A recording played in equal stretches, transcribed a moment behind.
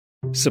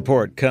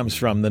Support comes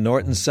from the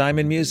Norton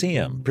Simon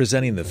Museum,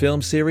 presenting the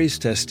film series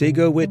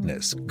Testigo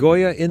Witness,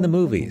 Goya in the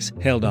Movies.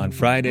 Held on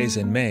Fridays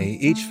in May,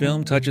 each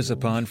film touches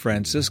upon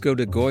Francisco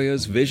de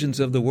Goya's visions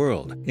of the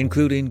world,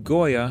 including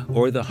Goya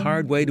or The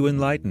Hard Way to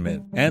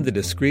Enlightenment and the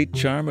discreet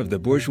charm of the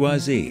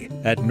bourgeoisie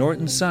at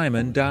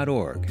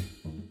nortonsimon.org.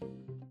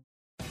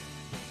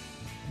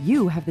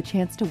 You have the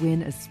chance to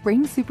win a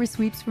spring super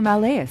sweeps from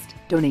LAist.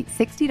 Donate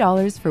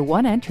 $60 for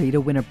one entry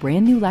to win a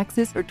brand new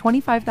Lexus or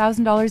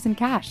 $25,000 in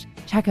cash.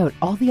 Check out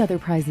all the other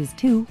prizes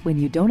too when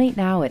you donate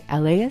now at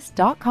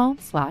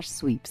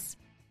laist.com/sweeps.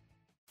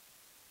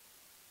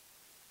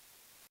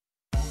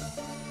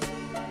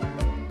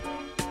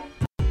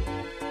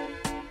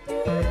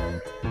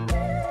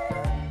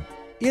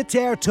 It's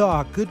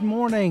AirTalk. Good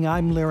morning.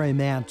 I'm Larry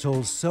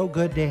Mantle. So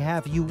good to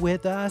have you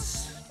with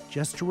us.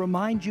 Just to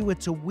remind you,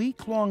 it's a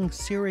week-long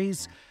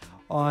series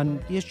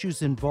on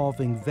issues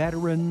involving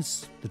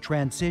veterans, the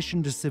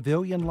transition to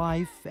civilian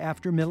life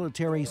after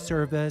military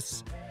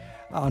service.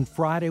 On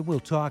Friday,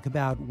 we'll talk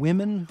about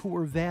women who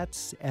are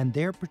vets and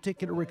their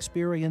particular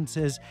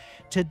experiences.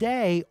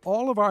 Today,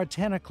 all of our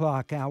 10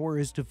 o'clock hour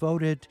is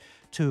devoted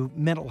to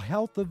mental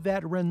health of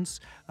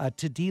veterans,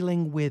 to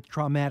dealing with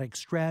traumatic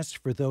stress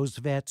for those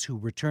vets who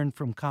return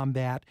from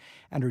combat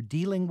and are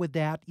dealing with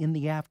that in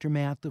the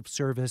aftermath of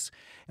service.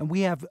 And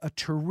we have a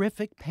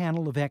terrific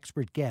panel of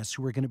expert guests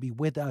who are going to be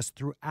with us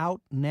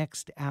throughout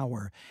next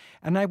hour.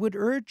 And I would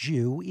urge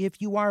you, if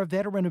you are a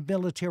veteran of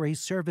military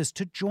service,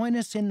 to join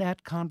us in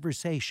that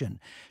conversation,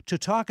 to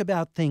talk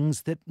about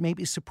things that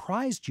maybe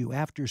surprised you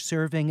after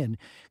serving and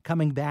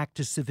coming back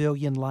to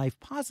civilian life,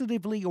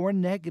 positively or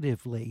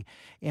negatively,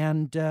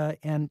 and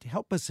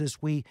help us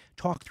as we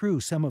talk through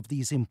some of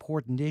these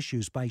important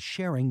issues by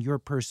sharing your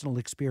personal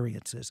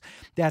experiences.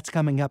 That's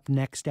coming up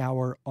next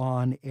hour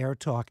on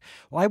AirTalk.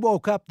 Well, I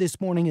woke up this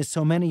morning, as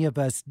so many of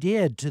us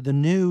did, to the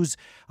news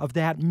of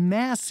that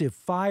massive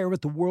fire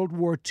at the World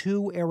War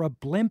II-era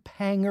blimp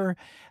hangar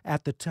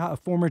at the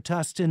former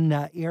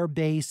Tustin Air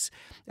Base.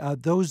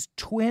 Those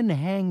twin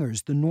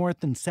hangars, the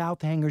North and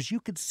South hangars, you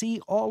could see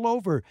all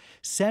over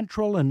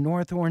Central and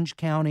North Orange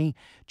County,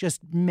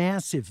 just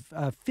massive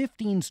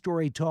 15-story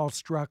tall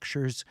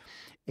structures,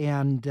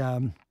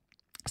 and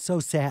so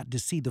sad to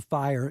see the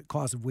fire,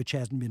 cause of which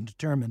hasn't been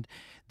determined,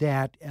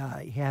 that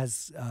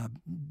has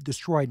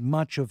destroyed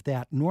much of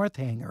that north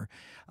hangar,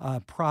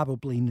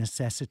 probably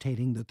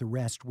necessitating that the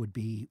rest would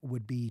be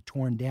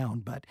torn down.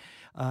 But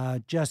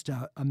just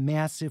a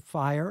massive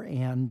fire,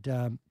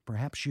 and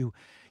perhaps you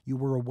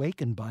were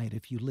awakened by it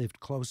if you lived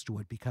close to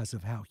it because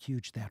of how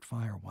huge that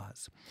fire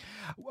was.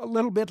 A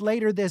little bit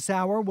later this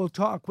hour, we'll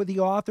talk with the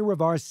author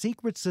of Our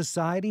Secret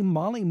Society,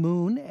 Mollie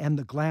Moon, and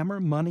the Glamour,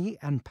 Money,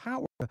 and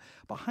Power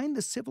Behind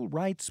the Civil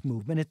Rights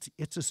Movement.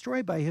 It's a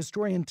story by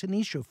historian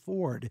Tanisha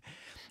Ford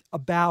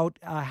about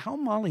how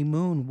Mollie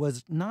Moon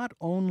was not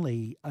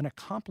only an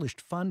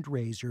accomplished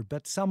fundraiser,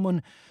 but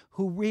someone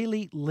who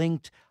really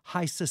linked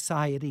high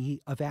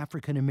society of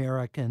African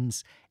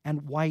Americans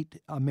and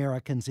white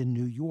Americans in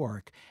New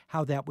York,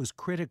 how that was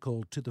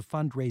critical to the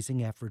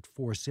fundraising effort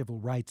for civil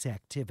rights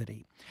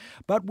activity.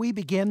 But we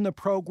begin the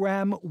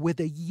program with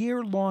a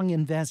year-long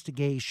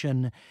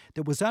investigation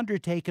that was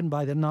undertaken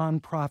by the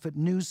nonprofit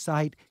news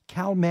site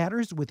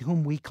CalMatters, with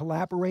whom we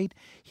collaborate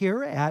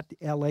here at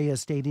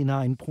LAist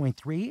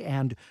 89.3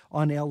 and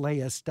on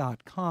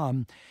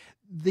LAist.com.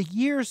 The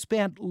year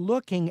spent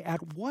looking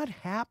at what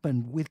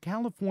happened with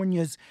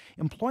California's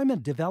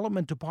Employment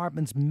Development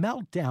Department's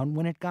meltdown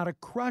when it got a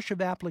crush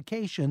of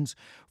applications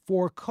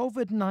for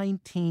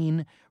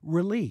COVID-19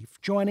 relief.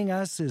 Joining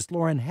us is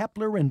Lauren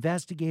Hepler,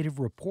 investigative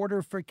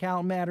reporter for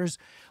CalMatters.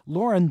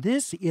 Lauren,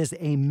 this is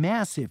a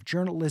massive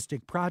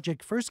journalistic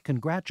project. First,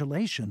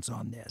 congratulations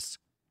on this.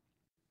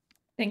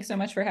 Thanks so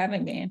much for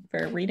having me and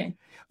for reading.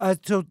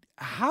 So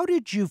how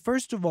did you,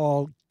 first of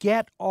all,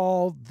 get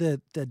all the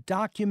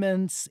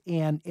documents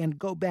and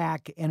go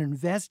back and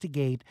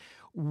investigate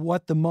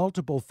what the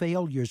multiple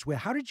failures were?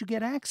 How did you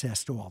get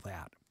access to all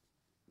that?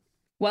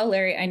 Well,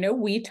 Larry, I know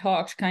we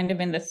talked kind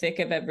of in the thick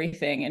of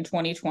everything in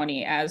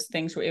 2020 as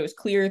it was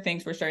clear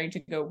things were starting to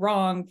go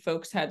wrong.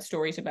 Folks had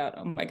stories about,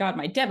 oh my God,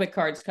 my debit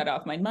card's cut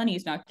off, my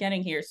money's not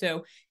getting here.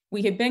 So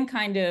we had been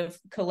kind of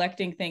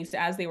collecting things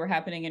as they were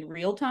happening in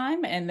real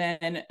time. And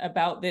then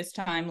about this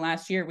time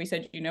last year, we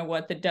said, you know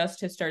what, the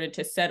dust has started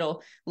to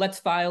settle. Let's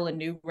file a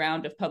new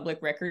round of public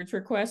records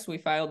requests. We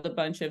filed a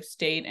bunch of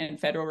state and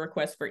federal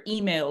requests for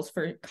emails,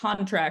 for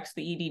contracts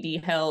the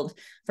EDD held,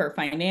 for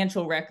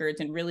financial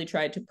records, and really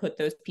tried to put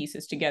those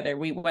pieces together.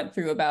 We went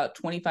through about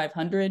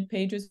 2,500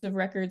 pages of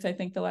records, I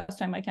think, the last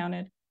time I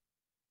counted.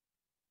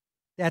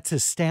 That's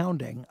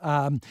astounding.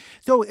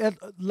 So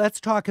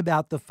let's talk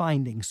about the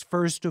findings.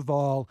 First of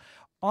all,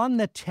 on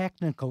the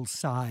technical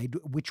side,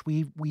 which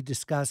we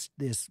discussed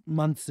this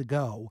months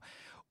ago,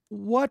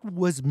 what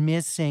was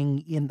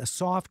missing in the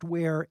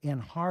software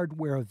and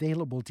hardware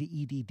available to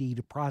EDD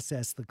to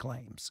process the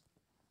claims?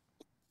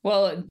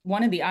 Well,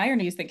 one of the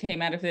ironies that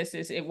came out of this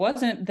is it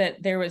wasn't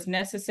that there was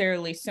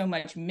necessarily so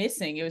much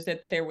missing. It was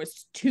that there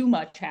was too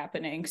much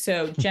happening.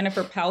 So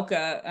Jennifer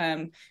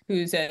Palka,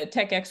 who's a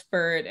tech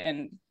expert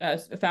and a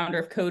founder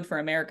of Code for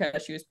America,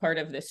 she was part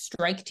of this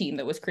strike team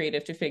that was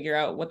created to figure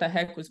out what the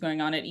heck was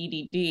going on at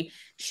EDD.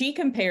 She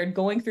compared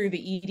going through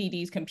the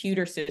EDD's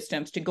computer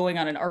systems to going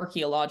on an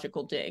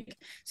archaeological dig.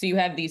 So you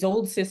have these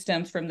old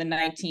systems from the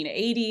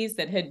 1980s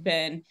that had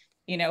been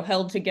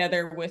held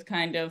together with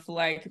kind of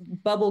like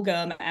bubble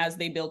gum as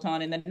they built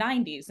on in the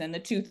 90s and the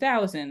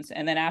 2000s.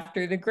 And then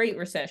after the Great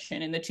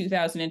Recession in the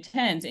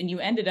 2010s, and you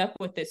ended up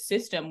with this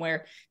system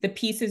where the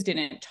pieces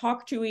didn't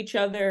talk to each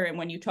other. And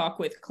when you talk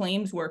with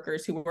claims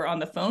workers who were on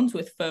the phones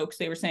with folks,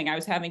 they were saying, I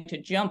was having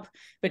to jump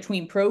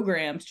between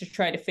programs to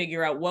try to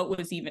figure out what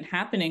was even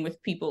happening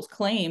with people's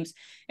claims.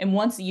 And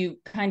once you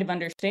kind of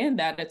understand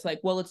that, it's like,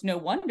 well, it's no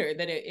wonder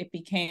that it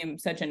became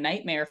such a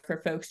nightmare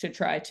for folks to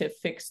try to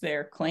fix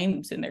their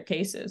claims in their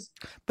cases.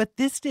 But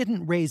this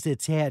didn't raise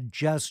its head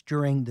just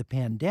during the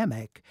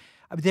pandemic.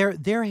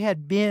 There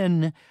had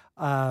been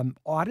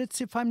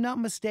audits, if I'm not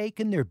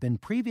mistaken. There have been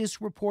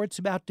previous reports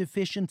about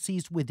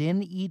deficiencies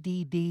within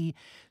EDD.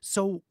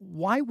 So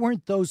why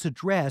weren't those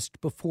addressed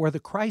before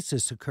the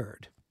crisis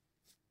occurred?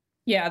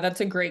 Yeah, that's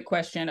a great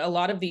question. A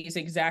lot of these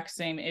exact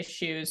same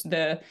issues,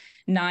 the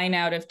 9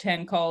 out of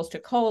 10 calls to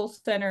call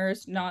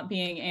centers not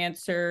being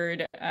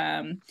answered,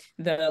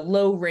 the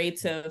low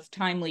rates of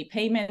timely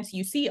payments,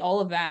 you see all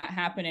of that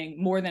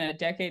happening more than a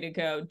decade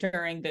ago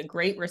during the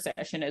Great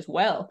Recession as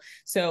well.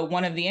 So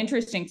one of the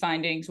interesting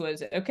findings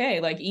was, okay,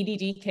 like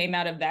EDD came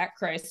out of that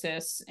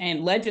crisis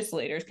and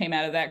legislators came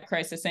out of that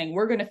crisis saying,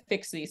 we're going to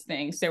fix these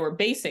things. There were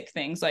basic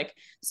things like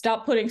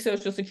stop putting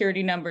social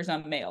security numbers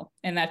on mail.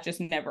 And that just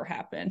never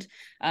happened.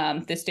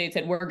 The state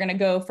said, we're going to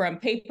go from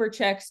paper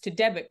checks to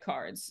debit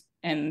cards.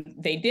 And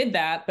they did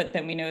that, but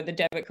then we know the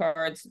debit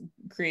cards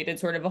created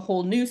sort of a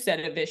whole new set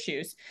of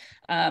issues.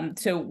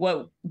 So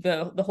what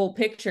the whole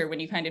picture, when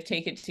you kind of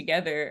take it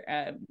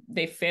together,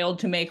 they failed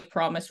to make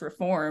promised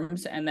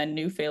reforms, and then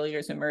new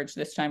failures emerged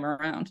this time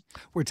around.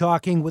 We're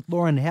talking with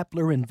Lauren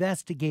Hepler,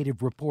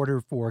 investigative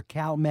reporter for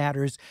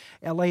CalMatters.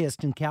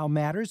 LAist and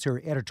CalMatters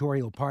are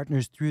editorial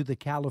partners through the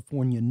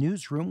California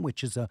Newsroom,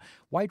 which is a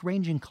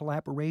wide-ranging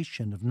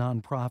collaboration of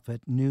nonprofit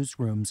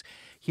newsrooms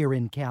here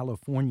in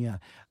California.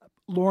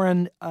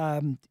 Lauren,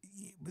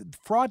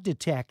 fraud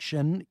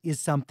detection is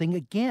something,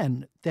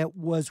 again, that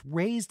was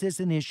raised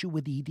as an issue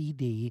with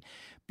EDD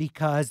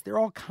because there are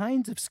all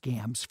kinds of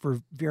scams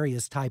for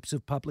various types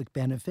of public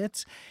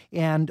benefits.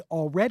 And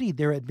already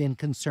there had been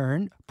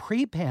concern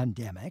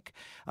pre-pandemic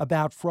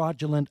about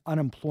fraudulent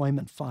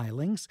unemployment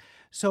filings.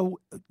 So,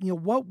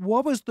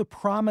 what was the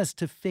promise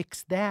to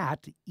fix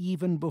that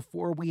even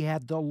before we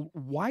had the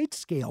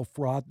wide-scale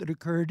fraud that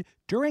occurred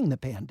during the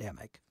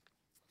pandemic?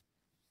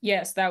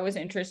 Yes, that was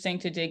interesting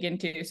to dig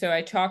into. So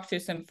I talked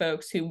to some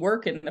folks who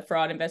work in the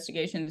fraud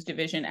investigations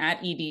division at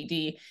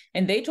EDD,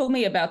 and they told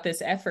me about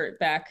this effort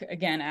back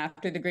again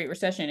after the Great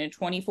Recession in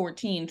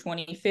 2014,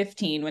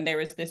 2015, when there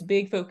was this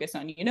big focus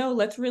on,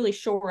 let's really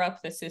shore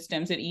up the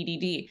systems at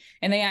EDD.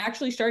 And they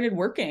actually started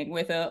working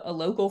with a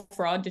local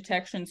fraud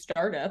detection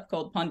startup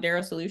called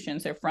Pondera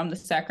Solutions. They're from the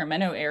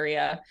Sacramento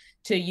area,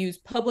 to use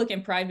public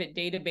and private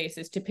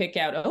databases to pick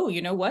out, oh,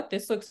 you know what,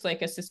 this looks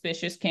like a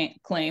suspicious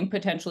claim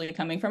potentially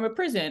coming from a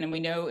prison. And we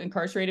know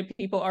incarcerated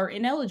people are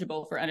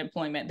ineligible for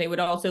unemployment. They would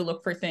also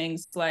look for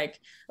things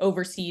like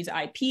overseas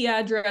IP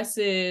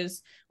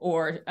addresses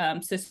or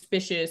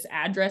suspicious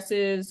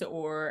addresses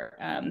or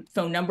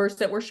phone numbers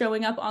that were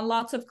showing up on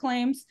lots of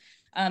claims.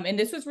 And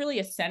this was really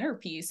a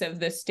centerpiece of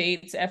the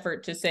state's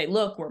effort to say,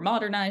 look, we're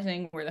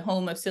modernizing, we're the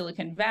home of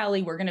Silicon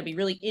Valley, we're going to be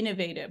really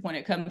innovative when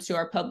it comes to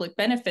our public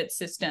benefit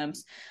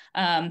systems.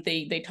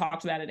 They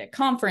talked about it at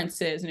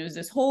conferences, and it was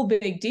this whole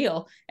big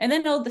deal. And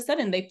then all of a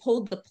sudden, they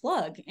pulled the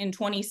plug in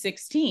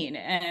 2016.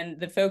 And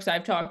the folks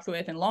I've talked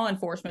with in law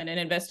enforcement and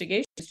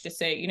investigations just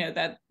say,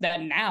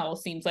 that now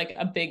seems like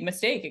a big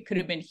mistake. It could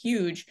have been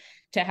huge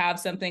to have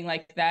something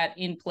like that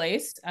in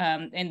place.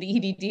 And the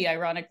EDD,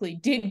 ironically,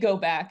 did go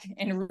back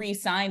and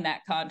re-sign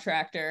that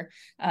contractor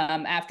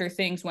after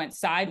things went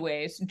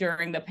sideways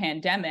during the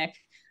pandemic.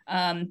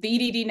 The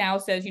EDD now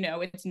says,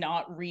 it's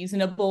not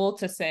reasonable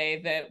to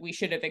say that we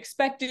should have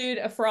expected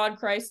a fraud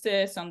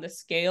crisis on the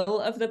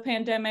scale of the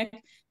pandemic,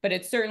 but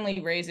it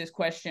certainly raises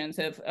questions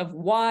of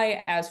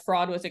why, as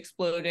fraud was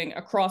exploding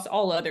across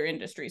all other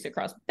industries,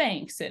 across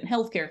banks and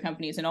healthcare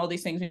companies and all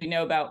these things we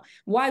know about,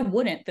 why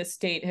wouldn't the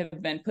state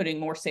have been putting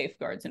more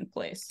safeguards in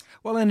place?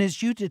 Well, and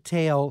as you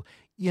detail,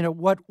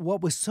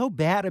 what was so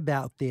bad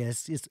about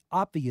this is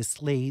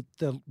obviously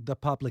the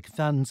public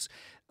funds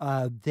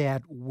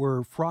that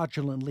were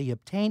fraudulently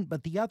obtained.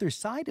 But the other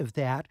side of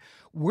that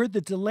were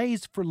the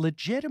delays for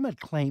legitimate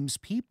claims,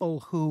 people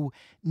who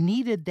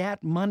needed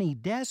that money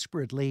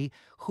desperately,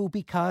 who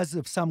because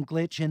of some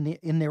glitch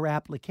in their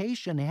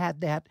application had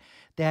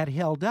that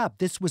held up.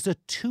 This was a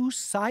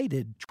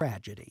two-sided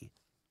tragedy.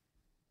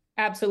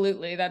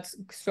 Absolutely. That's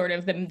sort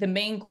of the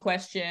main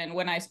question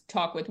when I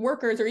talk with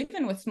workers or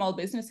even with small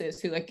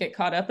businesses who like get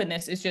caught up in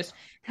this is just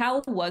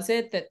how was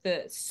it that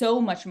the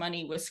so much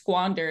money was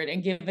squandered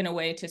and given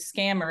away to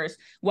scammers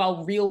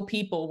while real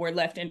people were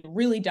left in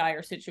really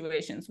dire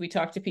situations. We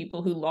talked to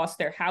people who lost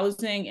their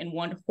housing. In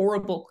one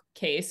horrible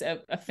case,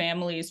 a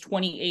family's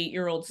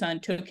 28-year-old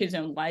son took his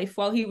own life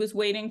while he was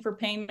waiting for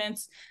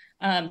payments.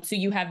 So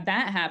you have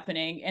that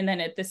happening. And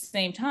then at the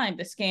same time,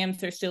 the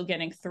scams are still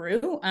getting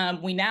through.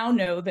 We now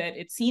know that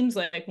it seems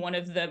like one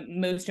of the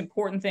most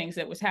important things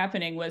that was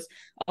happening was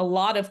a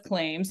lot of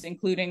claims,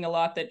 including a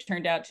lot that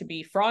turned out to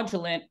be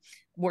fraudulent,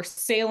 were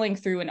sailing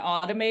through an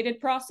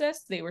automated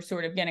process. They were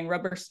sort of getting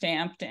rubber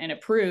stamped and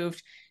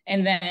approved.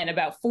 And then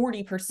about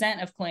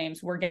 40% of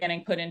claims were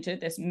getting put into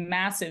this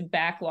massive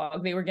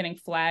backlog. They were getting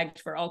flagged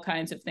for all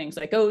kinds of things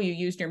like, oh, you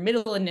used your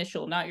middle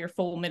initial, not your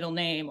full middle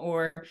name,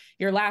 or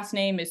your last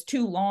name is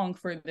too long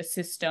for the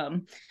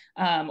system,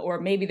 or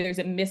maybe there's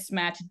a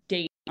mismatched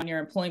date on your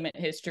employment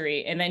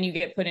history. And then you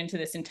get put into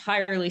this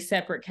entirely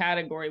separate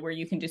category where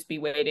you can just be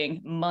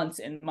waiting months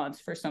and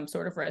months for some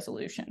sort of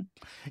resolution.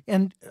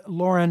 And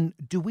Lauren,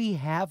 do we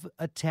have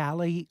a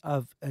tally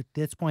of, at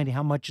this point,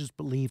 how much is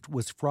believed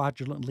was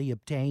fraudulently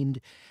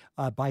obtained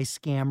by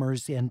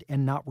scammers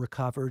and not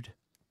recovered?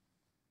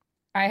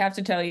 I have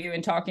to tell you,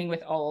 in talking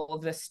with all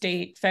of the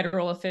state,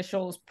 federal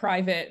officials,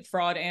 private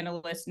fraud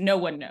analysts, no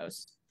one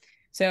knows.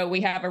 So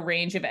we have a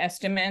range of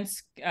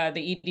estimates.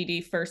 The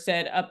EDD first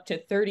said up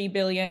to 30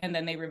 billion,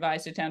 then they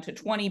revised it down to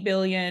 20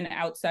 billion.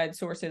 Outside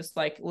sources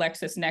like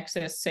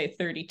LexisNexis say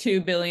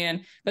 32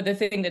 billion. But the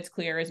thing that's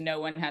clear is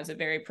no one has a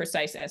very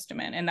precise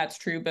estimate. And that's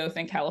true both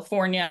in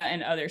California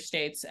and other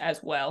states as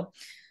well.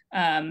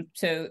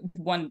 So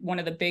one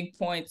of the big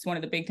points, one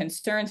of the big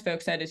concerns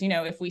folks said is,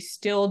 if we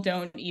still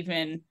don't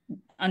even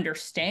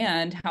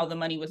understand how the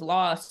money was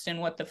lost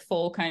and what the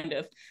full kind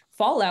of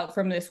fallout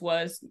from this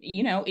was,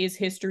 is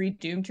history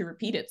doomed to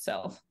repeat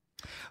itself?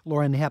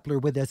 Lauren Hepler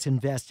with us,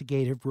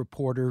 investigative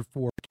reporter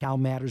for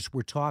CalMatters.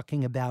 We're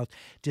talking about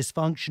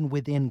dysfunction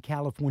within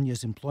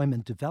California's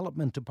Employment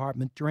Development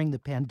Department during the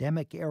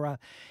pandemic era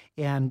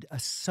and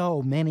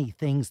so many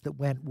things that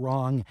went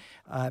wrong.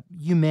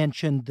 You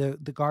mentioned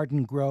the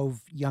Garden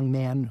Grove young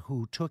man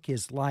who took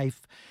his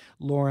life.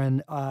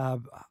 Lauren, I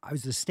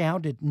was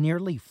astounded.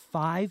 Nearly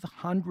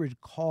 500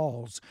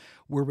 calls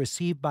were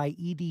received by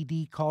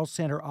EDD call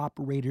center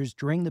operators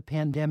during the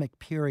pandemic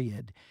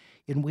period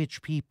in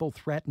which people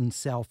threaten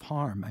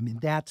self-harm. I mean,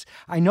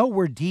 I know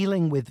we're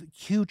dealing with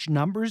huge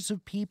numbers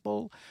of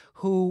people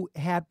who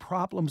had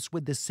problems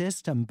with the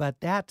system, but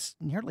that's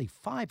nearly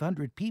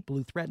 500 people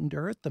who threatened to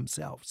hurt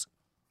themselves.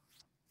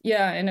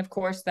 Yeah, and of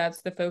course,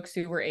 that's the folks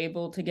who were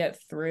able to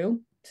get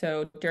through.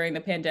 So during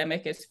the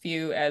pandemic, as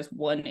few as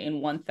 1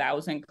 in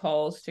 1,000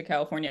 calls to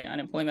California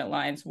unemployment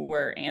lines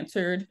were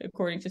answered,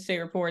 according to state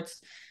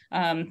reports.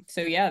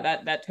 So yeah,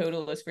 that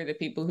total is for the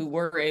people who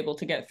were able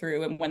to get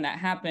through. And when that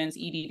happens,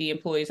 EDD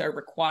employees are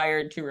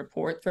required to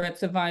report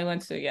threats of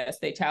violence. So yes,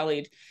 they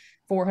tallied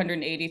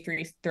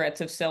 483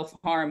 threats of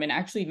self-harm, and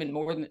actually even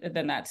more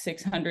than that,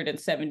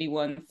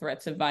 671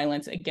 threats of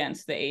violence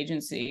against the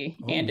agency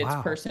and its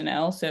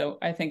personnel. So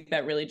I think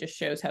that really just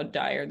shows how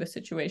dire the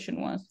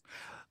situation was.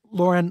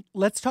 Lauren,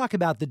 let's talk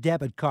about the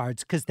debit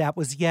cards, because that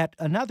was yet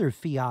another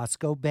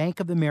fiasco. Bank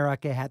of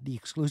America had the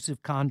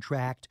exclusive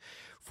contract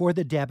for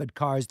the debit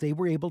cards. They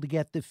were able to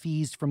get the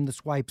fees from the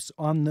swipes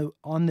on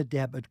the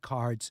debit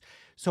cards.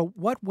 So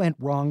what went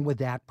wrong with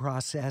that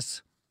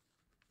process?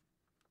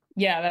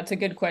 Yeah, that's a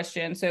good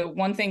question. So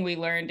one thing we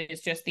learned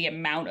is just the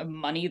amount of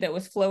money that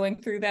was flowing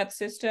through that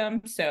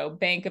system. So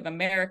Bank of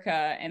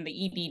America and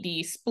the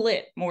EDD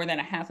split more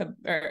than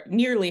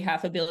nearly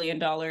 $500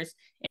 million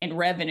in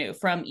revenue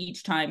from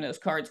each time those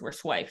cards were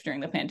swiped during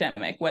the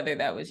pandemic. Whether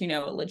that was, a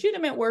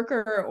legitimate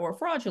worker or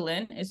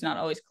fraudulent is not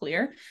always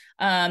clear.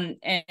 And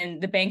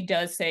the bank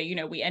does say,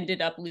 we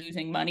ended up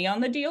losing money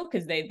on the deal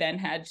because they then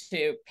had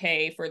to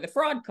pay for the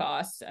fraud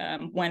costs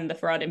when the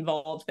fraud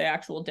involved the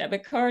actual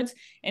debit cards.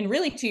 And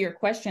really, to your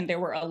question, there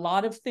were a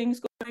lot of things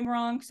going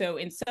wrong. So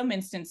in some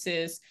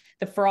instances,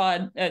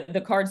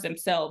 the cards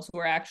themselves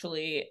were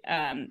actually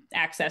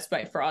accessed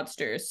by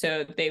fraudsters.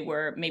 So they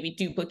were maybe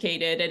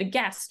duplicated at a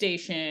gas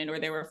station, or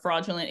there were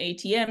fraudulent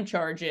ATM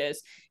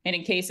charges. And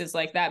in cases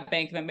like that,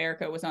 Bank of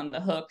America was on the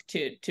hook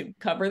to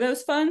cover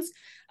those funds.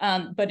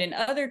 But in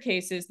other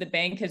cases, the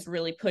bank has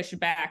really pushed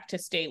back to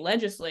state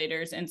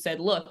legislators and said,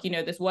 look,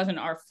 this wasn't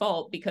our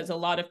fault, because a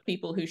lot of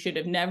people who should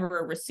have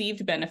never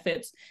received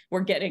benefits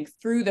were getting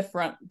through the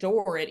front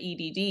door at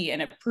EDD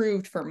and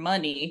approved for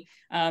money.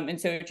 And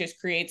so it just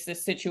creates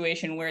this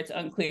situation where it's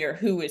unclear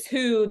who is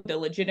who. The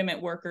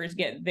legitimate workers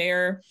get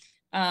their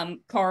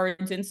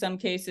cards in some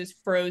cases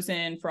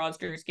frozen,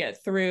 fraudsters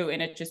get through,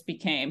 and it just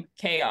became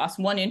chaos.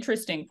 One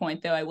interesting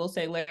point, though, I will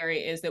say, Larry,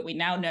 is that we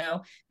now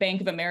know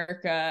Bank of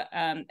America,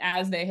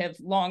 as they have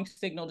long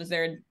signaled as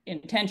their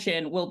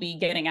intention, will be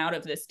getting out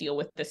of this deal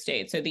with the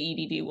state. So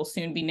the EDD will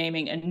soon be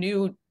naming a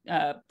new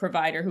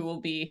provider who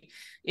will be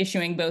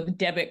issuing both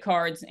debit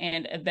cards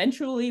and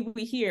eventually,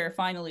 we hear,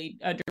 finally,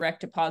 a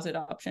direct deposit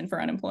option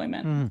for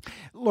unemployment.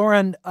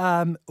 Lauren,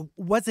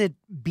 was it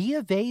B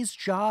of A's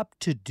job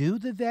to do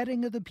the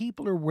vetting of the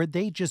people, or were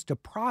they just a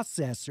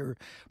processor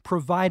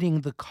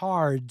providing the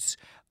cards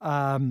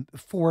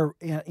for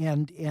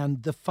and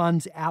the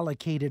funds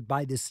allocated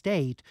by the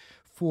state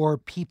for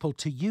people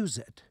to use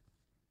it?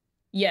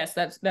 Yes,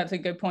 that's a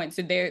good point.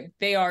 So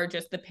they are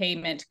just the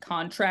payment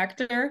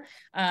contractor.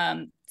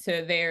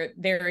 So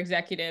their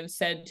executives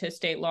said to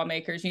state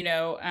lawmakers,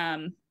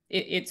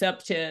 it's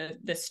up to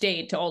the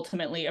state to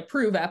ultimately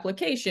approve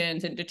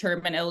applications and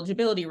determine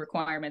eligibility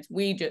requirements.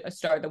 We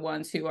just are the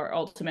ones who are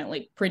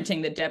ultimately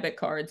printing the debit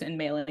cards and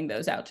mailing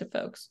those out to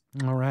folks.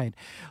 All right.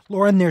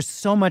 Lauren, there's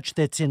so much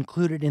that's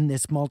included in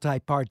this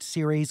multi-part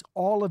series,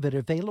 all of it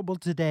available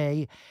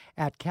today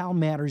at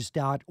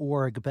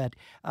CalMatters.org. But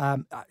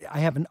I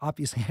haven't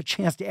obviously had a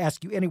chance to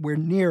ask you anywhere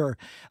near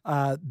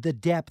the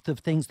depth of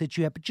things that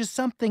you have, but just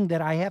something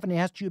that I haven't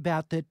asked you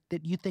about that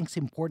you think is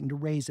important to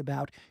raise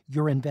about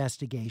your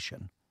investigation.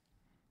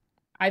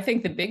 I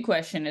think the big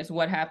question is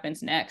what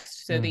happens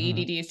next. So the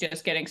EDD is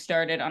just getting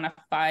started on a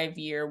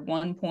 5-year,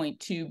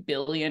 $1.2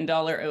 billion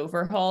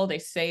overhaul. They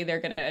say they're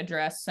going to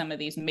address some of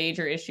these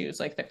major issues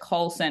like the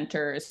call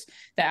centers,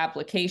 the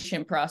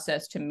application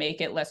process to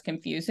make it less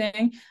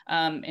confusing.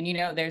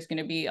 There's going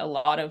to be a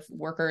lot of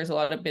workers, a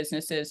lot of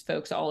businesses,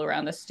 folks all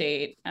around the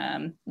state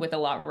with a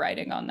lot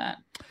riding on that.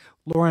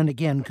 Lauren,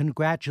 again,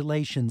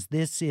 congratulations.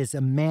 This is a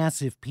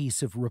massive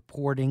piece of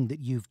reporting that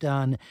you've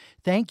done.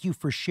 Thank you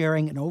for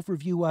sharing an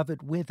overview of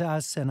it with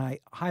us, and I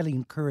highly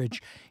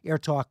encourage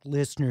AirTalk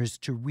listeners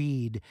to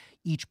read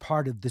each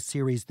part of the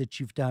series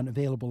that you've done,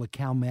 available at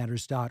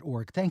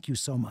CalMatters.org. Thank you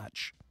so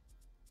much.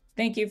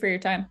 Thank you for your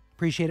time.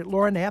 Appreciate it.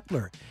 Lauren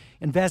Epler,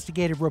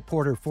 investigative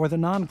reporter for the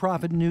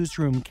nonprofit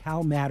newsroom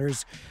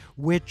CalMatters,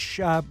 which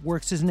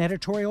works as an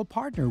editorial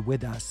partner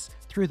with us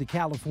through the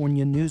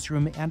California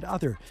newsroom and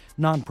other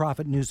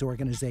nonprofit news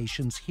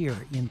organizations here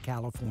in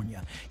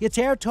California. It's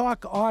Air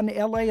Talk on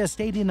LAist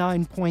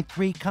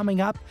 89.3. Coming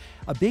up,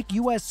 a big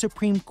U.S.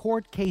 Supreme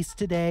Court case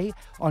today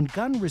on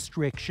gun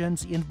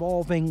restrictions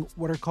involving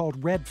what are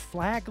called red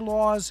flag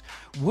laws.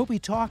 We'll be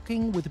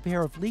talking with a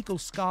pair of legal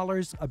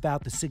scholars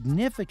about the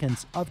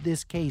significance of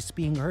this case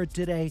being heard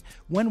today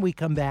when we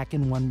come back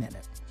in 1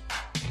 minute.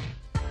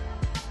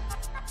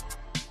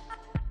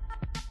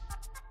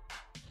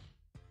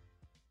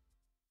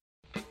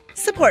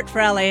 Support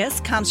for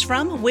LAist comes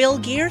from Will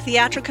Gear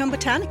Theatricum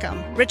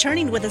Botanicum,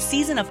 returning with a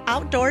season of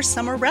outdoor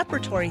summer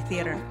repertory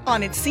theater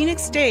on its scenic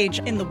stage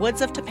in the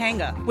woods of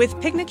Topanga, with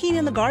picnicking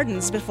in the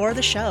gardens before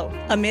the show.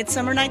 A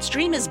Midsummer Night's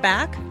Dream is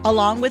back,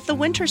 along with The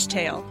Winter's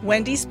Tale,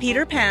 Wendy's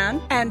Peter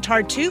Pan, and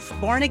Tartuffe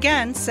Born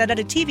Again, set at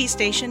a TV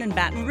station in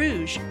Baton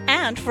Rouge.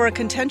 And for a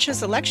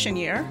contentious election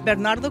year,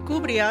 Bernardo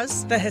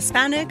Cubria's The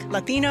Hispanic,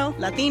 Latino,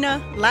 Latina,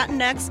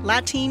 Latinx,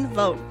 Latin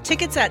Vote.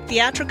 Tickets at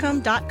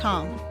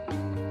theatricum.com.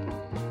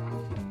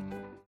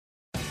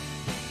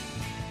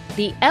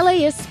 The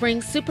LAist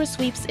Spring Super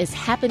Sweeps is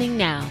happening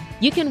now.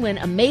 You can win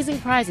amazing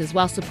prizes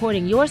while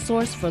supporting your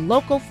source for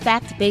local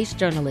fact-based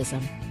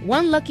journalism.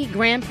 One lucky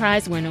grand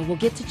prize winner will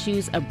get to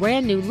choose a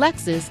brand new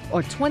Lexus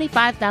or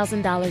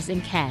 $25,000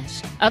 in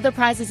cash. Other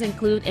prizes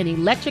include an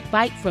electric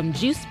bike from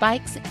Juice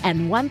Bikes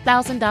and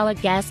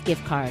 $1,000 gas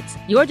gift cards.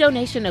 Your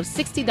donation of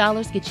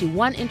 $60 gets you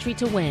one entry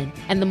to win,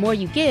 and the more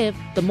you give,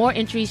 the more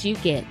entries you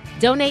get.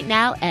 Donate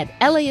now at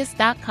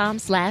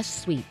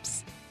LAist.com/sweeps.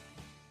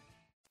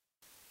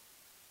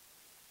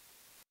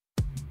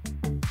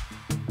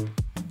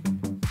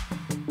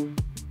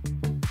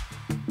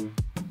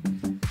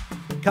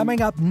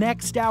 Coming up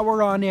next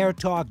hour on Air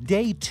Talk,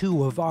 day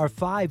 2 of our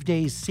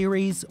 5-day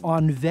series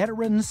on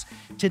veterans.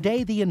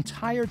 Today, the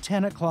entire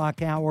 10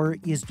 o'clock hour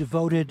is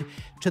devoted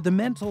to the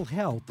mental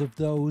health of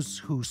those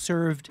who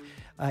served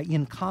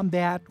in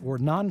combat or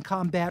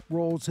non-combat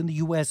roles in the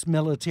U.S.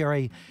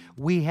 military.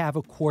 We have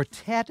a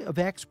quartet of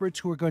experts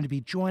who are going to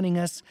be joining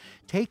us,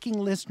 taking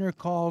listener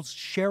calls,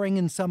 sharing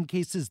in some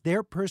cases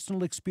their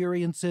personal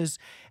experiences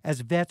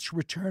as vets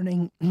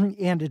returning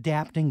and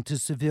adapting to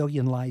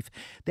civilian life.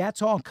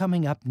 That's all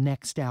coming up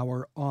next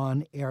hour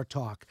on Air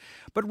Talk.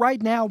 But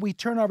right now, we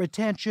turn our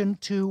attention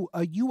to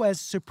a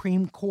U.S.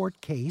 Supreme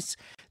Court case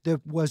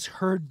that was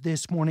heard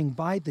this morning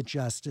by the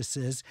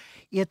justices.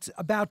 It's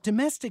about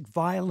domestic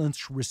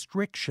violence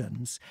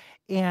restrictions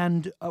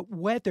and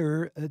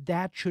whether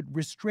that should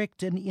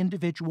restrict an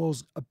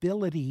individual's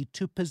ability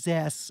to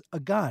possess a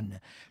gun.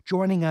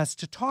 Joining us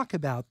to talk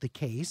about the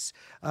case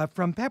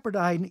from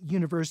Pepperdine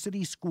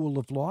University School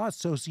of Law,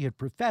 Associate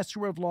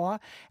Professor of Law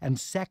and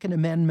Second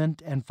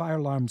Amendment and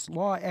firearms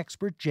law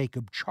expert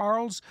Jacob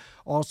Charles.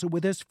 Also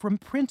with us from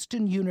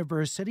Princeton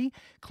University,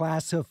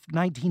 class of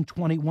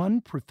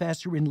 1921,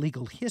 Professor in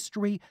Legal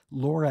History,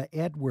 Laura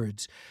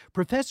Edwards.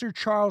 Professor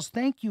Charles,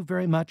 thank you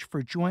very much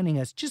for joining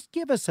us. Just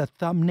give us a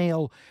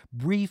thumbnail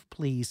brief,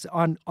 please,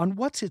 on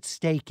what's at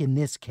stake in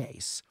this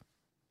case.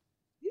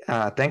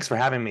 Yeah, thanks for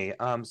having me.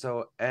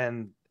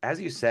 And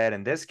as you said,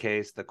 in this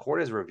case, the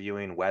court is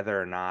reviewing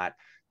whether or not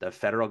the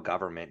federal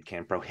government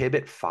can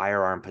prohibit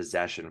firearm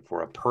possession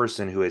for a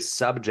person who is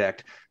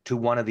subject to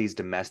one of these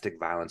domestic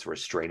violence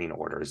restraining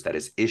orders that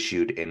is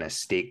issued in a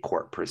state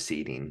court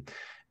proceeding.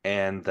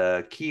 And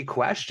the key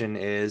question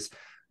is,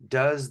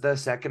 does the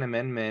Second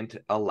Amendment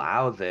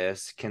allow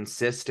this,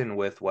 consistent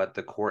with what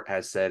the court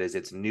has said is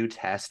its new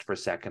test for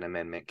Second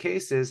Amendment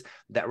cases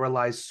that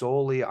relies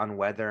solely on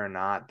whether or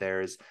not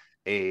there's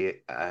a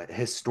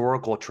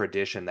historical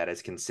tradition that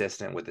is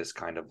consistent with this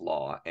kind of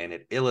law? And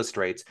it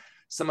illustrates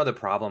some of the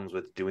problems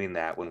with doing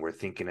that when we're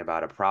thinking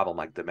about a problem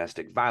like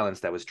domestic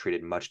violence that was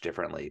treated much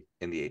differently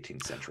in the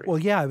 18th century. Well,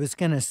 yeah, I was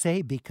going to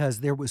say,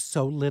 because there was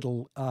so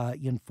little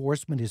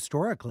enforcement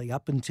historically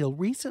up until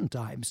recent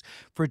times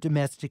for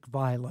domestic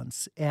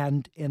violence.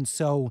 And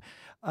so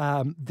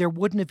there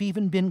wouldn't have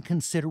even been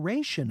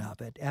consideration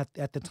of it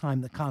at the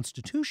time the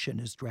Constitution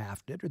is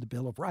drafted, or the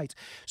Bill of Rights.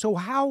 So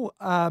how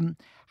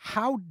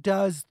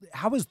is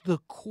the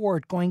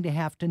court going to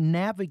have to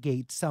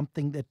navigate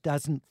something that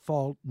doesn't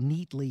fall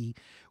neatly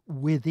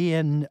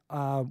within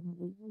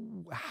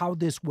how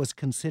this was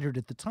considered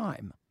at the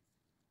time?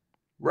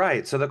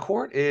 Right. So the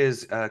court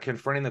is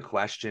confronting the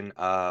question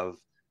of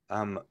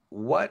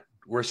what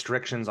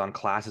restrictions on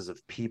classes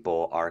of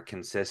people are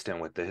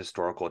consistent with the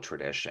historical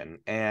tradition.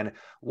 And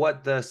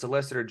what the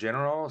Solicitor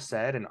General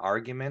said in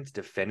arguments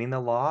defending the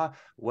law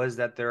was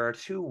that there are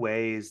two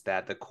ways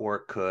that the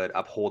court could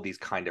uphold these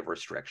kind of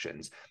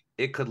restrictions.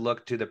 It could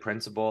look to the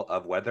principle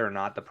of whether or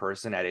not the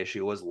person at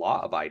issue was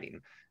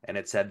law-abiding. And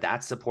it said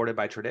that's supported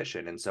by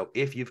tradition. And so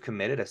if you've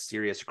committed a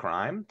serious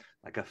crime,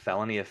 like a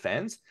felony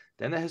offense,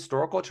 then the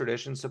historical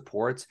tradition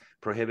supports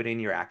prohibiting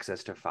your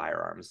access to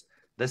firearms.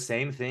 The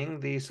same thing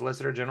the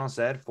Solicitor General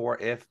said for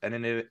if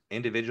an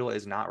individual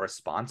is not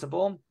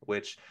responsible,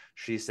 which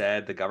she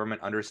said the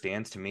government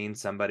understands to mean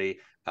somebody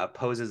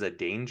poses a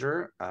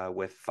danger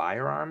with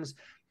firearms.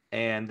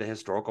 And the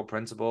historical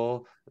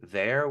principle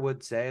there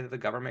would say that the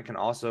government can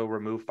also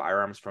remove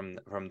firearms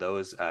from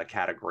those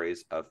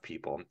categories of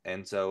people.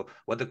 And so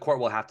what the court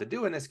will have to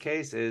do in this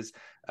case is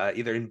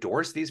either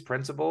endorse these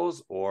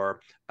principles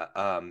or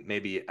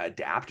maybe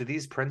adapt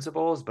these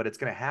principles, but it's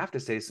going to have to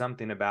say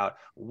something about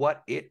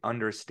what it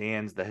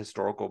understands the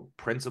historical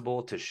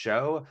principle to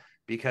show,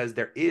 because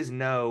there is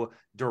no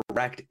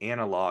direct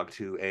analog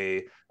to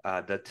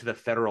the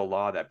federal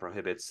law that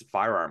prohibits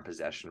firearm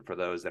possession for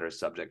those that are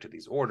subject to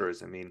these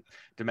orders. I mean,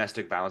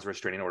 domestic violence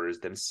restraining orders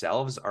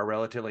themselves are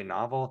relatively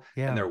novel,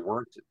 and there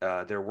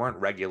weren't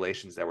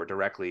regulations that were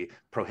directly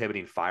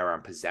prohibiting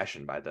firearm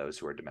possession by those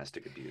who are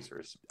domestic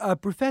abusers.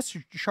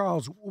 Professor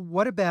Charles,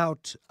 what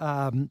about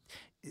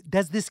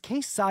does this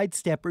case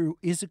sidestep, or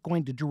is it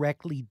going to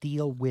directly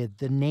deal with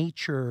the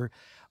nature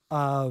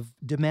of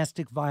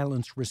domestic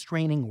violence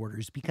restraining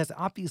orders? Because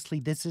obviously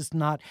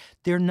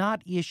they're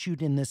not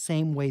issued in the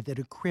same way that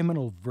a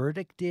criminal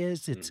verdict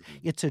is.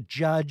 It's a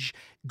judge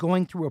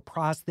going through a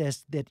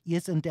process that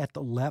isn't at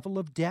the level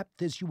of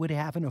depth as you would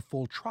have in a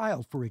full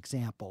trial, for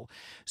example.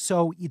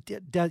 So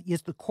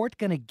is the court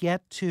going to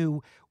get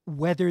to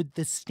whether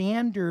the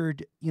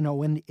standard,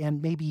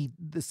 and maybe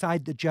the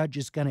side the judge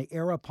is going to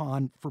err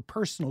upon for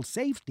personal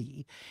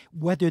safety,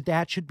 whether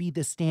that should be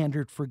the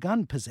standard for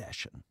gun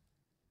possession?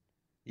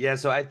 Yeah,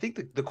 so I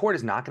think the court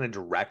is not going to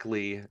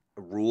directly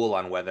rule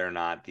on whether or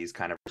not these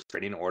kind of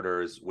restraining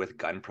orders with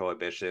gun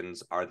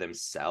prohibitions are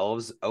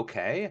themselves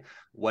okay.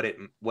 What it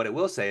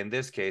will say in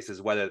this case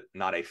is whether or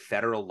not a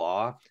federal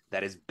law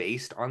that is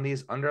based on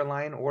these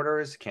underlying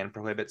orders can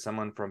prohibit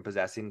someone from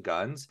possessing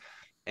guns.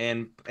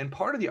 And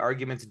part of the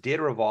arguments did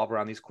revolve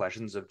around these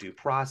questions of due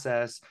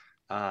process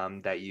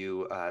that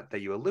you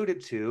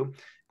alluded to.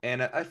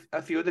 And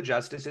a few of the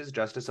justices,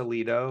 Justice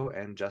Alito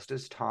and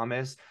Justice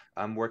Thomas,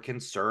 were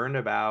concerned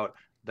about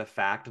the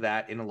fact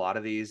that in a lot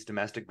of these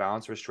domestic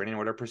violence restraining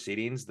order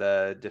proceedings,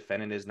 the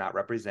defendant is not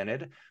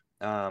represented,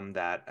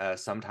 that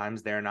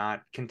sometimes they're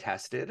not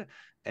contested,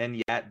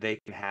 and yet they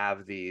can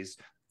have these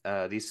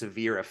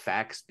severe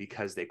effects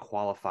because they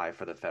qualify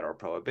for the federal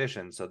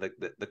prohibition. So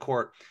the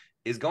court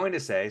is going to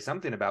say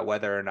something about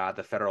whether or not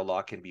the federal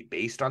law can be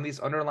based on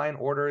these underlying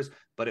orders,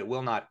 but it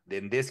will not,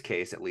 in this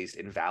case at least,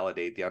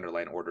 invalidate the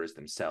underlying orders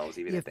themselves,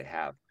 even if they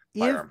have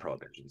firearm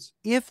prohibitions.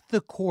 If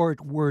the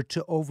court were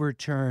to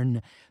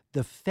overturn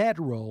the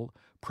federal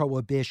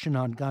prohibition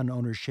on gun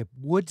ownership,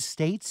 would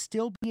states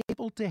still be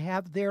able to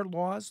have their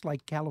laws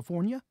like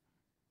California?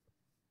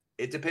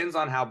 It depends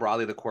on how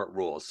broadly the court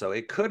rules. So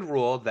it could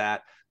rule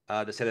that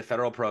to say the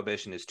federal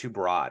prohibition is too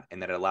broad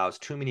and that it allows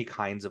too many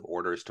kinds of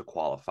orders to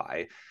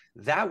qualify.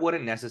 That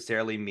wouldn't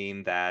necessarily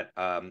mean that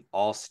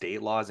all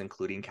state laws,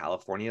 including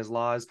California's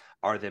laws,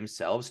 are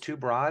themselves too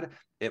broad.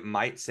 It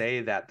might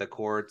say that the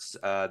courts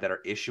that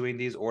are issuing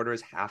these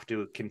orders have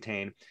to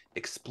contain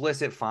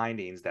explicit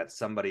findings that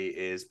somebody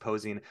is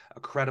posing a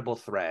credible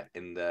threat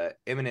in the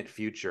imminent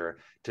future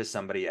to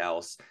somebody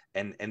else.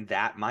 And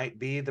that might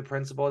be the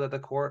principle that the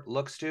court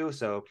looks to.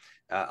 So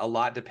a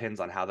lot depends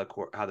on how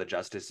the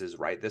justices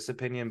write this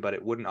opinion, but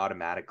it wouldn't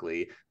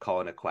automatically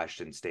call into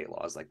question state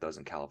laws like those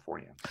in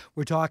California.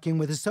 We're talking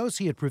with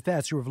Associate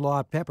Professor of Law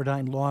at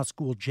Pepperdine Law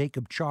School,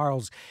 Jacob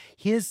Charles.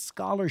 His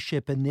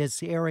scholarship in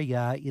this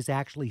area is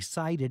actually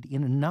cited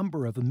in a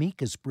number of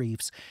amicus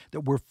briefs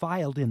that were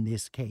filed in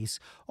this case.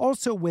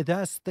 Also with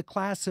us, the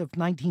class of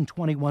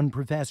 1921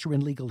 professor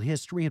in legal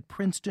history at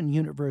Princeton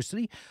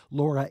University,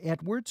 Laura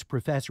Edwards.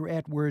 Professor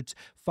Edwards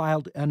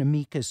filed an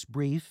amicus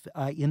brief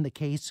in the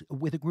case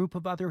with a group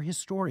of other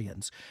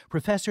historians.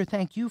 Professor,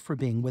 thank you for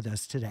being with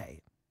us today.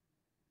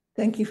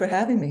 Thank you for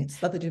having me.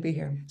 It's lovely to be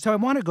here. So I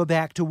want to go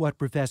back to what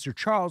Professor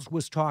Charles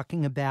was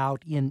talking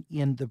about in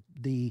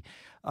the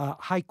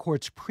High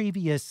Court's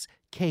previous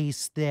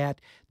case, that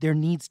there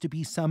needs to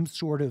be some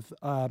sort of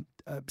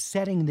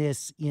setting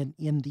this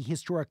in the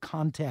historic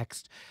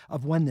context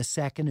of when the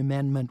Second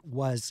Amendment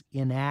was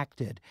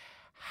enacted.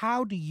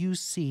 How do you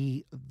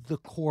see the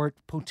court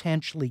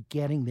potentially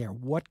getting there?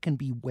 What can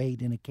be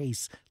weighed in a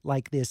case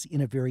like this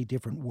in a very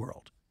different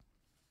world?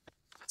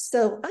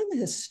 So I'm a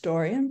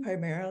historian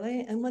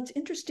primarily, and what's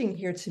interesting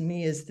here to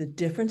me is the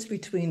difference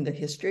between the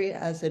history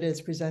as it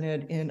is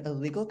presented in a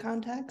legal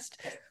context,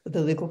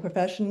 the legal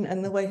profession,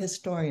 and the way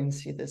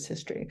historians see this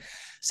history.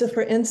 So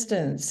for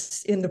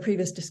instance, in the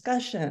previous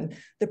discussion,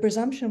 the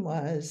presumption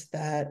was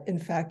that, in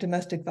fact,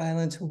 domestic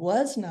violence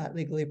was not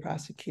legally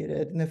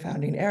prosecuted in the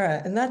founding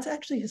era, and that's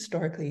actually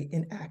historically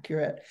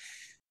inaccurate.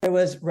 There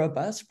was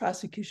robust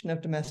prosecution of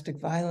domestic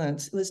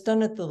violence. It was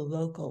done at the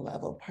local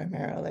level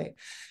primarily.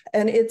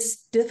 And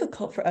it's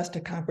difficult for us to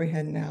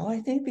comprehend now, I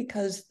think,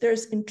 because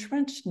there's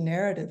entrenched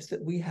narratives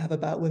that we have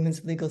about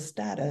women's legal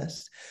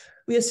status.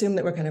 We assume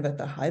that we're kind of at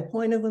the high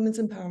point of women's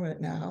empowerment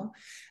now,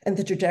 and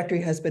the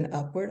trajectory has been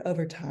upward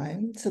over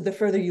time. So the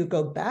further you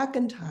go back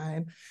in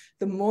time,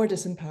 the more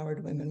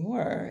disempowered women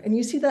were. And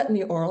you see that in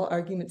the oral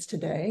arguments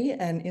today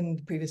and in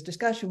the previous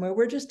discussion, where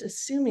we're just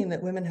assuming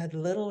that women had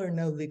little or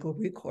no legal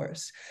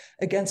recourse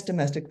against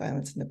domestic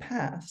violence in the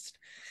past.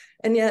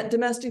 And yet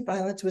domestic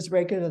violence was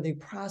regularly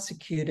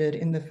prosecuted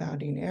in the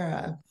founding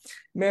era.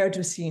 Marriage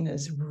was seen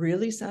as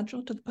really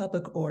central to the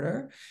public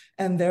order,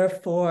 and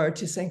therefore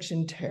to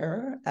sanction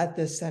terror at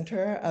the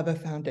center of a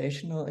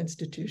foundational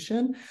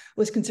institution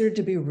was considered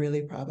to be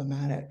really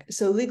problematic.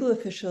 So legal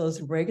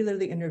officials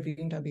regularly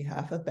intervened on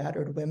behalf of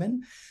battered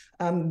women.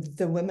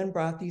 The women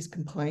brought these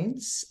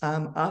complaints,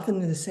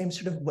 often in the same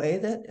sort of way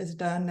that is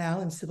done now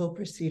in civil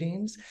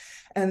proceedings.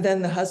 And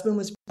then the husband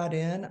was brought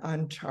in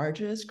on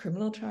charges,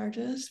 criminal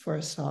charges for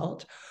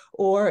assault,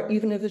 or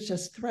even if it's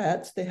just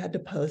threats, they had to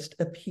post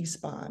a peace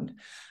bond.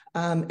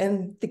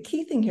 And the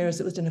key thing here is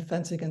it was an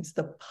offense against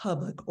the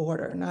public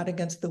order, not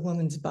against the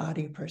woman's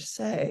body per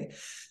se.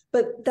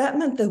 But that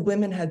meant the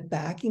women had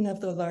backing of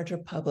the larger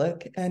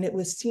public, and it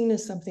was seen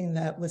as something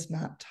that was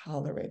not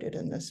tolerated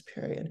in this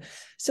period.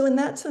 So in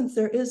that sense,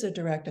 there is a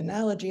direct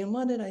analogy, and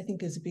one that I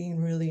think is being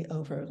really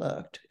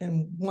overlooked,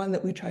 and one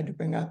that we tried to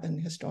bring up in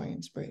the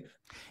historian's brief.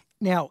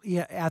 Now,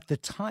 at the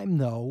time,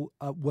 though,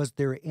 was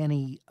there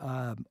any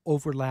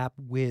overlap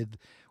with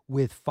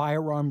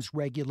firearms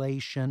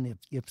regulation?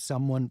 If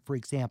someone, for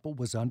example,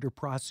 was under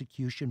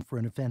prosecution for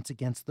an offense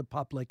against the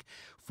public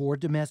for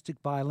domestic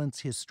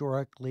violence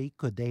historically,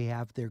 could they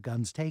have their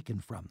guns taken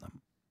from them?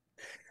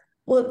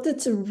 Well,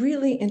 that's a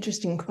really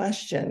interesting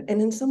question.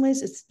 And in some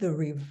ways, it's the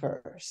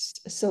reverse.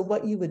 So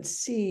what you would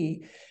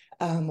see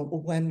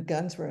when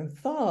guns were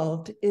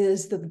involved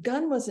is the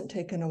gun wasn't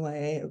taken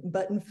away,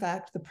 but in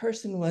fact, the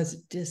person was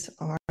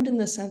disarmed in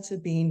the sense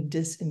of being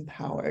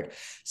disempowered.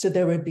 So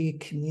there would be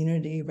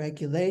community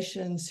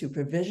regulation,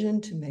 supervision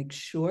to make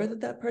sure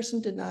that that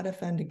person did not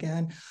offend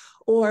again,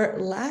 or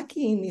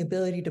lacking the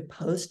ability to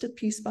post a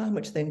peace bond,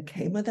 which then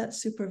came with that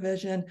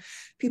supervision,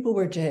 people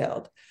were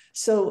jailed.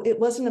 So it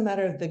wasn't a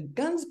matter of the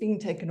guns being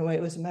taken away,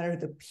 it was a matter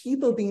of the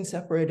people being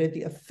separated,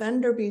 the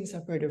offender being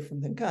separated from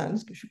the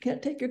guns, because you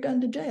can't take your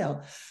gun to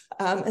jail,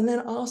 and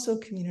then also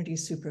community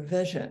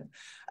supervision.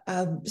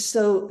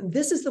 So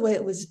this is the way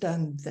it was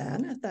done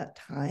then at that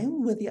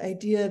time, with the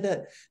idea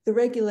that the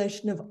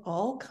regulation of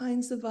all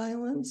kinds of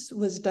violence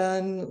was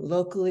done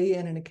locally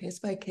and in a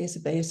case-by-case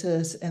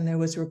basis, and there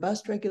was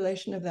robust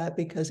regulation of that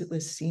because it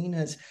was seen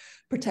as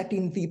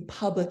protecting the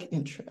public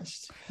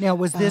interest. Now,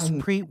 was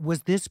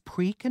this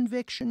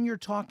pre-conviction you're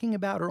talking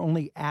about, or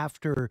only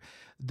after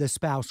the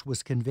spouse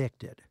was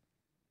convicted?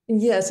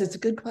 Yes, it's a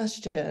good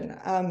question.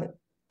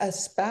 A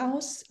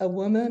spouse, a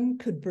woman,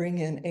 could bring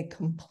in a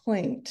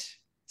complaint,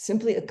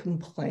 simply a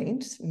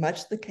complaint,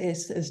 much the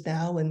case is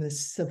now in the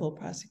civil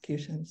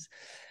prosecutions,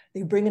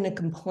 They bring in a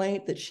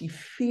complaint that she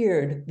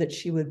feared that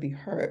she would be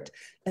hurt,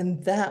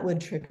 and that would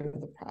trigger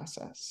the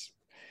process.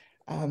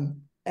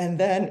 And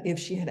then if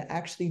she had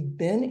actually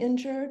been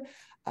injured,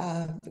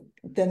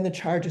 then the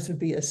charges would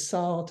be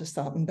assault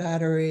and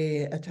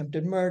battery,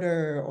 attempted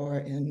murder, or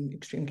in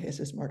extreme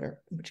cases, murder,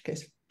 in which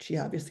case she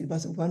obviously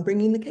wasn't the one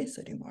bringing the case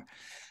anymore.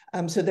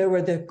 So there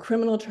were the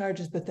criminal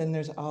charges, but then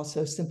there's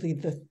also simply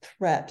the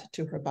threat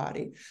to her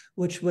body,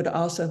 which would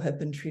also have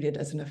been treated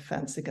as an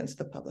offense against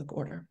the public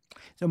order.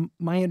 So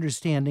my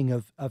understanding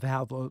of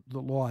how the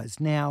law is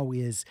now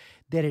is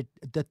that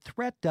the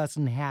threat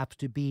doesn't have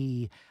to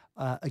be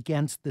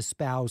against the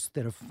spouse,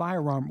 that a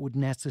firearm would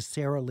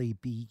necessarily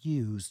be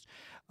used,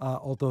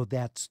 although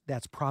that's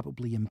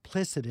probably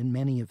implicit in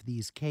many of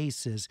these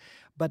cases.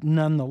 But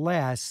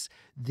nonetheless,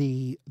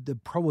 the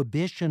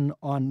prohibition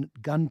on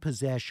gun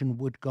possession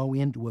would go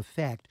into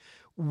effect.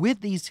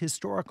 With these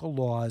historical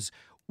laws,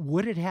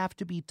 would it have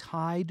to be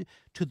tied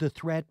to the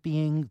threat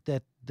being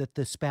that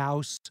the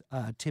spouse,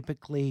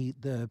 typically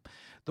the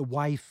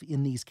wife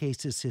in these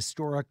cases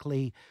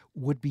historically,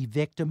 would be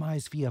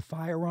victimized via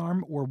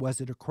firearm, or was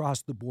it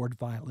across-the-board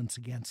violence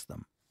against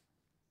them?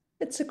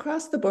 It's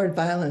across-the-board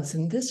violence,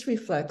 and this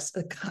reflects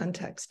a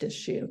context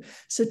issue.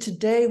 So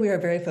today we are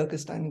very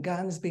focused on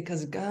guns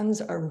because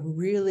guns are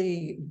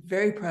really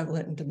very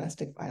prevalent in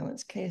domestic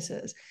violence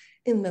cases.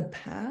 In the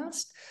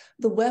past,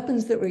 the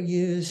weapons that were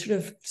used sort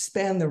of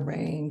span the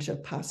range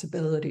of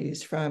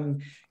possibilities, from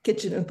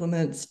kitchen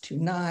implements to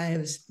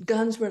knives.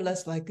 Guns were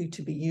less likely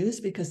to be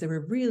used because they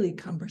were really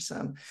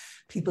cumbersome.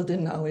 People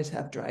didn't always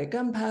have dry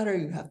gunpowder.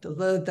 You have to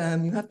load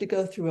them. You have to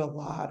go through a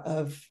lot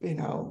of,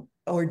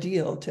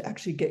 ordeal to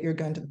actually get your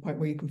gun to the point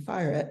where you can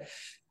fire it.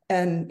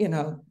 And,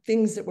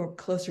 things that were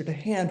closer to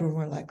hand were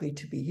more likely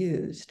to be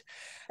used.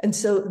 And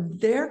so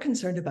they're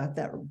concerned about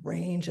that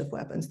range of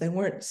weapons. They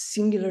weren't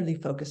singularly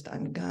focused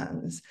on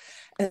guns.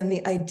 And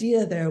the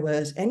idea there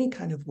was any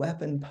kind of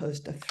weapon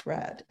posed a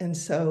threat. And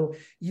so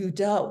you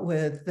dealt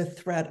with the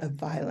threat of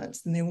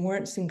violence, and they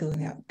weren't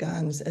singling out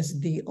guns as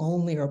the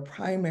only or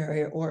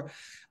primary or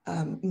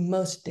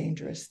most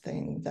dangerous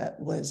thing that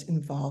was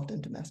involved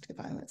in domestic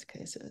violence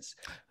cases.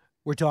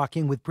 We're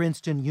talking with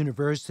Princeton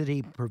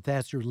University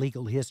professor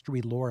legal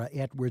history Laura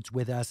Edwards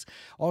with us.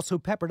 Also,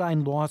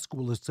 Pepperdine Law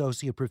School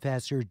Associate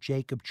Professor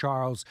Jacob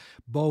Charles.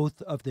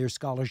 Both of their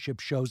scholarship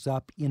shows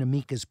up in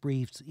amicus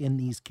briefs in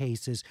these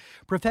cases.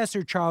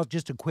 Professor Charles,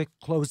 just a quick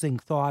closing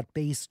thought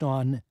based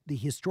on the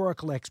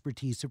historical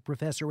expertise of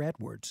Professor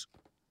Edwards.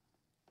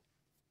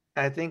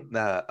 I think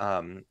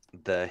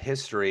the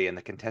history and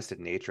the contested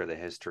nature of the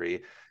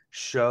history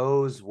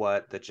shows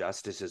what the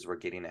justices were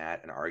getting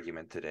at in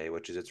argument today,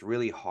 which is it's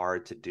really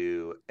hard to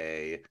do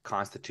a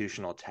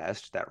constitutional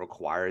test that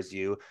requires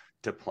you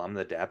to plumb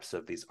the depths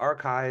of these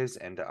archives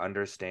and to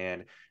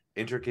understand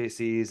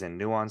intricacies and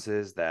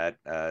nuances that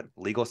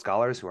legal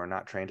scholars who are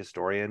not trained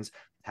historians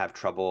have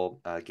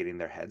trouble getting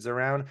their heads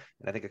around.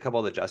 And I think a couple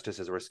of the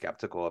justices were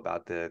skeptical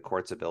about the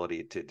court's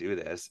ability to do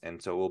this.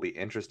 And so it will be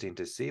interesting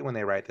to see when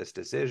they write this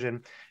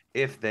decision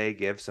if they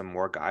give some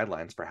more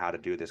guidelines for how to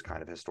do this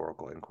kind of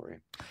historical inquiry.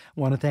 I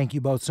want to thank you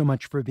both so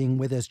much for being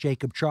with us.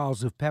 Jacob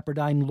Charles of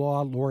Pepperdine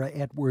Law, Laura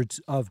Edwards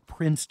of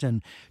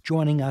Princeton,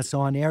 joining us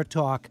on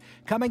AirTalk.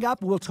 Coming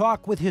up, we'll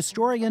talk with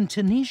historian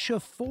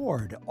Tanisha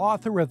Ford,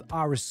 author of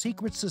Our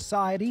Secret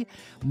Society,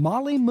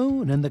 Mollie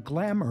Moon and the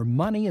Glamour,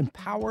 Money, and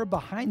Power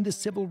Behind the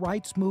Civil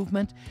Rights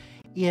Movement.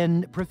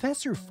 In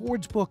Professor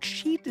Ford's book,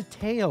 she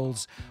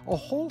details a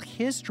whole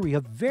history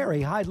of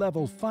very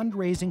high-level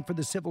fundraising for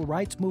the civil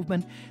rights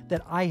movement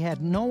that I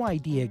had no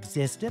idea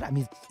existed. I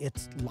mean,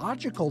 it's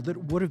logical that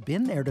it would have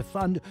been there to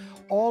fund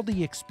all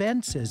the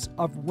expenses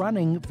of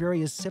running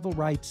various civil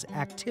rights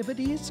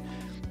activities,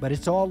 but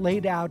it's all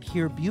laid out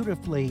here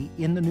beautifully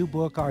in the new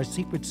book, Our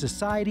Secret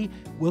Society.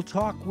 We'll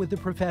talk with the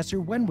professor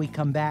when we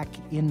come back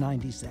in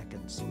 90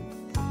 seconds.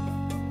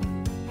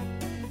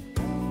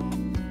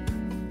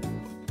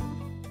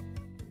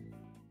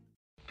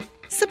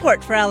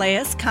 Support for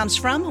LAist comes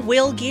from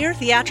Will Gear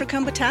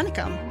Theatricum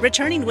Botanicum,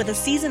 returning with a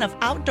season of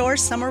outdoor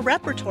summer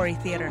repertory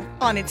theater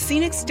on its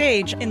scenic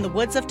stage in the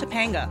woods of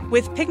Topanga,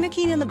 with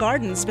picnicking in the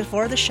gardens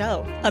before the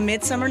show. A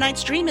Midsummer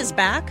Night's Dream is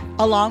back,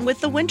 along with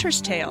The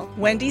Winter's Tale,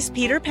 Wendy's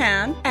Peter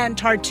Pan, and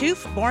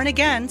Tartuffe Born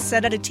Again,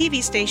 set at a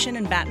TV station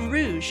in Baton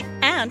Rouge.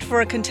 And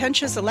for a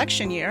contentious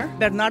election year,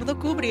 Bernardo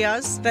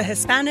Cubria's The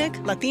Hispanic,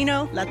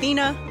 Latino,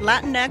 Latina,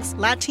 Latinx,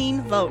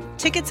 Latin Vote.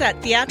 Tickets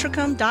at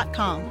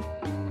theatricum.com.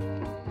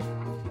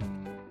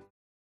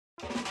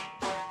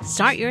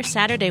 Start your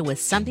Saturday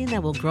with something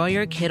that will grow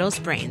your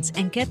kiddos' brains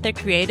and get their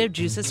creative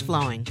juices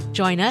flowing.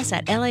 Join us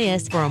at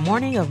LAist for a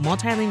morning of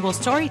multilingual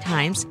story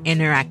times,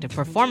 interactive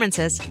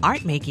performances,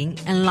 art making,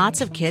 and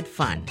lots of kid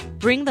fun.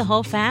 Bring the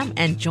whole fam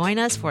and join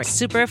us for a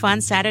super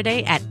fun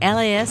Saturday at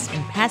LAist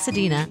in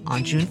Pasadena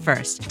on June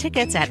 1st.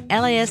 Tickets at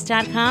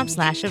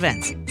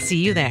laist.com/events.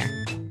 See you there.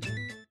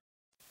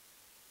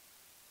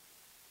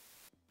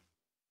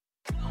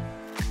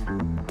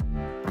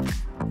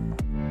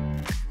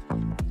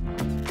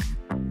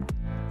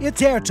 It's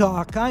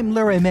AirTalk. I'm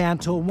Larry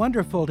Mantle.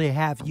 Wonderful to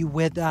have you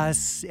with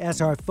us as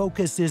our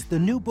focus is the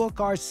new book,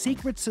 Our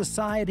Secret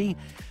Society,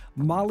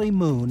 Mollie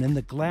Moon and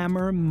the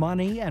Glamour,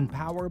 Money, and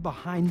Power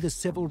Behind the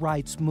Civil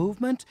Rights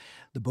Movement.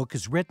 The book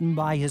is written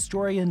by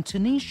historian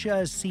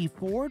Tanisha C.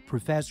 Ford,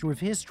 professor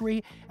of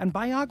history and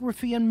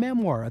biography and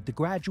memoir at the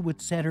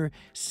Graduate Center,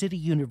 City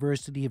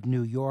University of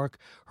New York.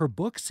 Her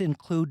books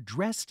include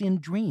Dressed in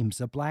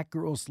Dreams, a Black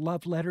girl's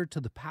love letter to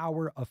the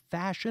power of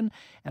fashion,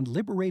 and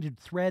Liberated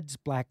Threads,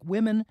 Black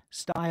Women,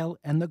 Style,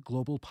 and the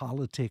Global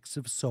Politics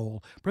of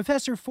Soul.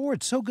 Professor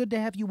Ford, so good to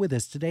have you with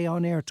us today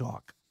on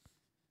AirTalk.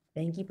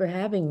 Thank you for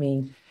having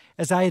me.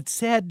 As I had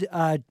said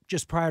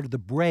just prior to the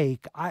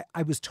break,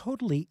 I was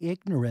totally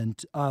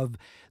ignorant of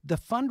the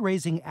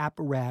fundraising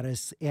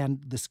apparatus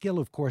and the skill,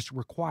 of course,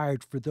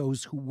 required for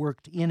those who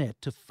worked in it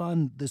to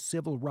fund the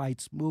civil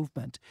rights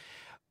movement.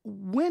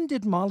 When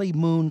did Mollie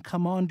Moon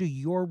come onto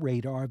your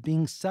radar,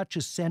 being such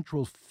a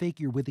central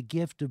figure with a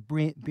gift of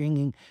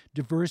bringing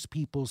diverse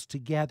peoples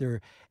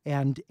together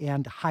and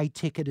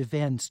high-ticket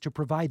events to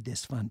provide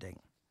this funding?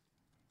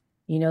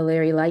 You know,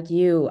 Larry, like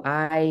you,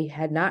 I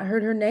had not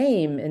heard her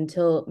name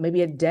until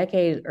maybe a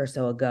decade or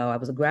so ago. I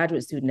was a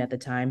graduate student at the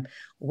time,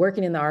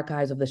 working in the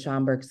archives of the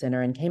Schomburg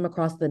Center, and came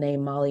across the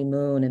name Mollie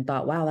Moon and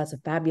thought, wow, that's a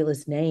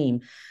fabulous name.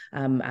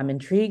 I'm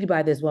intrigued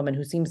by this woman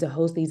who seems to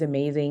host these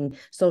amazing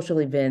social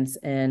events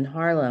in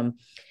Harlem.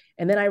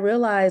 And then I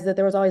realized that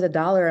there was always a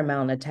dollar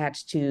amount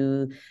attached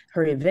to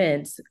her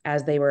events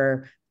as they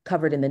were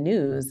covered in the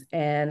news.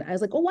 And I was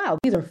like, oh, wow,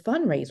 these are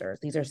fundraisers.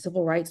 These are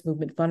civil rights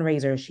movement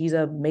fundraisers. She's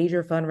a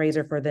major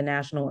fundraiser for the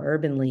National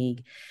Urban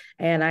League.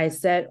 And I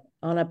set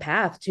on a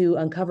path to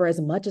uncover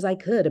as much as I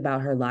could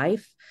about her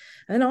life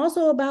and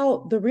also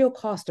about the real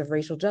cost of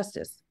racial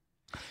justice.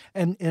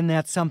 And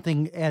that's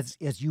something, as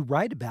you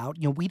write about,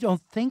 we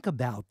don't think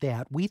about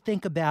that. We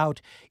think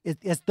about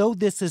it as though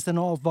this is an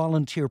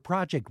all-volunteer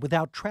project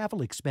without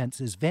travel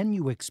expenses,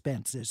 venue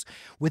expenses,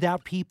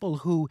 without people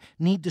who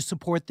need to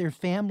support their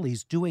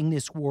families doing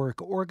this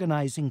work,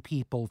 organizing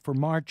people for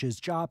marches,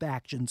 job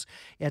actions,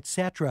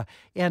 etc.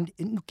 And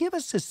give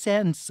us a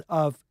sense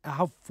of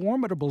how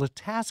formidable a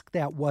task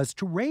that was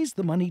to raise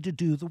the money to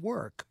do the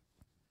work.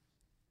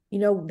 You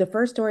know, the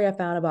first story I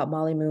found about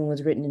Mollie Moon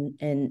was written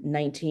in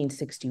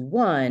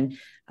 1961,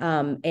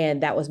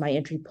 and that was my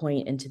entry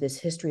point into this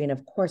history. And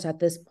of course, at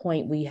this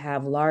point, we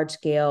have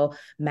large-scale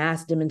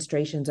mass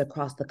demonstrations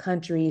across the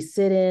country,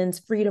 sit-ins,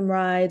 freedom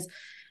rides,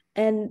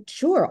 and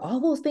sure, all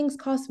those things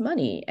cost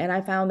money. And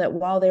I found that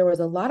while there was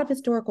a lot of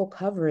historical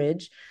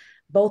coverage,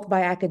 both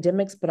by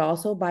academics, but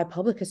also by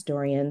public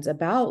historians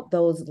about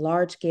those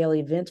large-scale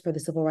events for the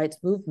civil rights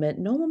movement,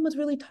 no one was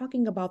really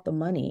talking about the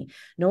money.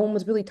 No one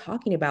was really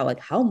talking about, like,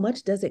 how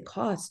much does it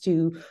cost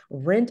to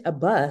rent a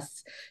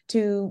bus,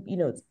 to,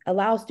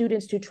 allow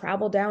students to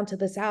travel down to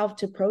the South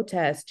to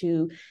protest,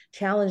 to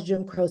challenge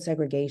Jim Crow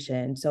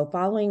segregation. So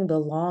following the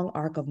long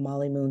arc of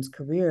Mollie Moon's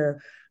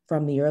career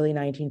from the early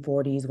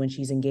 1940s, when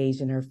she's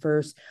engaged in her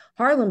first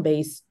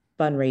Harlem-based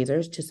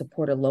fundraisers to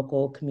support a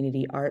local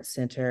community arts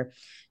center,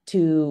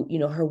 to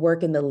her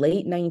work in the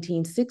late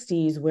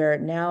 1960s, where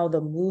now the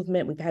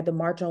movement, we've had the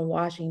March on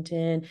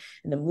Washington,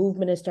 and the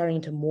movement is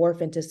starting to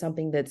morph into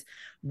something that's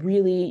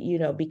really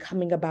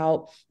becoming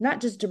about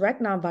not just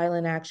direct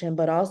nonviolent action,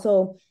 but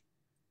also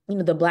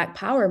the Black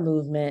Power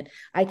movement.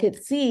 I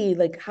could see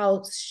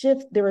how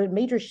there were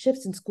major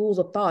shifts in schools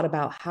of thought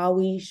about how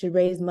we should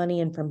raise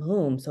money and from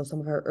whom. So some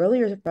of her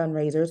earlier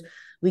fundraisers,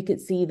 we could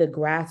see the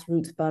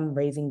grassroots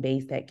fundraising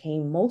base that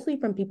came mostly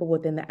from people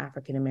within the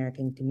African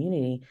American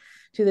community.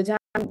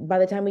 By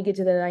the time we get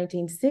to the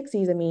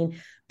 1960s,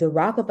 the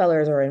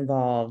Rockefellers are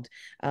involved.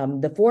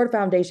 The Ford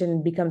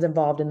Foundation becomes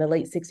involved in the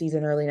late 60s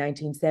and early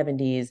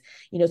 1970s.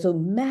 So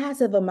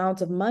massive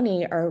amounts of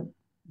money are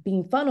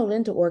being funneled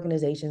into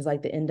organizations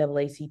like the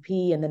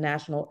NAACP and the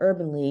National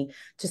Urban League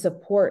to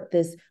support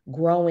this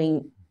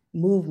growing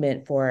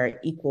movement for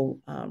equal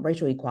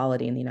racial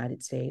equality in the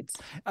United States.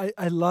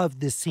 I love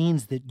the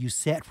scenes that you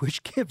set,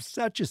 which give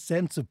such a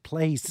sense of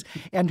place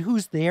and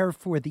who's there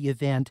for the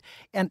event.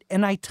 And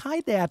I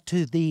tie that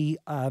to the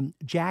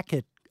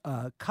jacket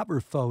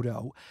cover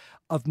photo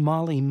of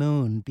Mollie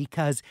Moon,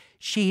 because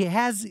she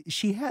has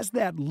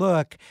that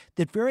look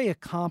that very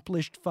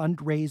accomplished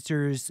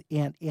fundraisers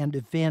and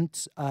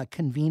event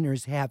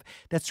conveners have,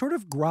 that sort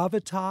of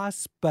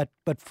gravitas but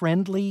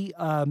friendly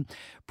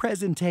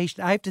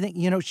presentation. I have to think,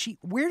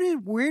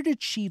 where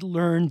did she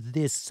learn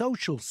this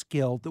social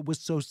skill that was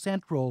so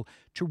central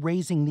to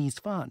raising these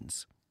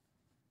funds?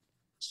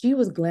 She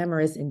was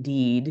glamorous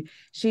indeed.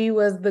 She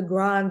was the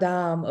grande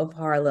dame of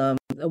Harlem,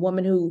 a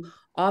woman who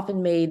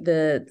often made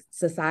the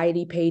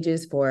society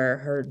pages for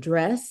her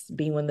dress,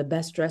 being one of the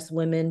best dressed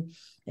women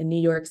in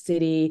New York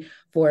City,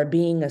 for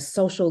being a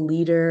social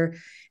leader.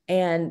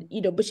 And,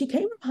 but she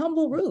came from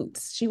humble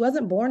roots. She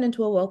wasn't born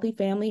into a wealthy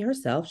family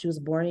herself. She was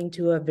born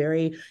into a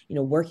very,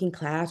 working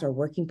class or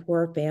working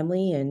poor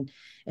family in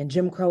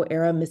Jim Crow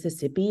era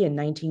Mississippi in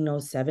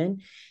 1907.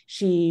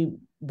 She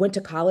went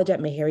to college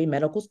at Meharry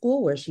Medical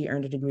School, where she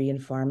earned a degree in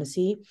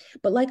pharmacy.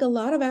 But like a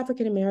lot of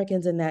African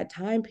Americans in that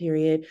time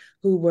period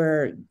who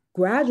were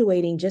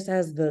graduating just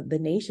as the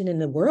nation and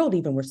the world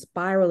even were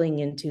spiraling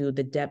into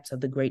the depths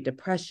of the Great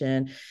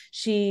Depression,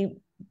 she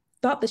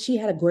thought that she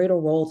had a greater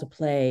role to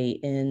play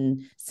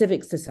in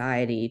civic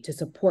society to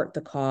support the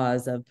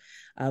cause of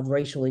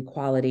racial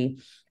equality.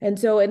 And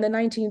so in the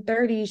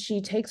 1930s, she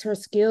takes her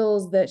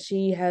skills that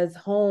she has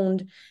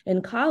honed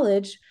in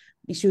college.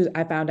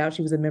 I found out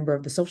she was a member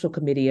of the social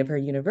committee of her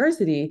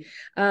university.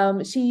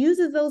 She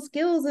uses those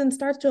skills and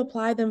starts to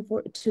apply them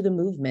to the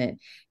movement.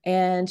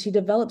 And she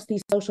develops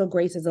these social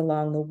graces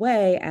along the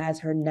way as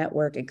her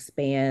network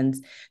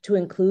expands to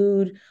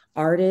include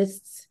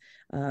artists,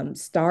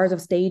 stars of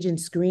stage and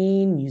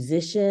screen,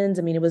 musicians.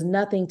 I mean, it was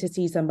nothing to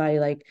see somebody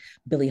like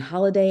Billie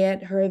Holiday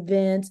at her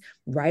events,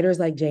 writers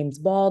like James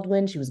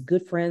Baldwin. She was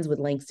good friends with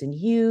Langston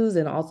Hughes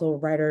and also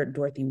writer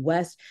Dorothy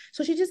West.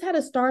 So she just had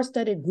a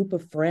star-studded group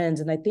of friends.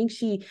 And I think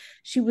she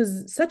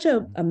was such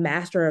a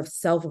master of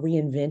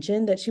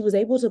self-reinvention that she was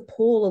able to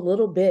pull a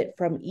little bit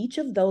from each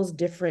of those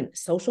different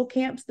social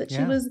camps that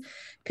she was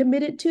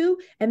committed to.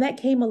 And that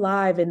came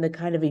alive in the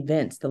kind of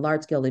events, the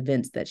large-scale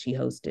events that she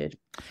hosted.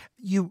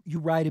 You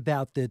write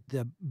about the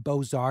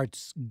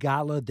Beaux-Arts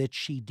gala that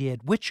she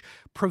did, which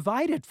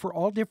provided for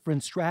all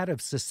different strata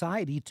of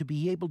society to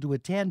be able to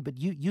attend. But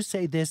you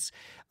say this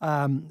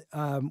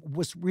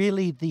was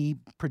really the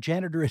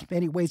progenitor in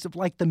many ways of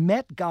like the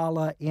Met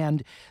Gala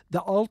and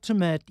the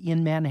ultimate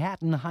in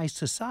Manhattan high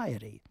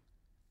society.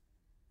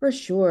 For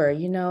sure.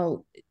 You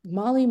know,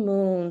 Mollie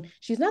Moon,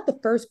 she's not the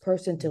first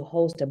person to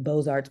host a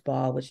Beaux-Arts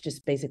ball, which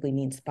just basically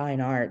means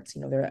fine arts.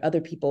 You know, there are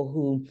other people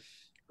who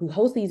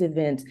host these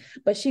events,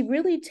 but she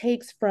really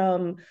takes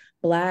from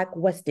Black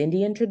West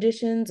Indian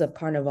traditions of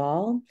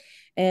Carnival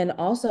and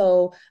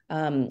also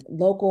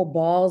local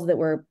balls that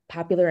were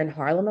popular in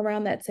Harlem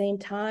around that same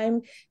time.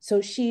 So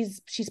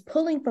she's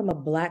pulling from a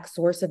Black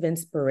source of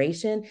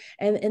inspiration,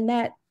 and in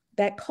that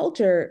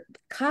culture,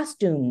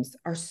 costumes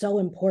are so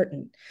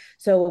important.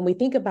 So when we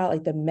think about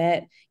like the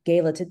Met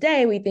Gala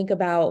today, we think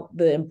about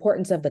the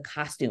importance of the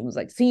costumes,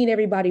 like seeing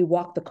everybody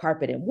walk the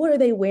carpet and what are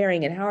they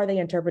wearing and how are they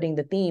interpreting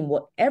the theme?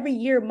 Well, every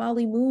year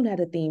Mollie Moon had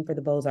a theme for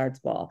the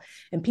Beaux-Arts Ball,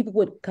 and people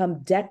would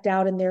come decked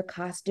out in their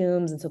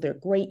costumes. And so there are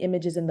great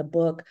images in the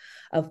book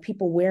of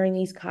people wearing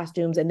these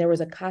costumes. And there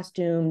was a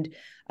costumed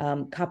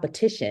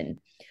competition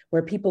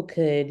where people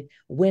could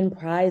win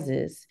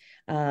prizes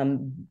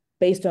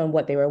based on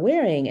what they were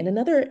wearing. And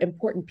another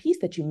important piece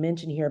that you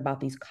mentioned here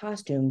about these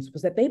costumes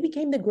was that they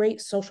became the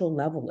great social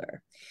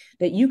leveler,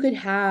 that you could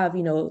have,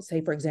 you know, say,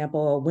 for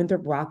example,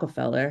 Winthrop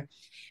Rockefeller,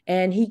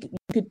 and he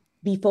could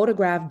be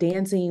photographed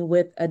dancing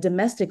with a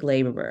domestic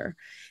laborer.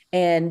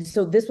 And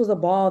so this was a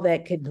ball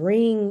that could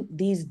bring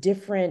these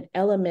different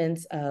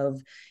elements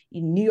of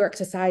New York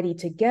society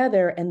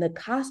together, and the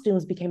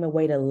costumes became a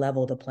way to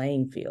level the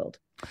playing field.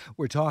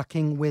 We're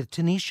talking with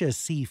Tanisha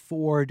C.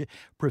 Ford,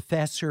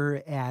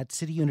 professor at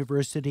City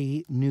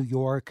University, New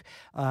York,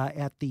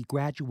 at the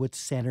Graduate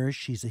Center.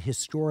 She's a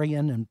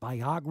historian and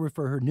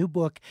biographer. Her new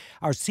book,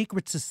 Our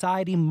Secret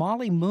Society,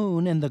 Mollie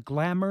Moon and the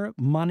Glamour,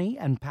 Money,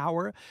 and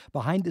Power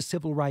Behind the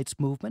Civil Rights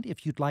Movement.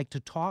 If you'd like to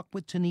talk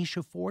with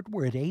Tanisha Ford,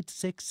 we're at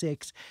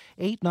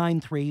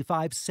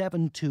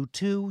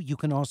 866-893-5722. You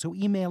can also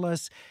email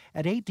us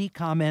at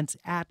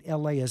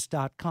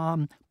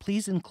adcomments@laist.com.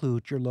 Please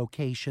include your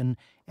location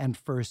and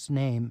first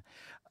name.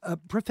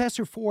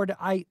 Professor Ford,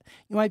 I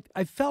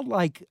felt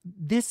like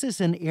this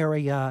is an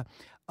area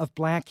of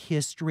Black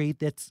history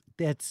that's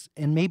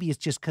and maybe it's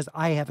just because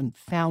I haven't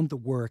found the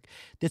work,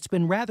 that's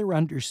been rather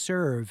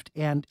underserved.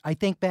 And I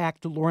think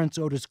back to Lawrence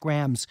Otis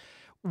Graham's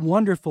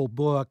wonderful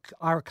book,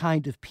 Our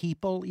Kind of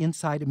People,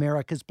 Inside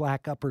America's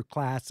Black Upper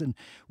Class. And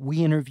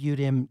we interviewed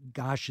him,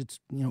 gosh,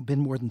 it's been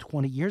more than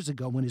 20 years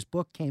ago when his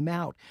book came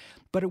out.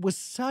 But it was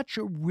such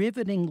a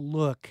riveting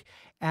look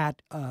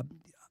at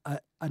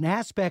an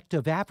aspect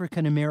of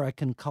African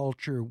American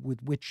culture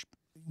with which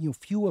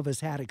few of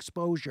us had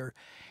exposure,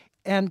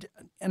 and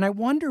I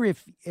wonder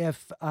if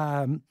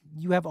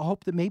you have a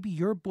hope that maybe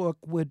your book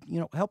would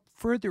help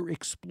further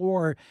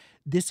explore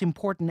this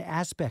important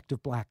aspect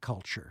of Black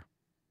culture.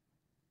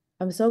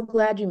 I'm so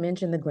glad you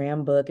mentioned the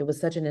Graham book. It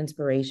was such an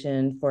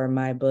inspiration for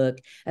my book,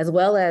 as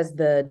well as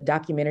the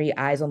documentary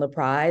Eyes on the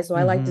Prize. So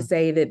I like to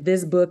say that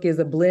this book is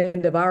a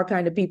blend of Our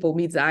Kind of People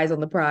meets Eyes on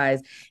the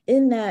Prize,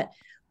 in that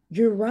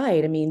you're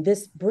right. I mean,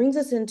 this brings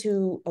us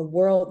into a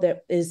world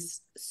that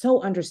is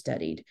so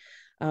understudied.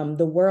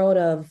 The world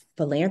of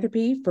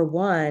philanthropy, for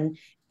one,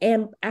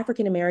 and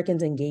African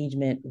Americans'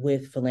 engagement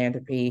with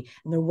philanthropy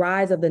and the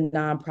rise of the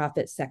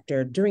nonprofit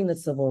sector during the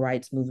civil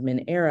rights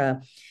movement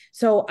era.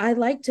 So I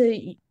like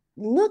to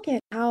look at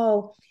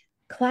how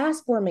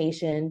class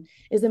formation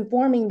is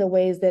informing the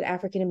ways that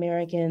African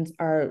Americans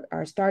are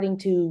starting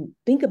to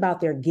think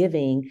about their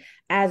giving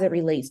as it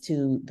relates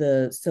to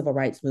the civil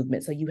rights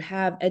movement. So you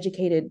have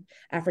educated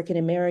African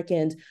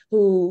Americans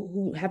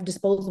who have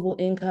disposable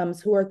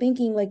incomes, who are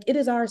thinking like it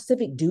is our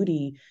civic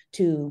duty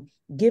to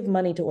give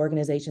money to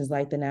organizations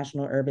like the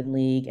National Urban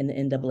League and the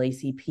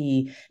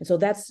NAACP. And so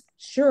that's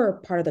sure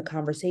part of the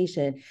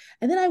conversation.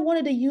 And then I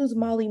wanted to use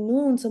Mollie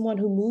Moon, someone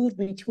who moved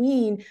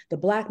between the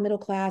Black middle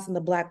class and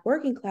the Black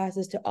working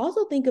classes, to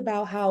also think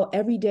about how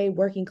everyday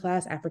working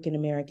class African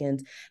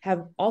Americans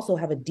have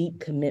a deep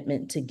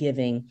commitment to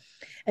giving.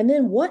 And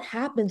then what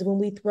happens when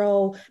we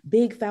throw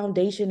big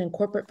foundation and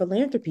corporate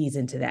philanthropies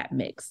into that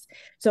mix?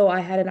 So I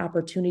had an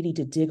opportunity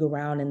to dig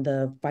around in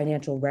the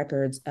financial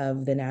records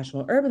of the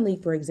National Urban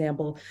League, for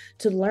example,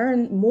 to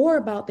learn more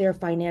about their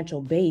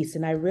financial base.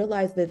 And I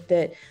realized that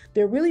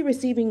they're really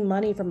receiving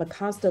money from a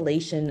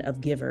constellation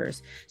of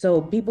givers.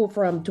 So people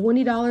from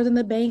 $20 in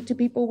the bank to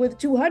people with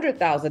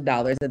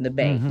 $200,000 in the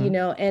bank, you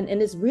know, and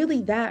it's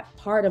really that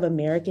part of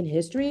American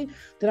history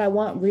that I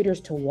want readers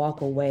to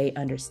walk away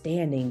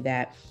understanding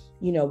that,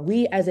 you know,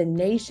 we as a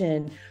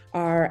nation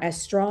are as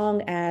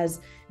strong as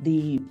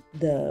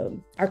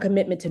our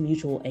commitment to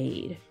mutual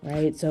aid,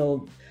 right?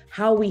 So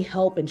how we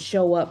help and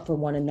show up for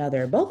one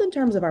another, both in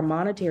terms of our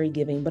monetary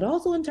giving, but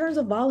also in terms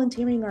of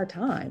volunteering our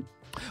time.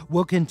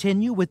 We'll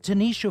continue with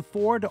Tanisha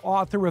Ford,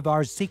 author of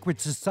Our Secret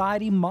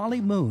Society,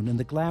 Mollie Moon, and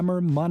the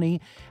glamour,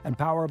 money, and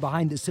power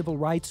behind the civil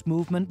rights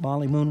movement.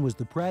 Mollie Moon was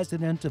the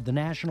president of the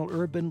National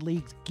Urban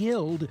League's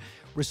Guild,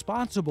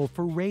 responsible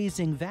for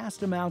raising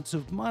vast amounts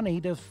of money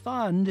to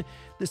fund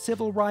the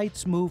civil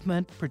rights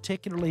movement,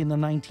 particularly in the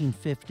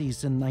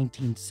 1950s and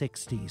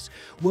 1960s.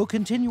 We'll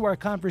continue our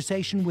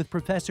conversation with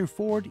Professor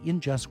Ford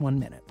in just 1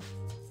 minute.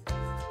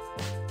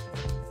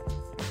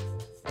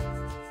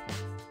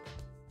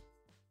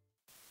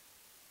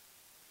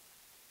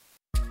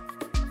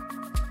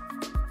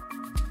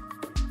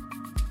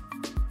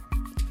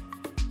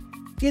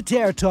 It's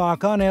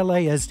AirTalk on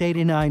LAist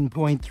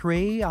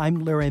 89.3.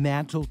 I'm Larry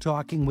Mantle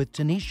talking with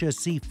Tanisha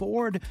C.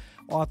 Ford,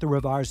 author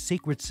of Our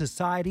Secret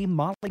Society,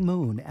 Mollie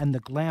Moon, and the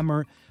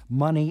glamour,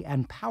 money,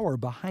 and power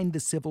behind the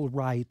civil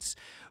rights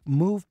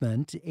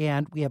movement.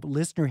 And we have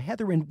listener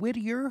Heather in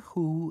Whittier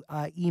who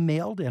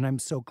emailed, and I'm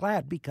so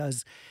glad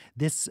because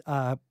this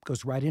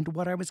goes right into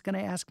what I was going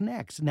to ask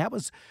next. And that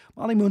was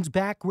Mollie Moon's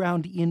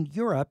background in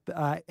Europe.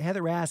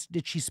 Heather asked,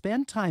 did she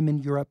spend time in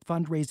Europe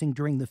fundraising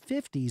during the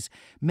 50s?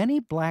 Many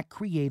Black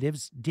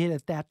creatives did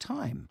at that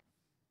time.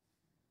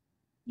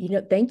 You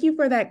know, thank you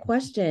for that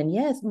question.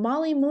 Yes,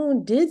 Mollie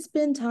Moon did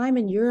spend time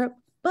in Europe,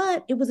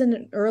 but it was in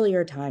an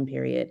earlier time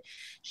period.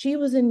 She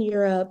was in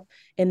Europe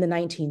in the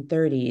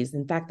 1930s.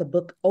 In fact, the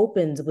book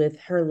opens with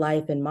her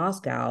life in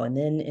Moscow and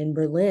then in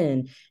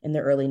Berlin in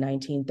the early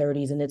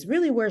 1930s. And it's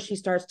really where she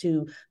starts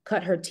to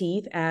cut her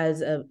teeth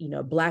as a,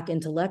 Black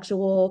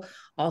intellectual,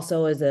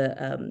 also as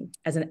an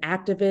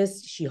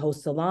activist. She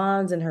hosts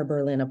salons in her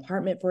Berlin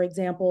apartment, for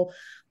example.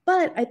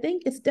 But I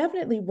think it's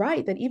definitely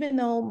right that even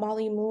though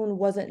Mollie Moon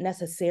wasn't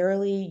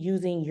necessarily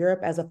using Europe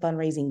as a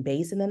fundraising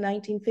base in the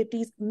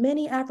 1950s,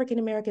 many African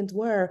Americans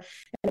were.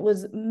 And it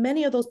was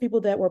many of those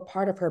people that were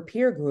part of her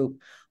peer group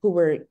who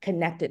were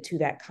connected to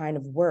that kind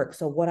of work.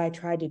 So what I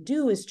tried to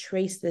do is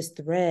trace this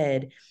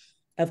thread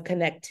of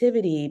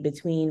connectivity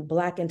between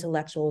Black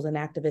intellectuals and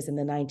activists in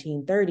the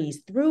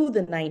 1930s through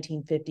the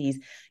 1950s,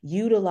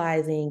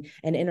 utilizing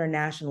an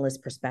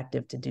internationalist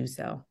perspective to do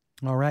so.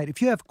 All right.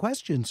 If you have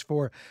questions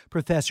for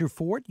Professor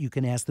Ford, you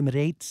can ask them at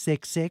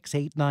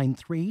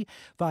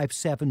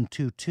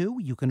 866-893-5722.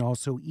 You can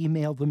also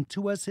email them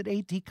to us at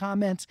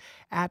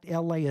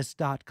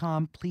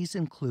atcomments@laist.com. Please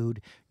include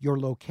your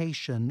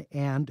location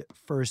and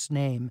first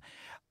name.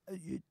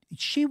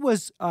 She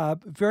was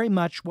very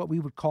much what we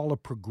would call a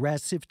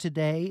progressive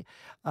today,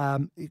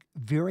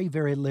 very,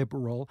 very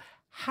liberal.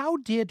 How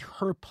did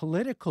her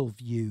political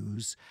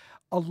views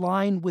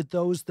align with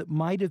those that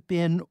might have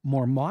been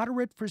more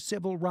moderate for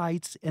civil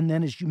rights? And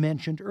then, as you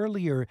mentioned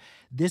earlier,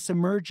 this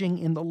emerging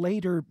in the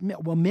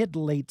mid to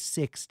late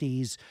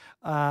 60s,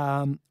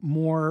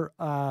 more,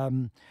 I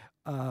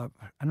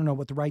don't know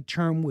what the right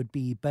term would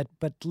be, but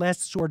less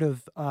sort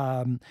of,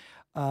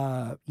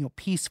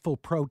 peaceful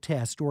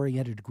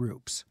protest-oriented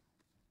groups.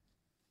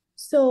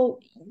 So,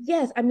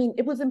 yes, I mean,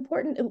 it was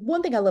important.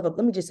 One thing I love,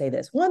 let me just say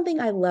this. One thing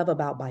I love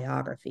about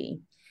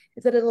biography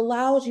is that it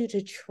allows you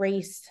to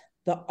trace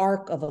the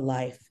arc of a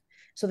life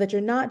so that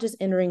you're not just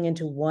entering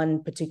into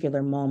one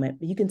particular moment,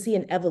 but you can see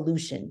an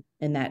evolution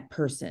in that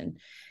person.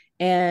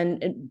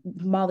 And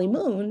Mollie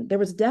Moon, there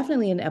was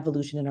definitely an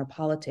evolution in our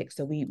politics.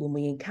 So when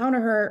we encounter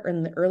her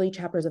in the early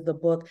chapters of the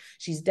book,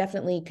 she's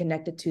definitely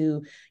connected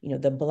to,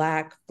 the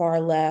Black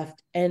far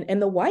left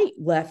and the white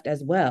left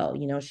as well.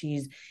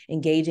 She's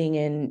engaging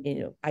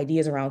in,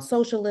 ideas around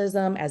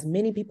socialism, as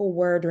many people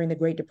were during the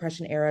Great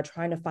Depression era,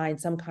 trying to find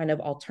some kind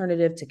of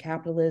alternative to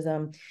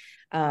capitalism.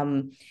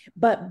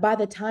 But by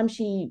the time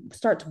she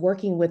starts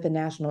working with the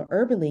National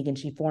Urban League and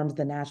she forms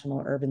the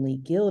National Urban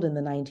League Guild in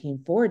the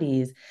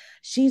 1940s,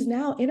 she's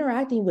now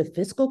interacting with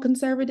fiscal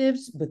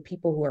conservatives, with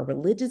people who are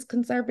religious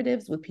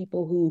conservatives, with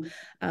people who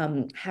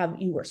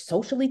are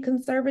socially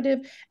conservative.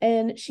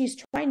 And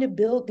she's trying to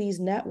build these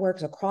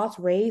networks across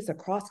race,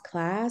 across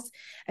class.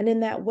 And in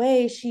that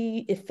way,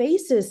 she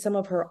effaces some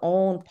of her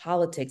own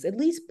politics, at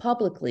least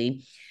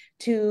publicly,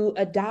 to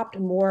adopt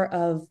more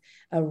of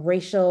a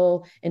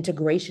racial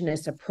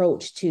integrationist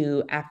approach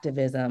to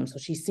activism. So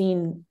she's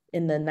seen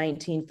in the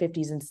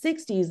 1950s and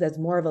 60s as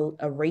more of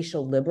a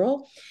racial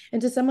liberal.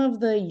 And to some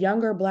of the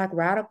younger Black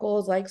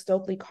radicals like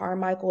Stokely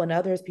Carmichael and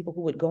others, people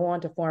who would go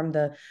on to form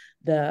the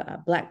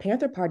Black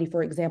Panther Party,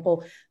 for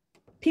example,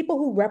 people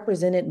who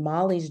represented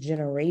Mollie's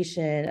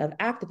generation of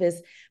activists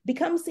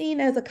become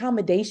seen as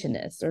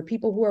accommodationists, or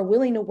people who are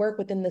willing to work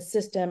within the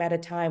system at a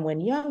time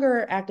when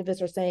younger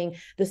activists are saying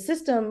the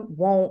system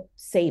won't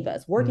save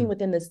us. Working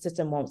within the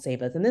system won't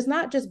save us. And there's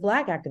not just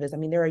Black activists. I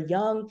mean, there are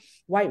young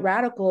white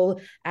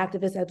radical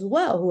activists as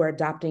well who are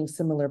adopting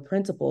similar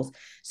principles.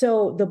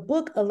 So the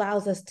book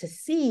allows us to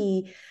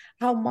see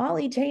how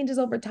Mollie changes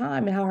over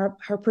time and how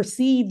her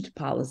perceived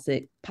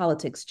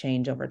politics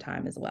change over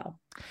time as well.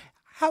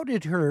 How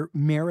did her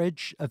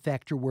marriage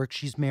affect her work?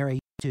 She's married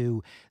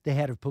to the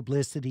head of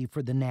publicity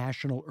for the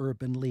National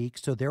Urban League,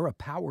 so they're a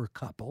power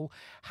couple.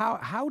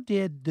 How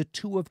did the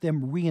two of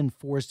them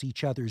reinforce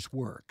each other's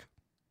work?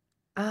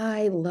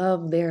 I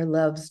love their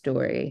love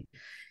story,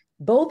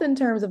 both in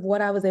terms of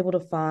what I was able to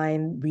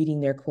find reading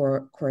their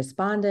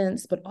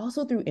correspondence, but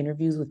also through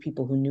interviews with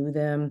people who knew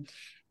them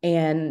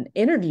and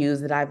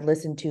interviews that I've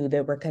listened to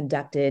that were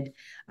conducted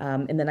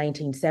in the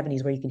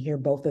 1970s, where you can hear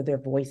both of their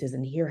voices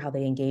and hear how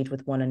they engage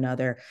with one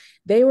another.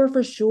 They were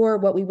for sure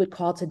what we would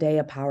call today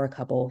a power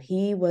couple.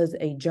 He was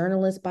a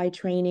journalist by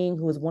training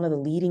who was one of the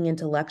leading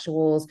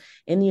intellectuals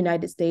in the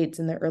United States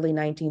in the early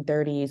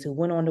 1930s, who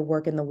went on to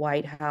work in the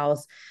White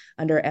House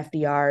under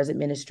FDR's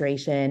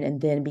administration and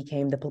then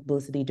became the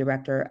publicity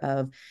director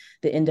of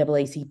the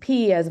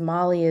NAACP as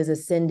Mollie is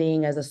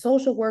ascending as a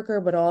social worker,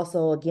 but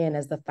also, again,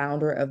 as the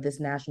founder of this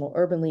National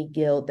Urban League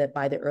Guild that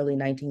by the early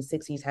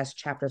 1960s has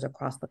chapters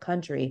across the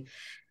country.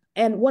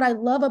 And what I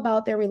love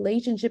about their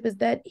relationship is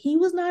that he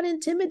was not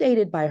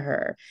intimidated by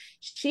her.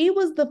 She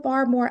was the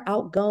far more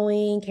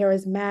outgoing,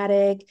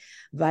 charismatic,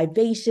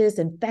 vivacious,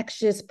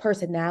 infectious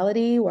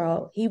personality,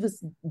 while he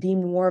was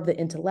deemed more of the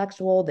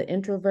intellectual, the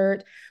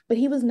introvert. But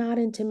he was not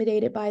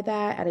intimidated by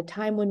that at a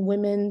time when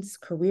women's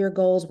career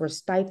goals were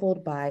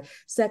stifled by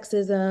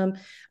sexism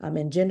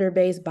and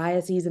gender-based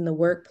biases in the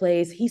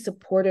workplace. He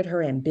supported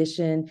her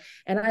ambition.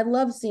 And I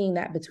love seeing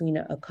that between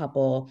a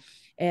couple.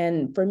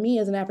 And for me,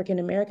 as an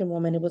African-American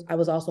woman, I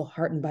was also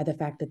heartened by the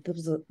fact that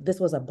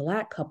this was a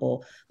Black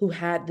couple who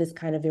had this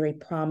kind of very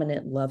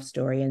prominent love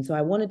story. And so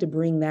I wanted to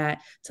bring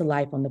that to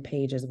life on the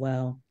page as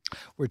well.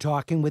 We're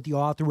talking with the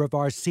author of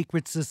Our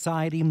Secret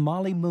Society,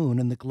 Mollie Moon,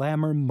 and the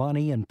glamour,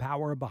 money, and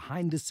power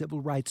behind the civil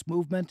rights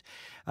movement.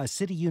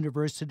 City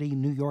University,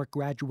 New York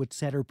Graduate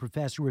Center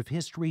professor of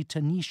history,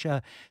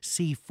 Tanisha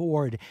C.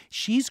 Ford.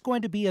 She's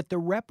going to be at the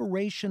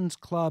Reparations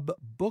Club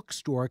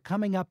bookstore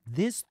coming up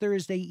this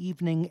Thursday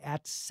evening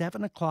at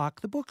 7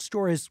 o'clock. The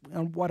bookstore is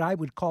on what I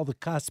would call the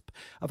cusp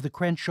of the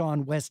Crenshaw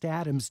and West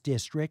Adams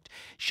district.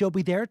 She'll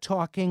be there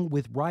talking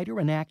with writer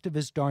and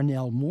activist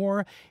Darnell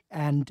Moore.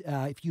 And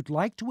if you'd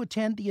like to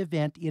attend the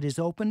event, it is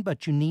open,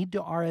 but you need to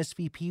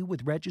RSVP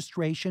with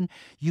registration.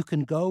 You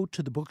can go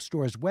to the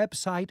bookstore's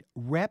website,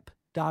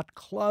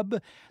 rep.club.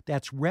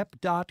 That's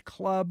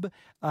rep.club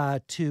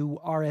to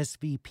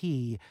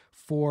RSVP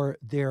for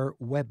their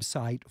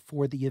website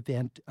for the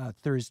event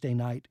Thursday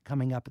night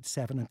coming up at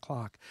 7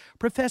 o'clock.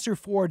 Professor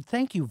Ford,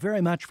 thank you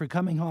very much for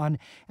coming on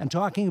and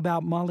talking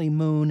about Mollie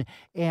Moon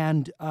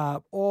and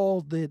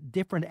all the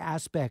different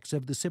aspects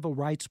of the civil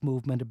rights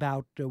movement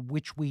about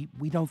which we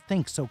don't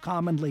think so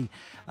commonly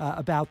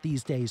about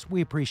these days.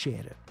 We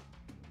appreciate it.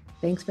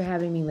 Thanks for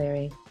having me,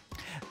 Larry.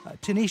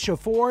 Tanisha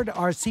Ford,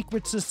 Our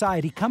Secret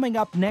Society, coming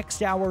up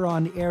next hour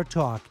on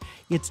AirTalk.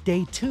 It's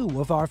day 2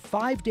 of our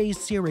 5-day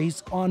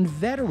series on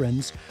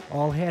veterans,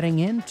 all heading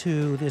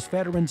into this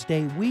Veterans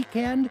Day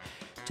weekend.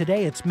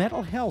 Today, it's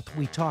mental health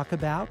we talk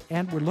about,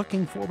 and we're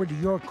looking forward to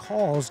your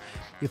calls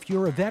if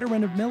you're a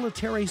veteran of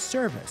military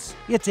service.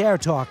 It's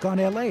AirTalk on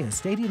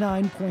LAist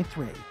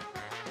 89.3.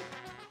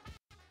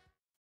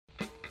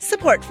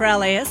 Support for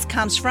LAist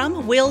comes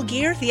from Will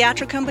Gear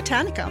Theatricum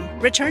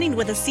Botanicum, returning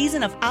with a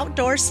season of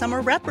outdoor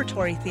summer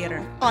repertory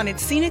theater on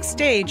its scenic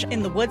stage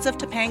in the woods of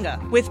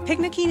Topanga, with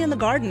picnicking in the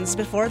gardens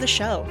before the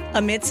show.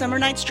 A Midsummer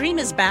Night's Dream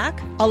is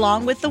back,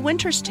 along with The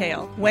Winter's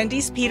Tale,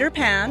 Wendy's Peter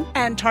Pan,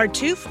 and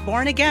Tartuffe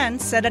Born Again,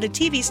 set at a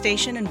TV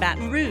station in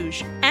Baton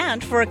Rouge.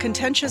 And for a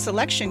contentious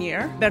election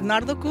year,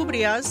 Bernardo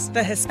Cubria's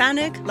The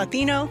Hispanic,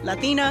 Latino,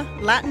 Latina,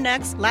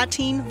 Latinx,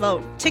 Latin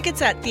Vote.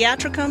 Tickets at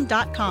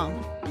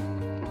theatricum.com.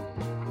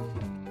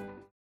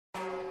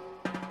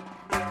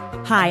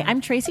 Hi,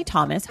 I'm Tracy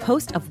Thomas,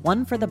 host of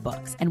One for the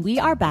Books, and we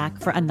are back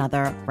for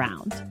another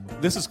round.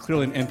 This is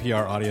clearly an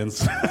NPR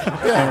audience.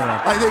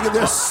 Yeah, I think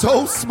they're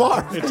so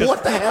smart.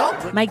 What the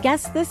hell? My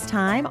guests this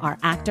time are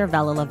actor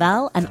Vella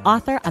Lavelle and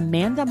author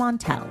Amanda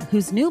Montell,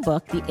 whose new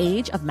book, The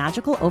Age of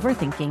Magical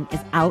Overthinking, is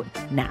out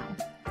now.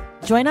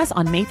 Join us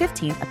on May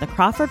 15th at the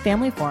Crawford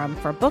Family Forum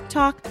for book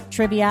talk,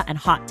 trivia, and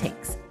hot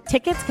takes.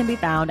 Tickets can be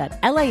found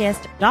at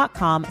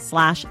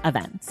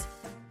laist.com/events.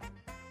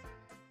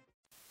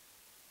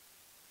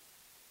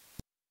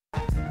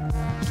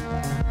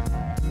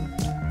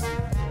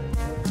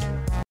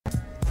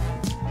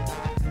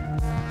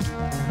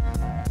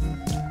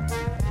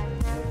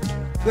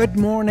 Good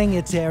morning,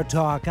 it's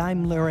AirTalk.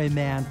 I'm Larry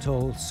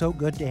Mantle. So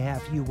good to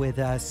have you with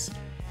us.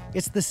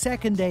 It's the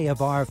second day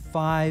of our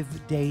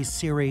 5-day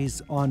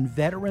series on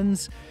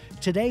veterans.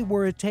 Today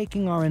we're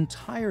taking our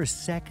entire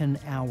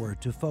second hour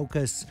to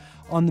focus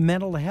on the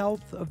mental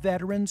health of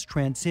veterans,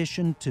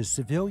 transition to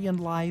civilian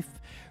life,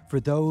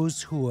 for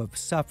those who have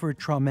suffered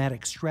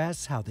traumatic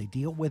stress, how they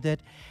deal with it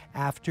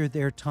after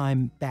their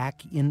time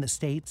back in the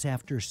States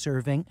after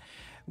serving.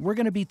 We're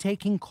going to be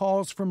taking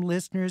calls from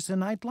listeners,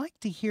 and I'd like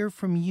to hear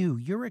from you,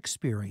 your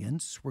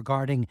experience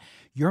regarding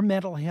your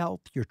mental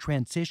health, your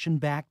transition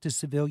back to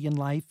civilian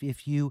life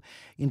if you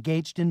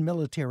engaged in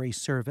military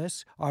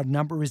service. Our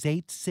number is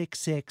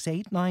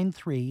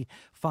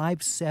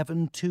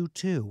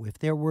 866-893-5722. If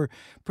there were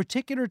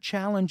particular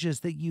challenges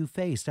that you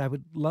faced, I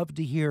would love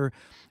to hear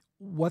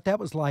what that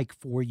was like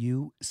for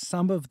you,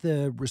 some of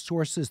the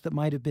resources that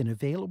might have been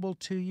available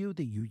to you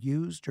that you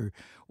used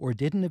or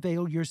didn't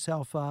avail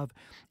yourself of,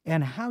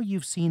 and how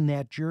you've seen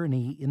that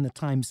journey in the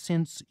time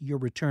since your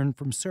return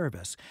from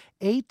service.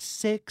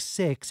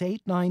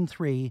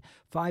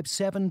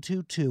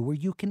 866-893-5722, or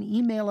you can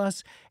email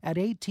us at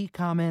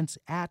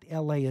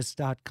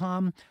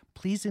atcomments@laist.com.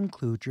 Please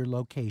include your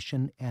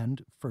location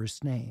and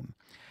first name.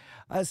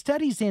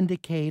 Studies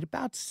indicate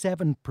about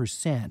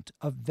 7%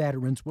 of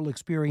veterans will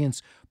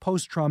experience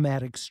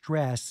post-traumatic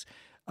stress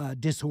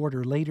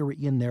disorder later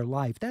in their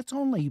life. That's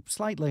only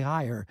slightly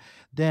higher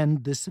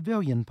than the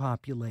civilian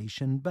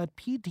population, but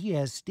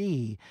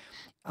PTSD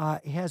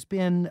has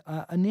been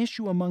an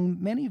issue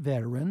among many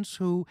veterans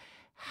who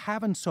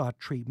haven't sought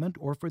treatment,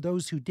 or for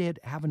those who did,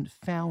 haven't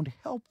found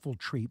helpful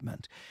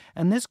treatment.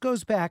 And this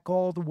goes back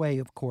all the way,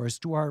 of course,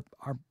 to our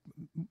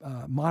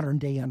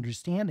modern-day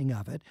understanding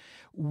of it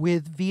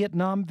with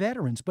Vietnam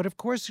veterans. But, of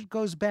course, it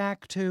goes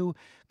back to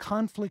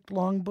conflict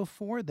long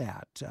before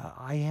that.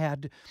 I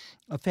had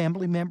a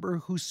family member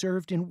who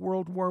served in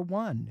World War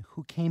I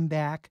who came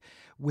back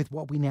with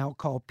what we now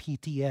call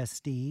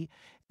PTSD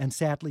and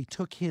sadly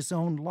took his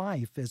own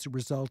life as a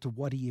result of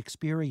what he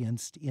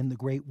experienced in the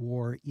Great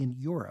War in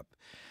Europe.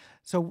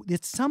 So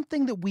it's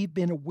something that we've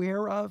been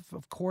aware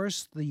of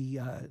course,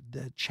 the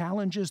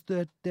challenges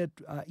that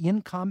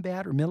in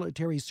combat or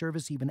military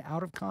service, even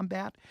out of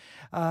combat,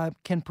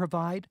 can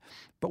provide.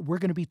 But we're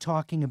going to be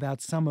talking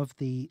about some of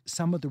the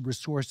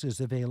resources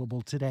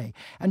available today.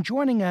 And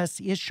joining us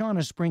is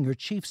Shauna Springer,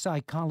 chief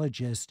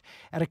psychologist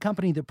at a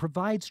company that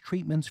provides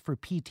treatments for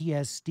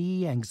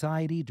PTSD,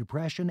 anxiety,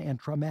 depression, and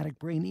traumatic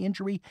brain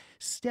injury.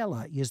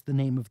 Stella is the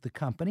name of the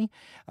company.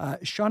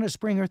 Shauna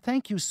Springer,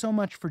 thank you so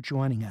much for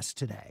joining us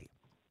today.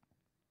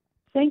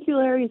 Thank you,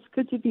 Larry. It's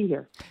good to be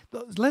here.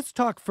 Let's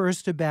talk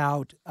first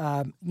about,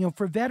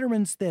 for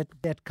veterans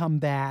that come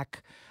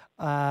back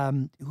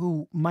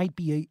who might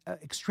be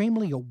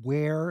extremely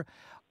aware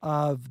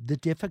of the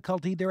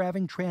difficulty they're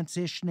having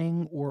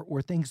transitioning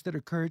or things that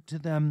occurred to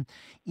them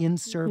in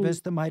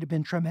service that might have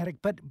been traumatic,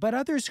 but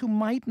others who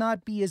might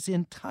not be as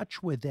in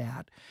touch with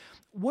that.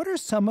 What are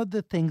some of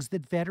the things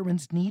that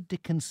veterans need to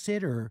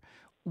consider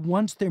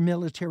once their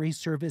military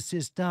service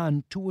is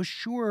done to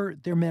assure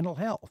their mental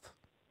health?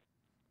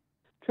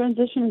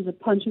 Transition is a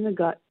punch in the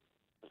gut.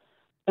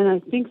 And I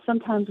think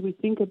sometimes we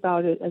think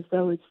about it as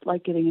though it's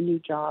like getting a new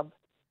job.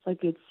 It's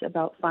like it's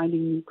about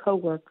finding new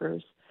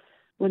coworkers.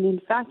 When in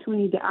fact we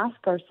need to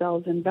ask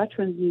ourselves, and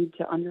veterans need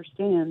to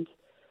understand,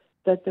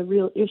 that the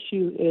real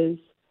issue is,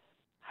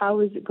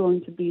 how is it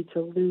going to be to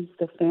lose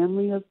the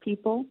family of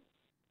people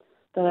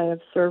that I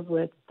have served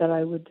with, that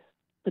I would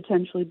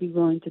potentially be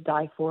willing to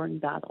die for in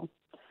battle?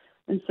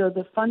 And so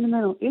the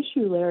fundamental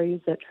issue, Larry,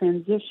 is that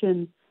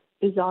transition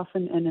is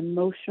often an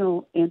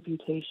emotional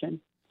amputation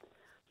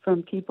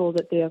from people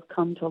that they have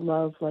come to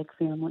love like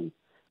family.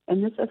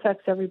 And this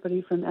affects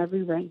everybody from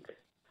every rank.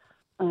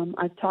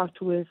 I've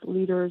talked with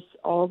leaders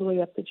all the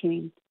way up the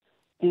chain,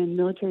 and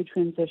military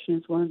transition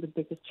is one of the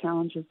biggest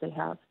challenges they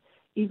have,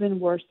 even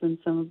worse than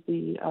some of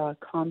the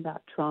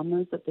combat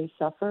traumas that they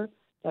suffer.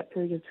 That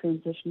period of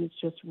transition is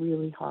just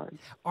really hard.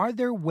 Are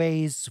there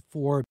ways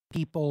for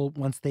people,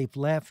 once they've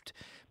left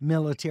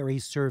military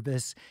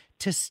service,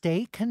 to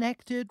stay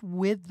connected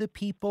with the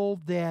people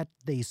that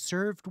they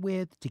served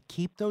with, to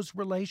keep those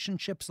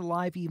relationships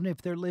alive, even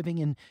if they're living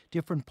in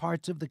different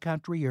parts of the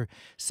country, or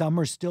some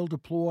are still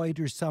deployed,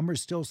 or some are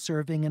still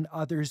serving, and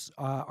others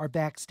are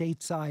back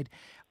stateside?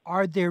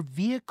 Are there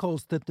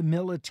vehicles that the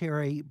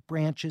military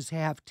branches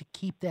have to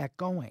keep that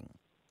going?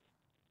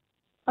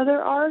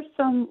 There are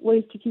some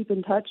ways to keep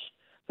in touch,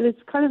 but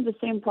it's kind of the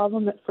same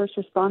problem that first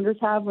responders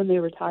have when they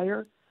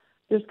retire.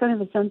 there's kind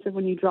of a sense of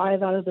when you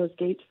drive out of those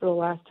gates for the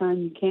last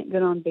time, you can't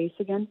get on base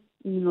again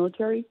in the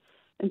military.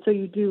 And so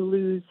you do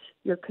lose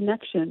your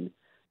connection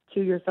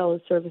to your fellow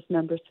service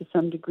members to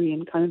some degree,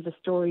 and kind of the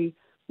story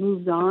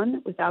moves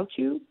on without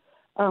you,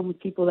 with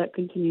people that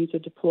continue to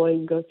deploy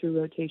and go through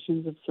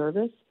rotations of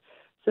service.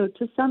 So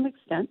to some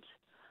extent,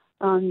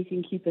 you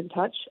can keep in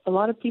touch. A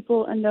lot of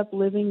people end up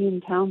living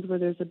in towns where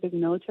there's a big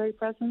military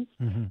presence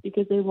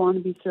because they want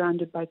to be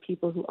surrounded by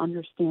people who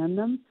understand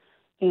them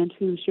and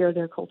who share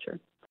their culture.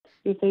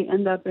 If they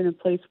end up in a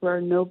place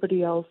where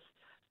nobody else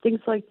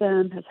thinks like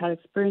them, has had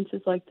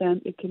experiences like them,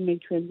 it can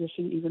make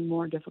transition even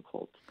more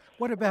difficult.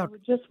 What about... I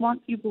would just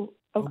want people...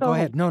 go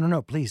ahead.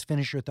 No. Please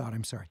finish your thought.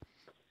 I'm sorry.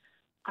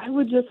 I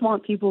would just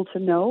want people to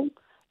know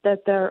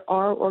that there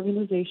are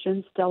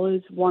organizations, Stella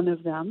is one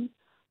of them,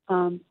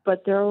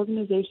 but there are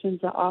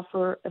organizations that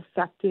offer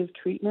effective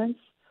treatments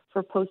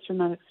for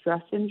post-traumatic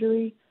stress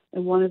injury,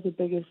 and one of the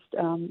biggest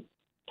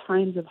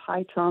times of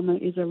high trauma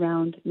is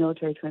around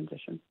military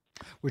transition.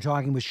 We're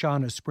talking with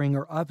Shauna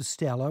Springer of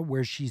Stella,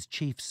 where she's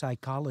chief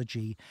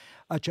psychologist.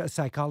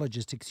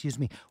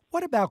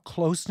 What about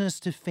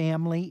closeness to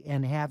family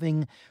and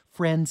having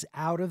friends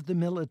out of the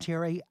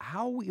military?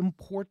 How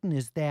important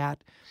is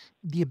that,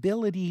 the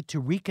ability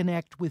to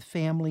reconnect with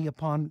family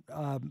upon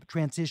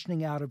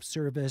transitioning out of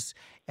service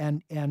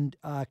and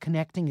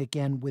connecting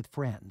again with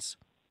friends?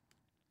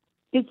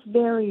 It's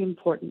very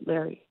important,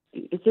 Larry.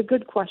 It's a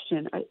good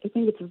question. I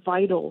think it's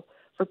vital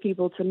for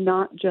people to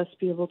not just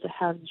be able to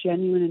have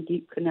genuine and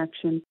deep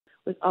connection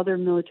with other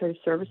military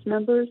service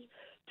members,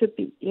 to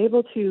be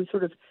able to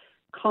sort of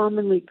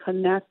commonly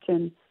connect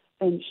and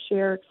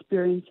share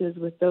experiences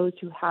with those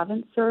who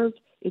haven't served.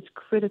 It's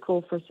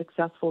critical for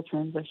successful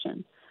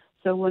transition.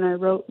 So when I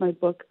wrote my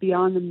book,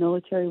 Beyond the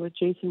Military, with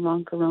Jason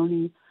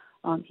Roncaroni,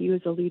 he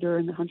was a leader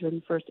in the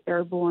 101st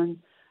Airborne.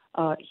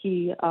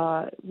 He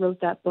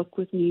wrote that book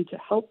with me to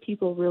help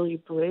people really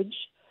bridge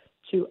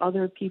to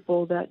other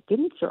people that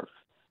didn't serve.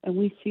 And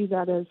we see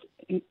that as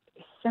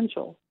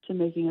essential to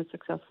making a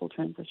successful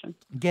transition.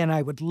 Again,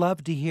 I would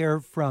love to hear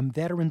from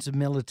veterans of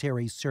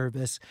military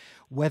service,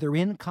 whether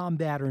in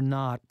combat or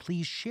not.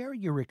 Please share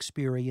your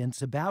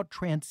experience about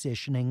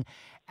transitioning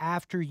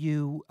after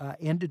you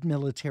ended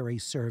military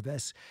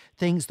service,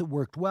 things that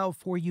worked well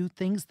for you,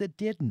 things that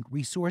didn't,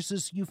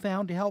 resources you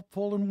found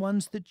helpful and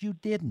ones that you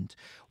didn't,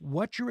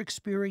 what your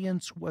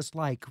experience was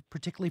like,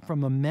 particularly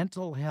from a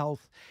mental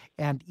health,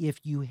 and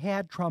if you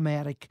had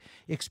traumatic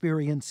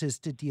experiences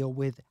to deal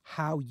with,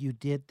 how you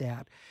did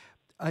that.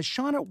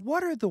 Shauna,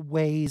 what are the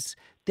ways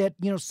that,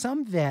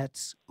 some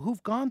vets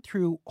who've gone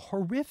through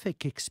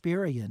horrific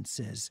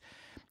experiences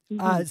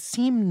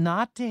seem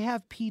not to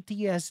have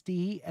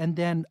PTSD, and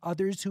then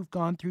others who've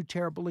gone through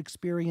terrible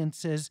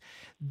experiences,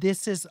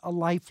 this is a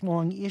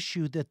lifelong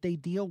issue that they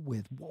deal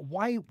with?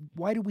 Why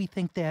do we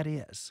think that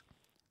is?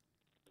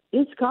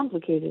 It's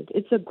complicated.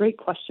 It's a great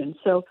question.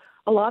 So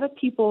a lot of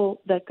people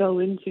that go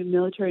into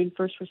military and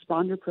first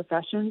responder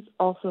professions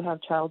also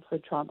have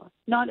childhood trauma.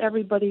 Not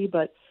everybody,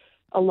 but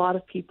a lot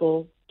of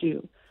people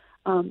do.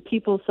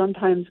 People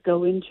sometimes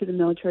go into the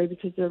military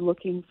because they're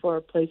looking for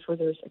a place where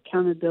there's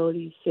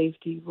accountability,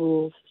 safety,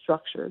 rules,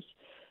 structures.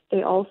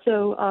 They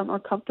also are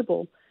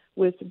comfortable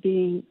with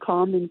being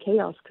calm in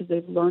chaos because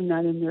they've learned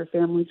that in their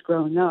families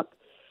growing up.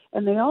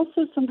 And they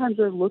also sometimes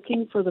are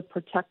looking for the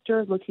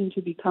protector, looking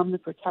to become the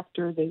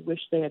protector they wish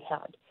they had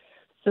had.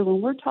 So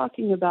when we're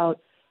talking about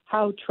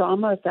how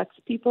trauma affects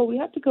people, we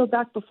have to go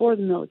back before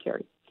the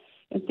military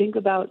and think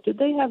about, did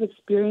they have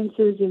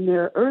experiences in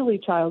their early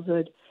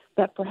childhood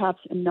that perhaps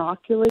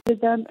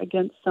inoculated them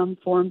against some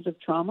forms of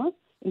trauma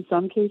in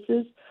some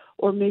cases,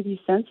 or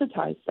maybe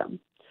sensitized them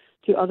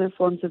to other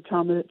forms of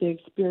trauma that they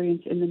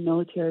experience in the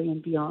military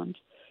and beyond.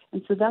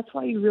 And so that's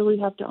why you really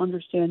have to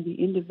understand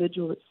the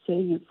individual that's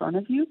sitting in front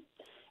of you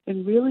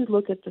and really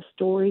look at the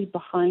story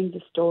behind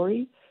the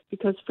story,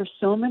 because for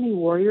so many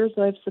warriors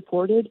that I've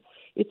supported,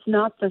 it's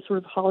not the sort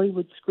of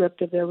Hollywood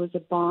script of there was a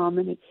bomb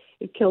and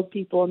it killed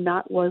people and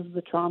that was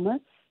the trauma.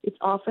 It's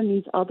often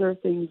these other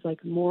things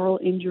like moral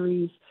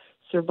injuries,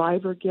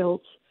 survivor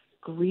guilt,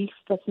 grief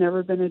that's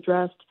never been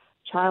addressed,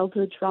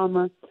 childhood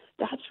trauma.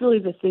 That's really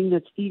the thing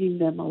that's eating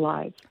them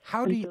alive.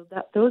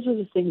 Those are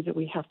the things that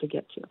we have to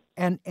get to.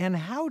 And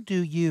how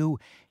do you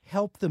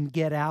help them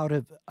get out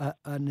of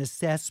an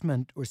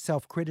assessment or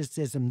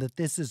self-criticism that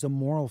this is a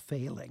moral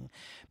failing?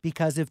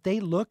 Because if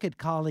they look at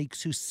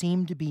colleagues who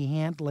seem to be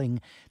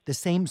handling the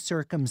same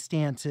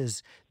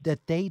circumstances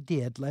that they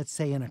did, let's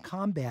say in a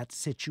combat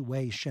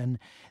situation,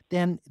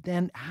 then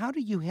how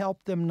do you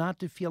help them not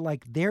to feel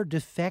like they're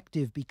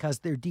defective because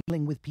they're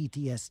dealing with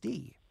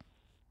PTSD?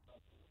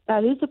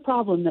 That is a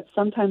problem, that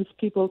sometimes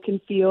people can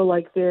feel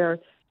like they're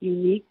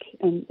unique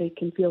and they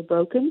can feel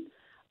broken.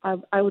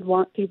 I would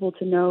want people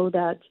to know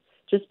that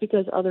just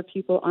because other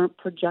people aren't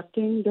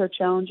projecting their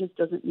challenges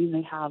doesn't mean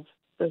they have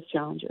those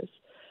challenges.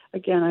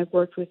 Again, I've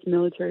worked with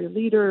military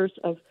leaders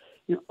of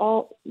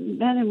all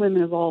men and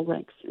women of all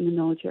ranks in the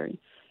military.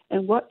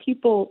 And what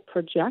people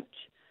project,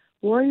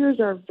 warriors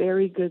are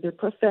very good, they're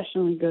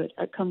professionally good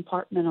at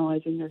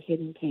compartmentalizing their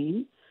hidden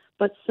pain,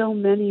 But so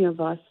many of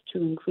us,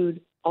 to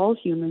include all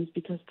humans,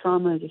 because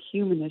trauma is a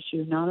human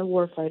issue, not a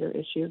warfighter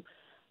issue,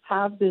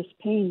 have this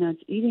pain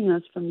that's eating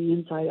us from the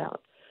inside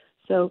out.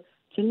 So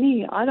to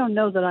me, I don't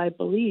know that I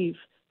believe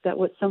that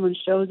what someone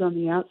shows on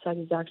the outside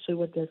is actually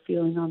what they're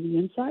feeling on the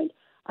inside.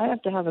 I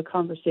have to have a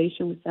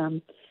conversation with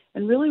them.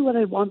 And really what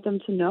I want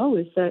them to know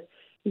is that,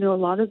 a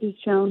lot of these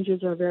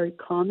challenges are very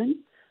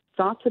common.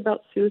 Thoughts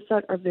about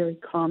suicide are very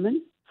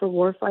common for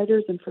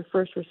warfighters and for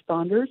first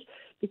responders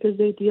because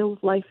they deal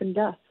with life and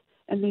death,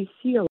 and they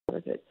see a lot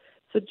of it.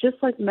 So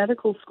just like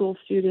medical school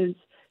students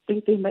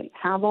think they might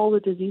have all the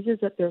diseases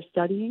that they're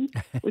studying,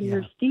 when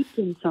you're steeped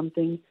in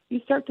something, you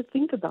start to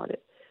think about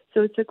it.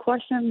 So it's a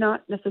question of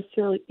not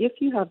necessarily if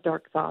you have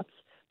dark thoughts,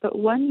 but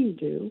when you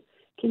do,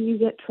 can you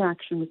get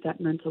traction with that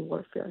mental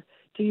warfare?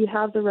 Do you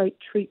have the right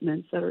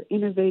treatments that are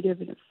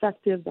innovative and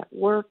effective, that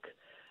work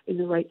in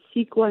the right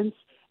sequence?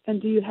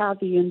 And do you have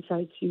the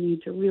insights you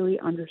need to really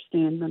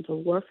understand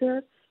mental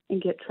warfare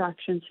and get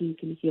traction so you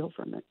can heal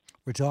from it?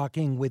 We're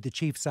talking with the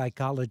chief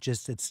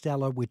psychologist at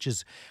Stella, which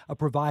is a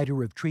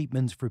provider of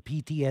treatments for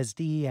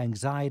PTSD,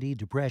 anxiety,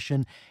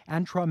 depression,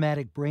 and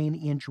traumatic brain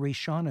injury.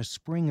 Shauna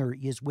Springer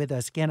is with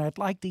us. Again, I'd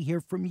like to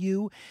hear from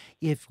you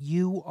if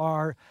you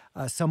are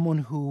someone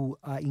who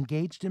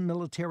engaged in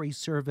military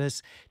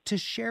service, to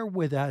share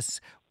with us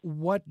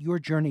what your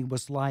journey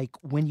was like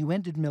when you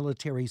ended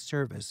military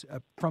service.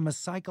 From a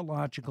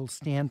psychological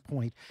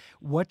standpoint,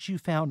 what you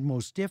found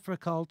most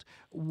difficult,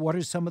 what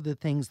are some of the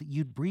things that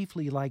you'd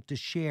briefly like to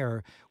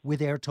share with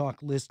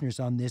AirTalk listeners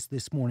on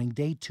this morning,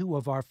 day 2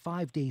 of our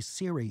 5-day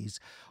series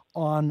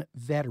on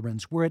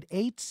veterans. We're at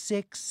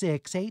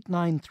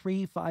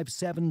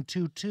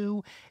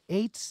 866-893-5722,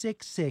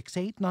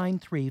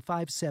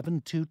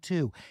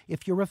 866-893-5722.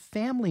 If you're a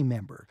family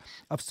member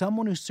of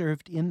someone who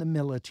served in the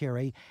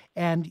military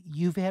and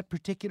you've had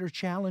particular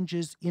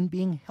challenges in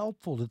being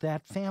helpful to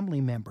that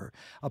family member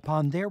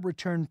upon their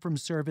return from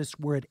service,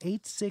 we're at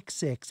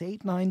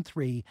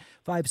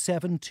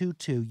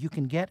 866-893-5722. You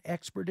can get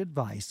expert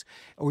advice,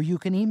 or you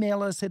can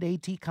email us at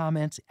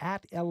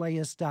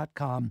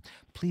atcomments@las.com.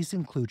 Please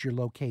include your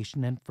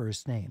location and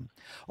first name.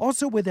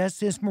 Also with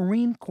us is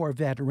Marine Corps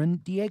veteran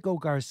Diego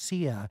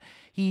Garcia.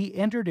 He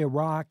entered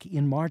Iraq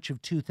in March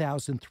of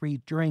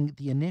 2003 during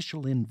the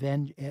initial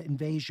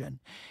invasion,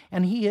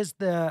 and he is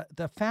the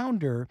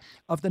founder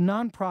of the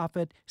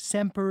nonprofit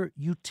Semper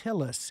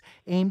Utilis,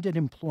 aimed at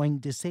employing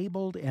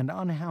disabled and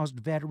unhoused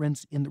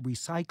veterans in the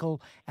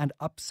recycle and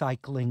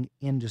upcycling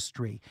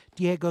industry.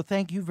 Diego,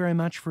 thank you very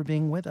much for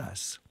being with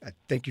us.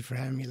 Thank you for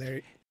having me,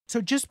 Larry. So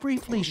just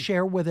briefly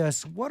share with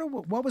us, what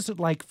was it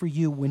like for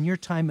you when your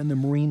time in the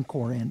Marine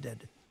Corps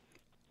ended?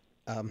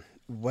 Shauna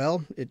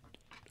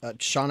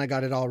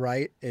got it all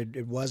right.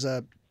 It was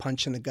a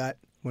punch in the gut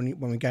when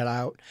we got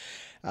out.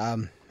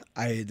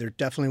 There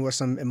definitely was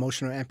some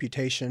emotional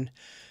amputation.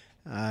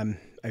 I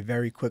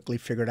very quickly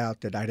figured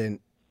out that I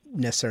didn't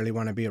necessarily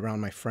want to be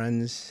around my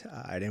friends.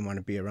 I didn't want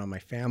to be around my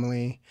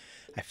family.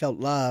 I felt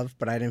love,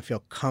 but I didn't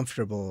feel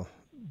comfortable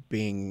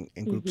being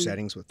in group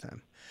settings with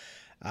them.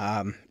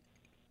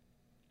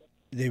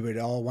 They would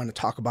all want to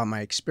talk about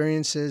my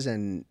experiences,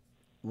 and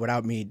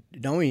without me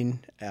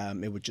knowing,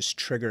 it would just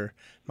trigger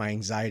my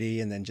anxiety.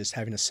 And then just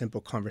having a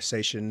simple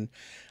conversation,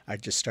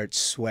 I'd just start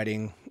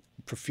sweating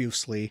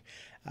profusely,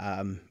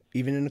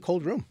 even in a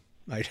cold room.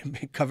 I'd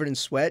be covered in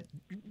sweat,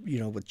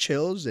 with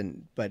chills,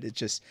 but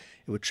it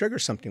would trigger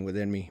something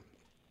within me.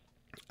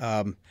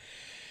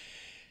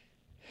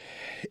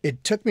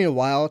 It took me a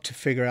while to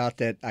figure out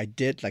that I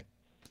did, like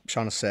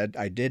Shauna said,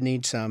 I did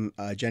need some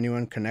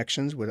genuine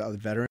connections with other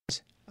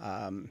veterans.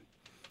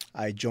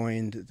 I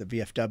joined the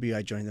VFW,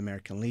 I joined the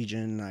American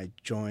Legion, I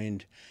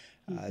joined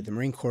the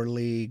Marine Corps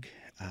League,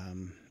 I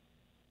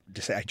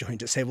joined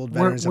Disabled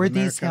Veterans of America.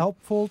 Were these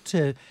helpful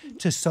to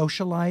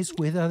socialize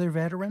with other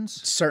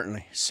veterans?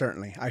 Certainly.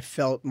 I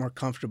felt more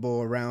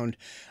comfortable around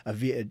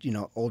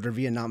older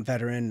Vietnam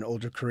veteran,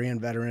 older Korean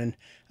veteran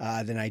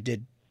than I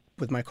did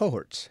with my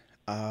cohorts.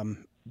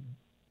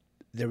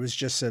 There was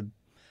just a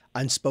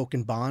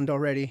unspoken bond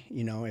already.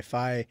 If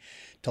I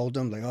told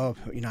them I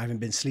haven't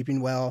been sleeping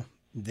well,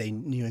 they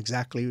knew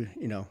exactly,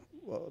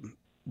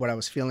 what I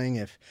was feeling.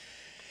 If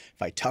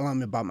I tell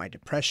them about my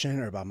depression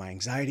or about my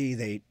anxiety,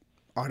 they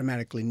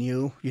automatically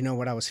knew,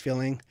 what I was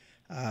feeling,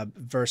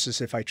 versus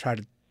if I tried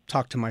to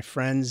talk to my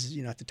friends,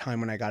 at the time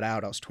when I got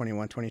out, I was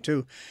 21,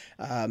 22.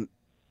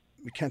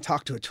 We can't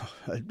talk to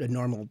a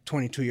normal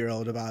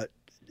 22-year-old about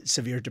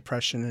severe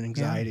depression and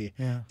anxiety.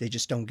 Yeah. They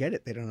just don't get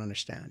it. They don't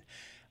understand.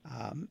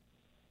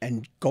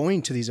 And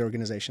going to these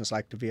organizations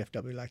like the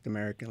VFW, like the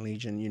American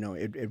Legion,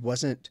 it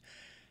wasn't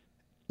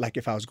like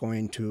if I was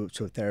going to a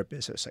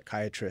therapist or a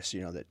psychiatrist,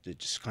 that it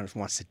just kind of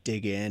wants to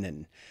dig in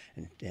and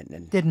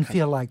didn't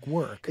feel like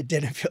work. It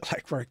didn't feel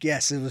like work.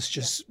 Yes, it was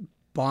just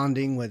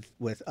bonding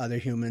with other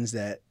humans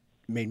that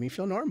made me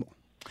feel normal.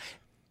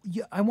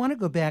 Yeah, I want to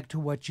go back to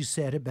what you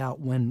said about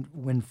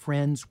when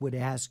friends would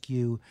ask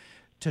you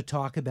to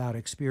talk about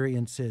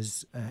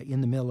experiences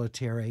in the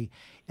military,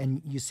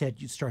 and you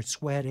said you'd start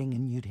sweating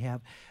and you'd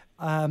have.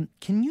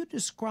 Can you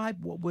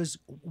describe what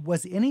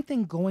was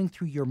anything going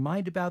through your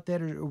mind about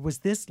that, or was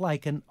this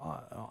like an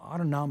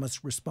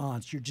autonomous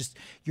response?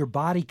 Your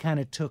body kind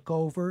of took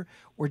over,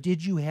 or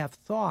did you have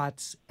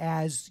thoughts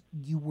as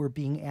you were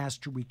being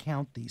asked to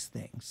recount these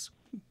things?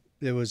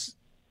 It was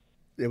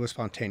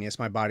spontaneous.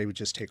 My body would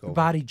just take over. The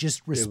body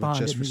just responded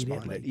it would just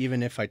immediately. Responded.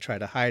 Even if I tried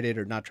to hide it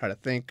or not try to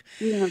think.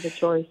 You didn't have a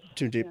choice.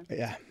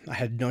 Yeah, I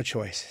had no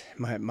choice.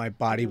 My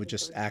body would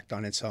just act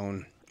on its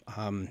own.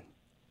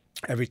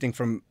 Everything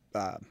from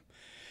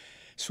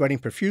sweating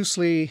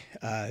profusely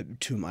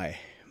to my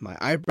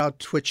eyebrow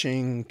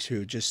twitching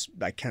to just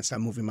I can't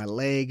stop moving my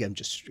leg. I'm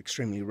just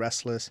extremely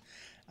restless.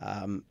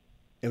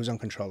 It was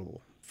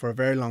uncontrollable. For a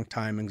very long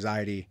time,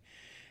 anxiety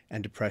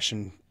and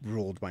depression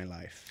ruled my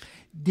life.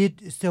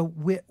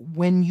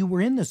 When you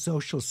were in the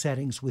social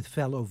settings with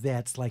fellow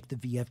vets like the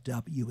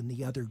VFW and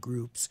the other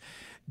groups,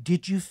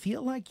 did you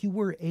feel like you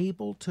were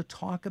able to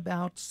talk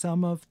about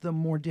some of the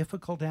more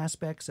difficult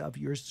aspects of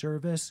your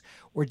service,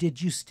 or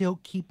did you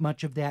still keep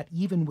much of that,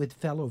 even with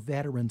fellow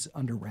veterans,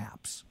 under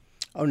wraps?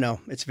 Oh,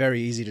 no. It's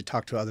very easy to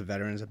talk to other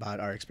veterans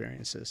about our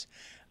experiences.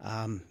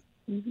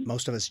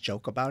 Most of us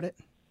joke about it.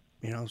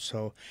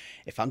 So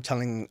if I'm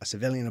telling a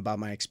civilian about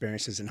my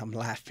experiences and I'm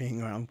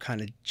laughing or I'm kind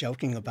of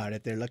joking about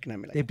it, they're looking at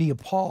me like... They'd be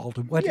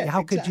appalled.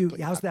 How could you...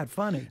 How's that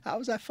funny? How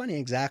is that funny?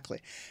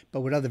 Exactly.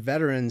 But with other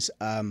veterans,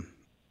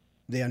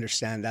 they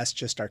understand that's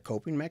just our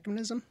coping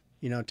mechanism,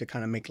 to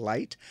kind of make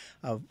light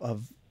of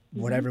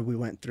whatever we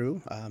went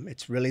through.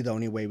 It's really the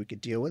only way we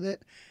could deal with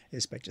it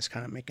is by just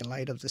kind of making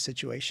light of the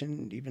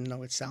situation, even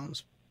though it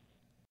sounds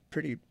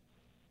pretty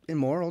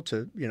immoral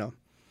to,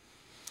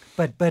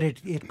 But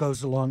it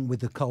goes along with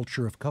the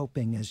culture of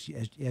coping, as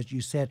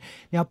you said.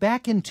 Now,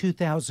 back in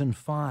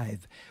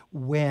 2005,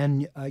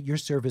 when your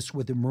service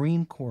with the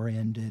Marine Corps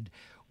ended,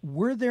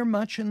 were there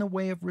much in the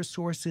way of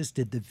resources?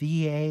 Did the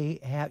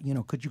VA have,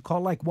 could you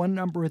call like one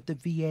number at the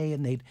VA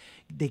and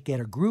they'd get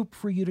a group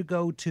for you to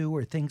go to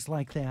or things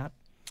like that?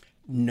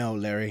 No,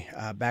 Larry.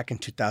 Back in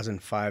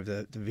 2005,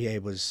 the VA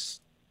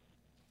was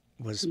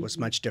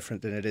much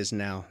different than it is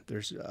now.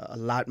 There's a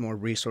lot more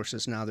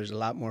resources now. There's a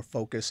lot more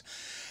focus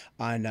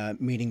on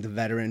meeting the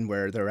veteran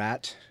where they're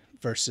at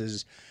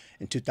versus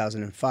in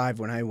 2005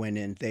 when I went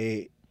in,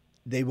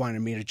 they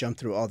wanted me to jump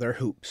through all their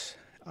hoops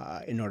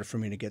in order for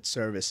me to get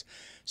service.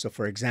 So,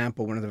 for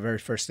example, one of the very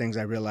first things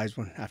I realized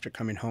after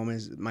coming home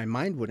is my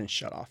mind wouldn't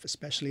shut off,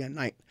 especially at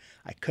night.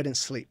 I couldn't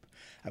sleep.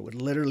 I would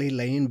literally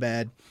lay in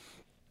bed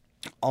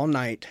all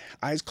night,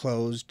 eyes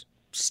closed,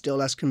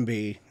 still as can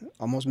be,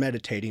 almost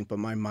meditating, but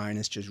my mind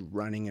is just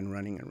running and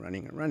running and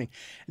running and running.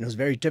 And it was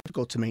very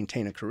difficult to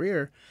maintain a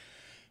career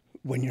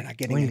when you're not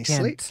getting any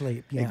sleep.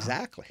 Yeah.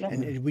 Exactly. Yeah.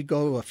 And we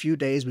go a few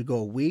days, we go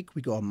a week,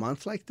 we go a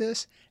month like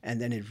this,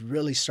 and then it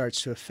really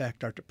starts to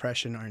affect our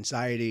depression, our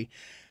anxiety,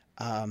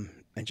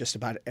 and just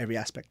about every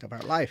aspect of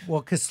our life.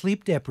 Well, because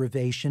sleep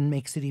deprivation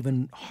makes it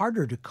even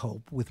harder to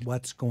cope with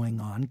what's going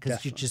on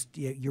because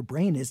your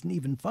brain isn't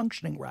even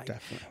functioning right.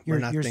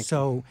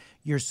 Definitely.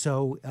 You're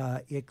so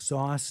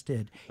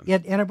exhausted.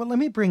 But let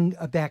me bring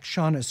back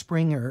Shauna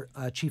Springer,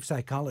 chief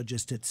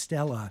psychologist at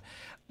Stella.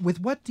 With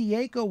what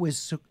Diego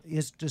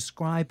is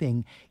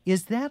describing,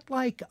 is that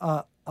like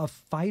a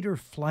fight or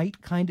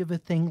flight kind of a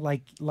thing?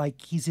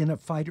 Like he's in a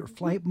fight or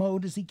flight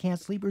mode as he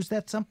can't sleep, or is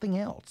that something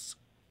else?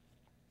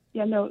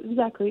 Yeah, no,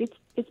 exactly.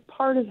 It's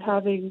part of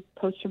having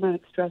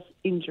post-traumatic stress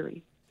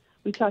injury.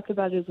 We talk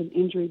about it as an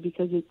injury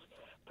because it's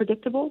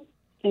predictable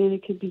and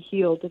it can be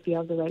healed if you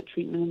have the right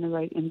treatment and the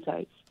right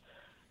insights.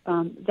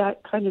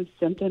 That kind of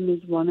symptom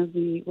is one of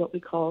the what we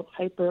call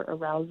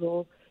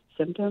hyperarousal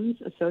symptoms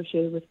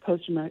associated with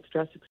post-traumatic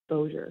stress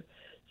exposure.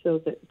 So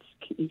that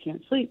you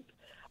can't sleep,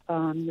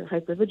 you're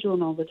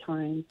hypervigilant all the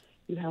time,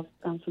 you have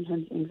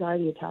sometimes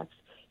anxiety attacks,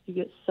 you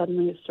get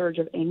suddenly a surge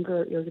of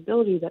anger or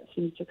irritability that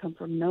seems to come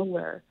from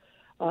nowhere.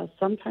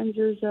 Sometimes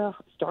there's a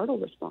startle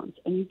response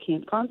and you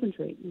can't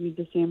concentrate. You read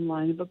the same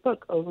line of a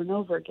book over and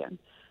over again.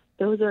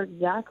 Those are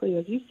exactly,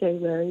 as you say,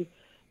 Larry,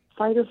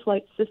 fight or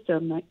flight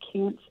system that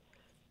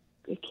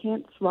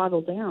can't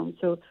throttle down.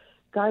 So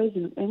guys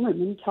and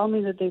women tell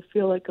me that they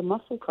feel like a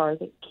muscle car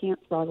that can't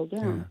throttle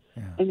down.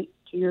 Yeah. And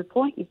to your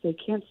point, if they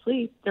can't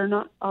sleep, they're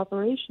not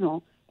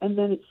operational. And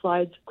then it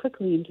slides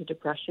quickly into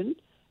depression.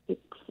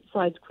 It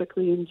slides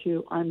quickly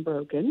into I'm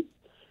broken.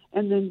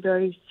 And then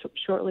very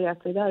shortly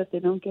after that, if they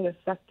don't get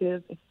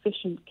effective,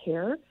 efficient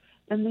care,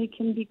 then they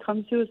can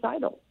become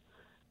suicidal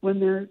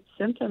when their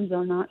symptoms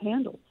are not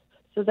handled.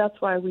 So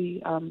that's why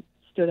we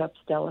stood up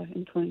Stella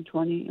in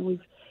 2020. And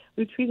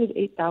we've treated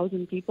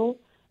 8,000 people,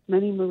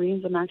 many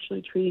Marines. I'm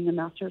actually treating a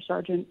master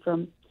sergeant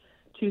from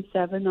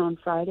 2-7 on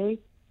Friday.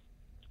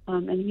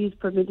 And he's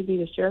permitted me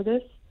to share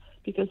this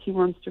because he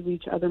wants to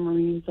reach other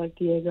Marines like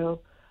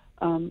Diego,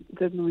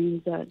 good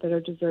Marines that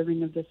are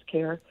deserving of this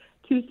care.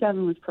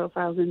 2-7 was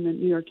profiled in the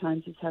New York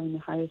Times as having the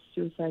highest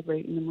suicide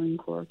rate in the Marine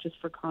Corps, just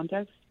for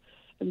context.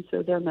 And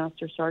so their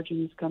master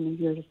sergeant is coming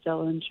here to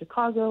Stella in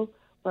Chicago,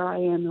 where I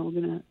am, and we're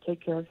going to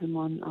take care of him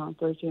on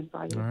Thursday and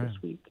Friday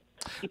this week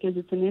because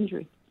it's an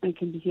injury and it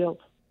can be healed.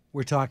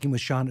 We're talking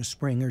with Shauna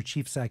Springer,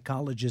 chief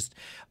psychologist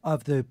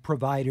of the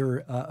provider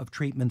of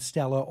treatment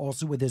Stella.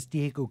 Also with us,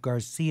 Diego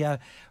Garcia,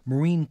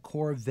 Marine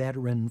Corps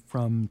veteran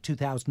from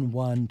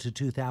 2001 to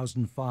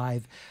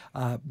 2005,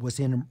 was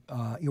in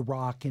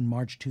Iraq in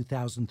March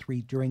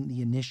 2003 during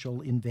the initial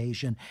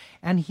invasion.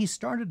 And he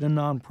started a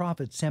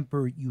nonprofit,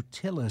 Semper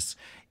Utilis,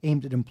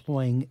 aimed at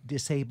employing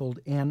disabled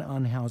and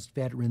unhoused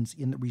veterans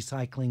in the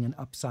recycling and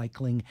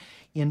upcycling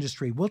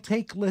industry. We'll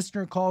take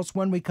listener calls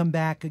when we come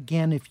back.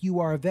 Again, if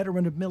you are a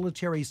veteran of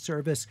military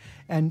service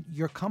and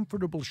you're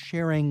comfortable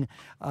sharing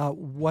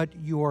what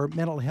your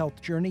mental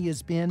health journey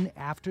has been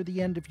after the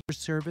end of your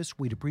service,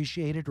 we'd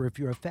appreciate it. Or if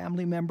you're a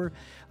family member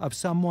of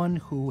someone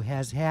who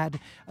has had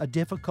a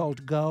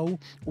difficult go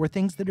or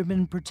things that have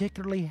been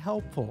particularly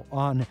helpful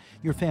on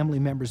your family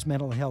member's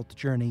mental health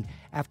journey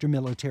after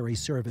military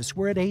service,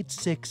 we're at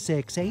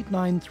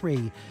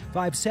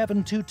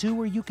 866-893-5722,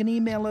 or you can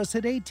email us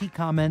at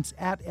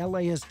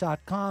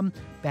atcomments@laist.com.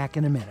 Back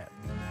in a minute.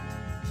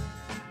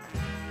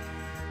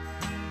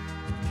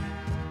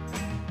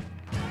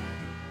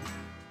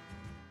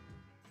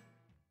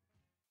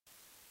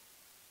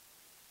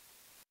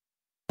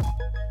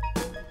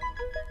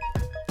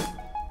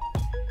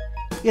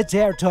 It's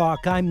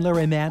AirTalk. I'm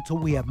Larry Mantle.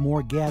 We have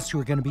more guests who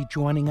are going to be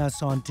joining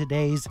us on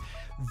today's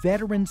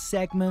veteran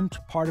segment,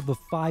 part of a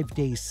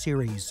 5-day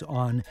series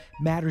on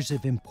matters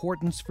of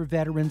importance for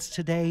veterans.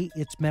 Today,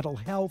 it's mental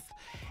health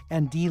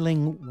and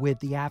dealing with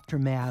the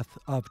aftermath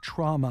of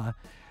trauma.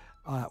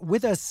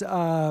 With us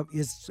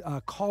is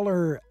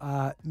caller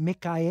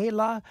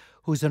Michaela,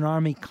 who's an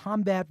Army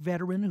combat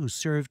veteran who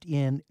served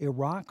in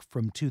Iraq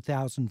from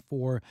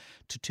 2004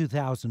 to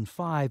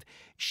 2005.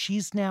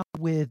 She's now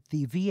with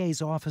the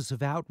VA's Office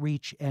of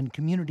Outreach and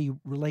Community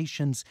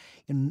Relations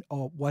in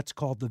what's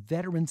called the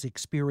Veterans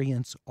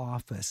Experience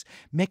Office.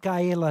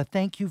 Michaela,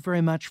 thank you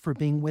very much for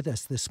being with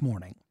us this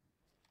morning.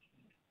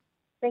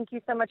 Thank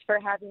you so much for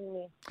having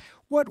me.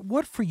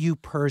 What for you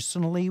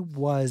personally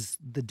was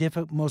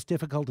the most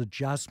difficult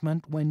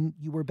adjustment when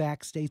you were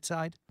back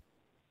stateside?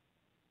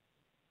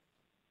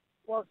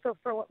 Well, so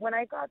when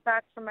I got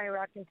back from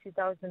Iraq in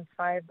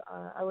 2005,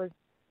 I was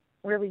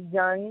really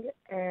young,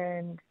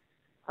 and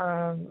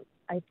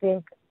I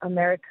think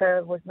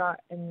America was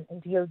not, and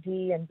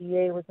DOD and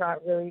VA was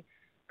not really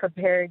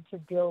prepared to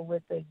deal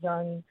with a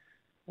young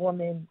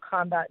woman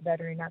combat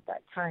veteran at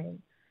that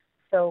time.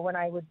 So when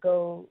I would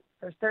go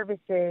for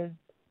services,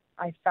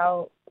 I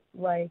felt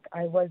like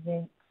I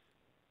wasn't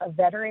a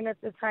veteran at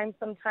the time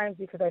sometimes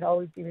because I'd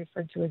always be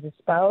referred to as a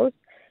spouse.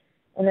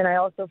 And then I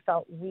also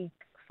felt weak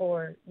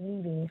for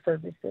needing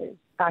services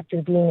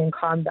after being in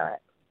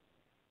combat.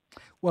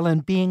 Well,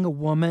 and being a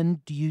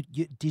woman, do you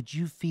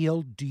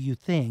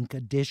think,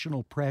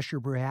 additional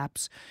pressure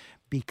perhaps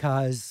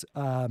because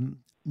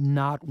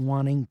not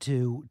wanting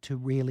to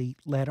really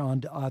let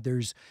on to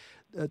others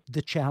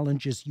the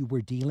challenges you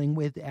were dealing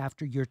with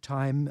after your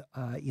time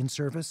in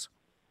service?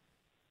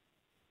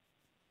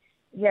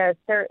 Yes,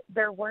 there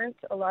weren't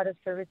a lot of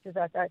services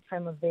at that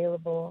time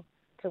available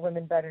to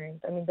women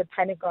veterans. I mean, the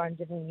Pentagon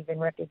didn't even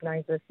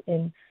recognize us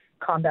in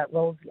combat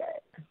roles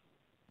yet.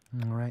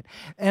 All right.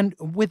 And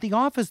with the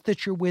office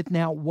that you're with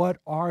now, what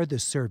are the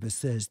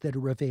services that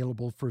are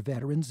available for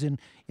veterans,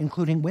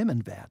 including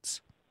women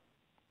vets?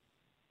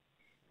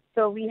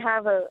 So we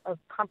have a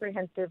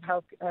comprehensive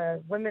health,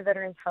 women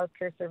veterans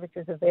healthcare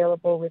services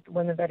available with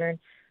women veteran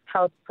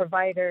health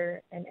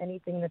provider, and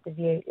anything that the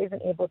VA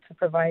isn't able to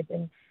provide,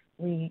 then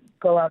we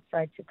go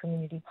outside to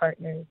community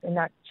partners. And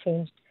that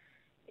changed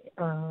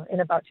in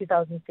about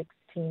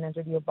 2016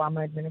 under the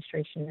Obama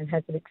administration and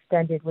has been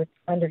extended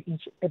under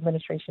each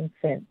administration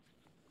since.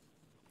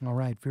 All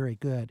right, very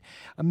good.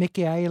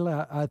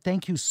 Michaela,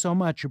 thank you so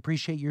much.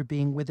 Appreciate your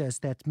being with us.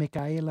 That's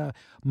Michaela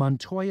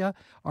Montoya,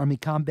 Army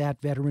combat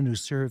veteran who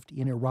served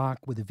in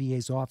Iraq with the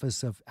VA's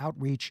Office of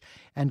Outreach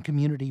and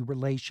Community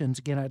Relations.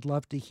 Again, I'd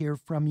love to hear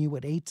from you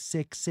at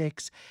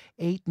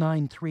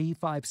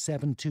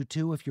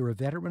 866-893-5722. If you're a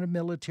veteran of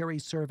military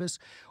service,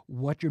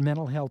 what your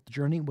mental health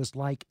journey was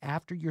like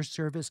after your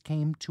service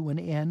came to an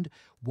end,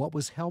 what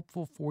was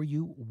helpful for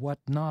you, what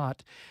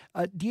not.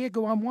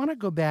 Diego, I want to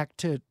go back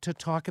to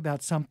talk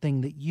about something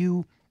that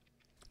you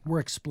were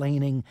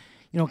explaining,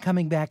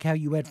 coming back, how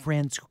you had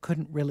friends who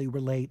couldn't really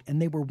relate and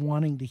they were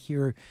wanting to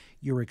hear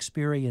your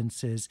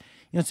experiences.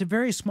 It's a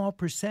very small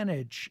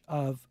percentage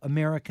of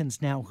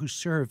Americans now who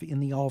serve in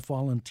the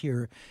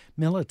all-volunteer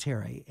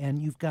military,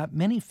 and you've got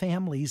many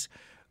families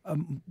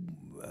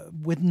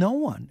with no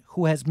one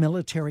who has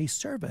military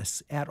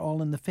service at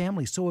all in the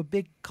family. So a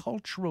big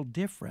cultural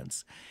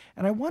difference.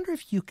 And I wonder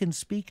if you can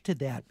speak to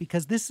that,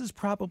 because this is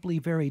probably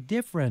very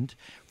different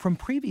from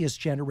previous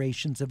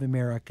generations of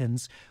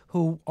Americans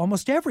who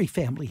almost every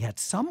family had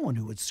someone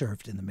who had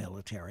served in the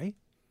military.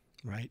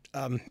 Right.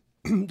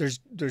 There's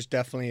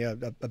definitely a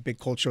big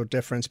cultural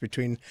difference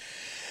between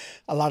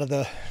a lot of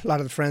the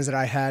friends that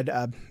I had.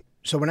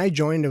 So when I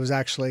joined, it was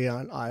actually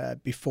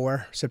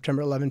before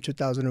September 11,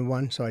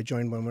 2001. So I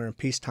joined when we were in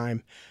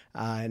peacetime.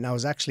 And I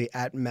was actually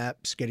at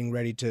MEPS getting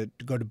ready to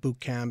go to boot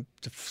camp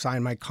to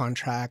sign my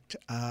contract.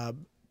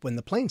 when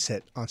the planes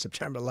hit on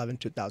September 11,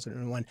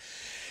 2001.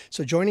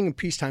 So joining in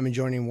peacetime and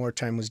joining in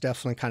wartime was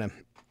definitely kind of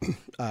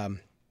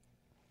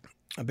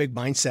a big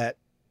mindset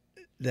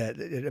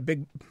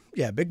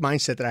big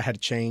mindset that I had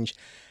to change.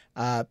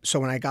 So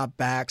when I got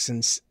back,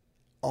 since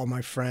all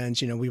my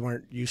friends, we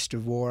weren't used to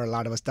war. A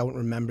lot of us don't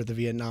remember the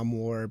Vietnam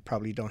War,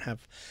 probably don't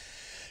have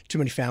too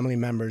many family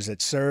members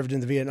that served in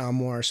the Vietnam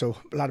War. So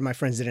a lot of my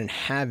friends didn't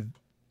have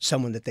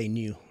someone that they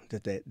knew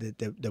that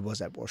there was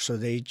that war. So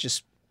they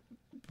just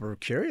were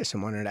curious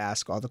and wanted to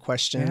ask all the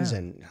questions.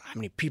 And how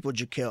many people did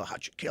you kill?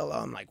 How'd you kill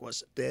them? Like,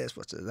 what's it this?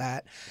 What's it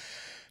that?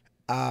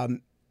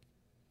 And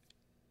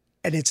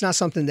it's not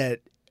something that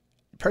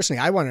personally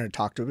I wanted to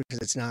talk to, because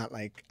it's not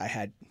like I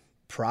had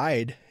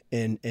pride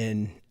in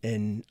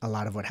a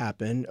lot of what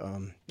happened.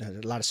 A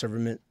lot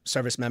of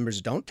service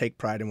members don't take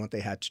pride in what they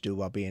had to do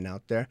while being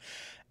out there.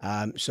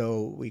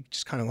 So we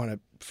just kind of want to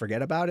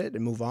forget about it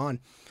and move on.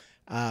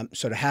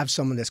 So to have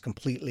someone that's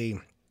completely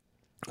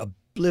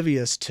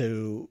oblivious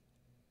to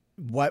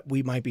what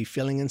we might be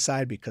feeling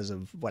inside because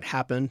of what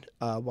happened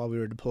while we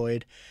were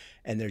deployed,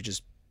 and they're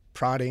just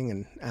prodding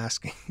and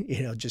asking,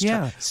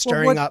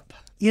 stirring up.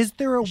 Is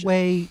there a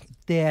way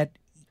that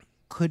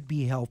could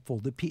be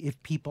helpful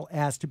if people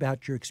asked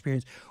about your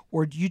experience,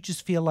 or do you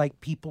just feel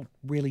like people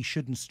really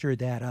shouldn't stir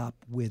that up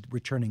with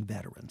returning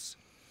veterans?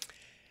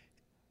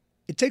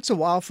 It takes a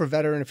while for a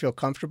veteran to feel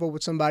comfortable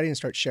with somebody and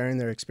start sharing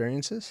their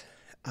experiences.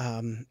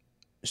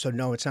 So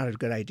no, it's not a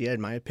good idea,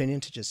 in my opinion,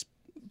 to just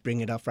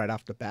bring it up right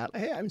off the bat.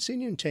 Hey, I haven't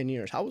seen you in 10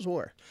 years. How was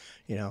war?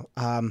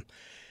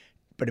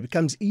 But it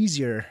becomes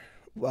easier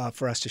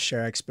for us to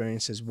share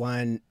experiences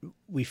when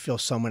we feel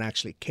someone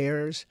actually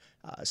cares,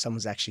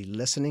 someone's actually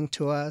listening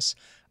to us,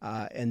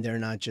 and they're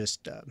not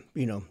just,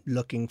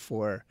 looking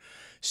for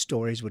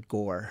stories with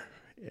gore.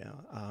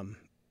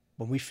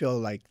 When we feel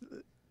like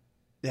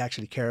they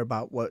actually care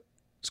about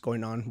what's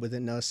going on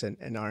within us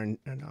and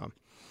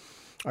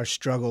our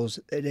struggles,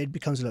 it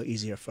becomes a little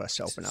easier for us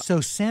to open up.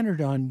 So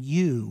centered on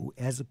you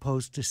as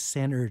opposed to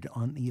centered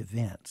on the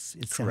events,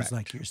 it sounds Correct.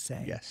 like you're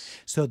saying. Yes.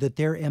 So that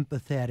they're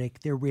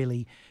empathetic, they're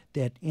really,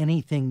 that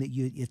anything that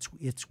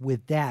it's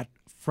with that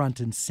front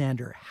and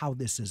center, how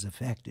this has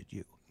affected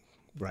you.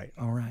 Right.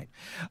 All right.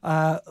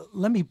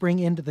 Let me bring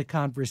into the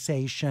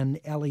conversation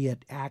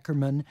Elliot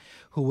Ackerman,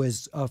 who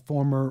was a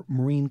former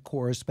Marine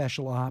Corps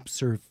Special Ops,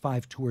 served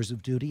 5 tours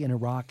of duty in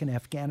Iraq and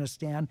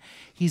Afghanistan.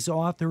 He's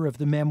author of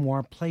the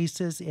memoir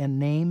Places and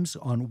Names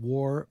on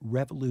War,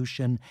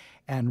 Revolution,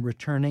 and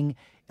Returning.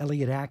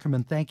 Elliot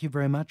Ackerman, thank you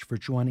very much for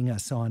joining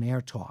us on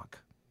AirTalk.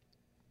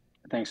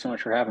 Thanks so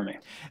much for having me.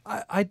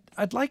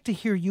 I'd like to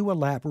hear you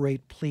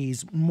elaborate,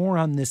 please, more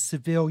on this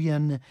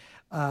civilian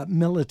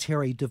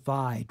military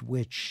divide,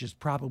 which has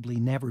probably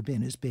never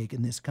been as big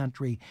in this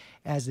country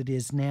as it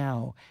is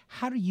now.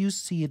 How do you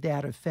see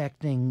that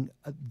affecting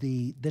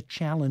the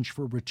challenge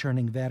for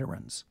returning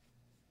veterans?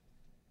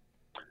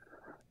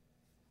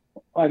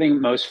 I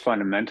think most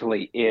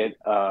fundamentally, it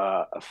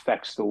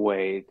affects the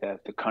way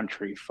that the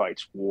country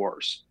fights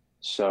wars.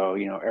 So,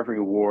 every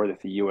war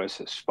that the U.S.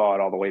 has fought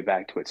all the way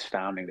back to its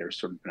founding, there's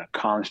sort of been a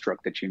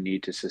construct that you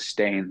need to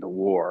sustain the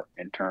war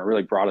in turn,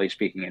 really broadly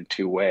speaking, in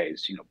 2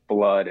 ways,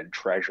 blood and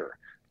treasure.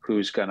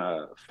 Who's going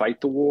to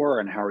fight the war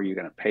and how are you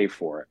going to pay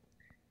for it?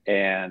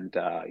 And,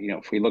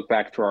 if we look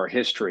back through our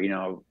history,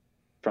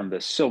 from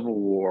the Civil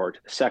War to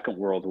the Second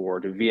World War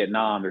to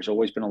Vietnam, there's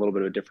always been a little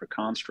bit of a different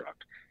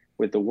construct.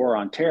 With the War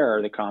on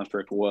Terror, the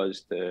construct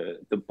was the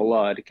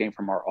blood came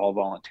from our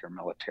all-volunteer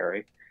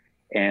military.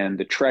 And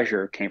the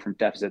treasure came from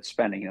deficit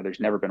spending. There's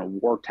never been a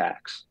war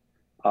tax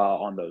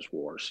on those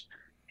wars.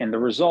 And the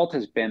result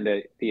has been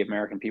that the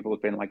American people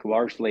have been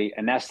largely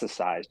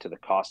anesthetized to the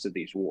cost of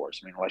these wars.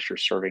 I mean, unless you're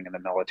serving in the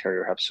military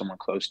or have someone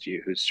close to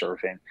you who's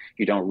serving,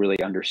 you don't really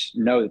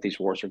know that these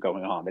wars are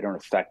going on. They don't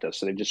affect us.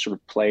 So they've just sort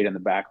of played in the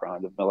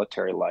background of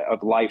military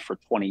life for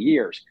 20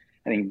 years.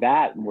 I think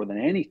that, more than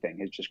anything,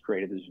 has just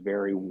created this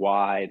very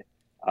wide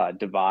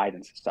divide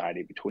in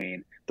society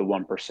between the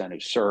 1% who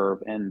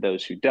serve and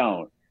those who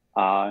don't.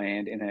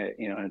 And in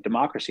a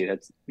democracy,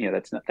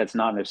 that's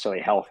not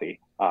necessarily healthy,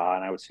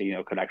 and I would say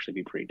could actually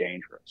be pretty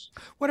dangerous.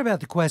 What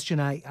about the question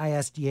I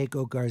asked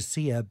Diego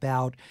Garcia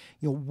about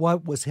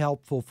what was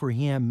helpful for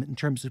him in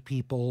terms of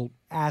people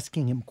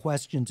asking him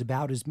questions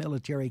about his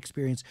military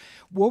experience?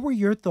 What were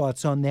your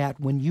thoughts on that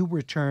when you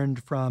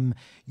returned from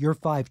your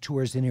 5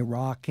 tours in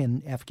Iraq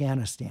and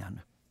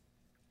Afghanistan?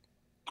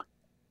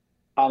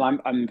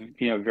 I'm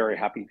very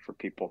happy for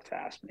people to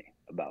ask me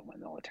about my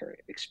military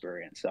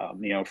experience.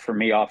 For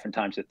me,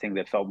 oftentimes the thing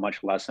that felt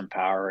much less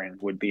empowering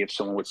would be if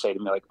someone would say to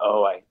me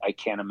 "Oh, I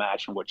can't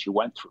imagine what you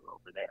went through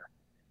over there,"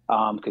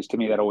 because to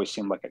me that always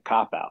seemed like a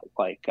cop-out.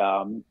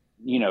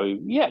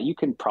 Yeah, you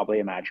can probably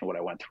imagine what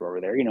I went through over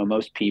there.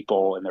 Most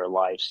people in their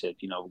lives that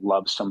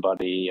loved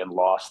somebody and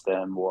lost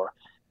them, or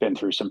been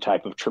through some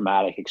type of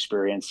traumatic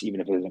experience,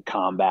 even if it isn't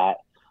combat.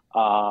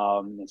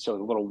 And so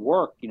a little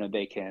work,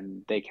 they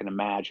can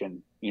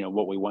imagine,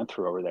 what we went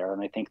through over there.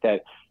 And I think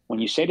that when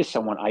you say to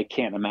someone, I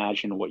can't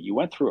imagine what you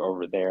went through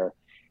over there,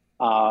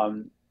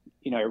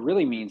 it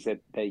really means that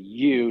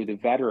you, the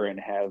veteran,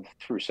 have,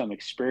 through some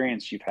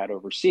experience you've had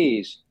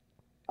overseas,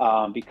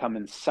 become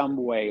in some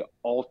way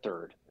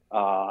altered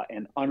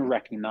and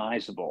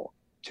unrecognizable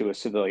to a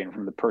civilian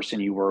from the person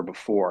you were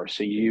before.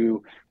 So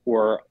you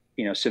were,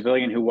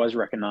 civilian who was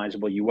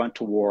recognizable. You went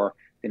to war,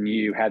 and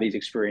you had these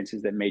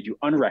experiences that made you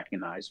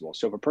unrecognizable.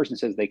 So if a person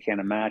says they can't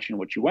imagine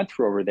what you went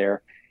through over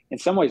there, in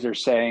some ways they're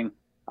saying,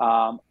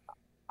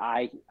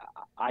 I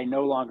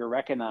no longer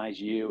recognize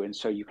you, and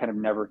so you kind of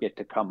never get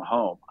to come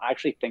home. I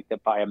actually think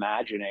that by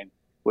imagining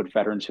what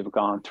veterans have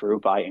gone through,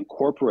 by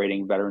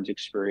incorporating veterans'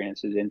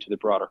 experiences into the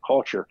broader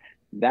culture,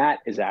 that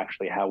is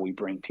actually how we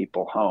bring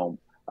people home,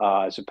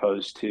 as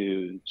opposed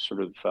to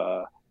sort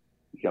of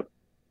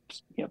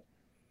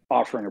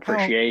offering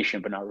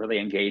appreciation, but not really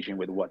engaging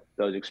with what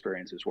those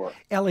experiences were.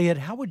 Elliot,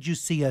 how would you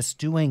see us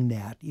doing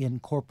that,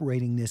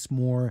 incorporating this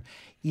more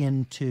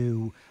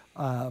into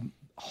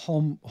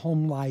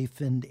home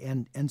life,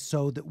 and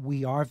so that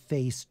we are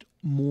faced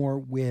more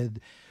with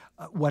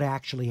what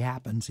actually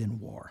happens in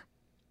war?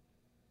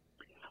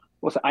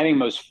 Well, so I think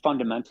most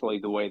fundamentally,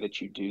 the way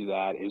that you do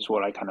that is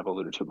what I kind of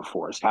alluded to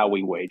before, is how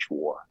we wage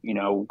war.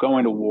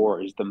 Going to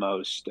war is the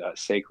most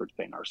sacred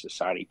thing our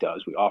society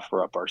does. We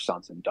offer up our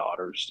sons and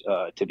daughters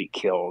to be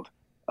killed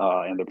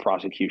in the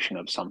prosecution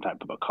of some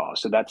type of a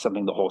cause. So that's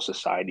something the whole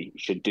society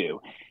should do.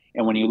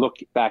 And when you look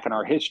back in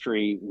our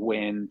history,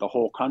 when the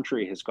whole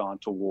country has gone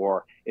to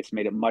war, it's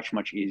made it much,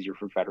 much easier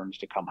for veterans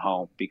to come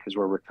home because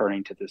we're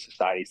returning to the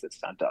societies that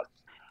sent us.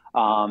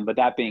 But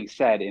that being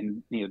said,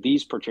 in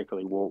these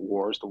particular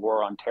wars, the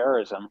war on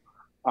terrorism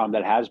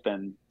that has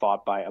been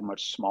fought by a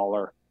much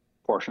smaller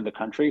portion of the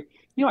country,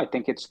 I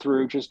think it's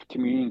through just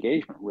community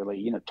engagement,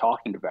 really,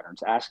 talking to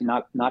veterans, asking,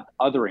 not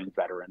othering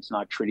veterans,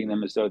 not treating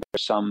them as though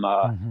there's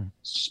some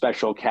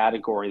special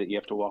category that you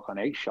have to walk on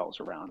eggshells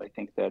around. I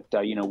think that,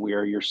 we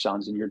are your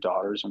sons and your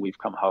daughters, and we've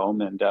come home,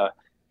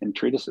 and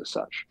treat us as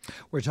such.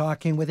 We're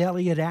talking with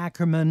Elliot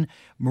Ackerman,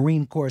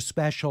 Marine Corps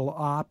Special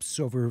Ops,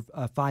 over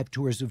 5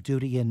 tours of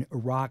duty in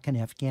Iraq and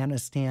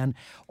Afghanistan,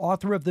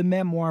 author of the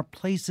memoir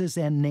Places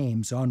and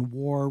Names on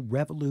War,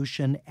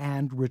 Revolution,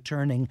 and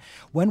Returning.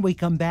 When we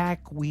come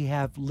back, we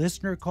have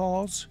listener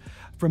calls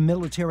from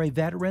military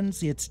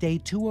veterans. It's day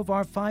 2 of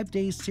our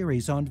 5-day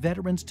series on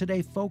Veterans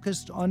Today,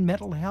 focused on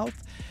mental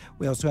health.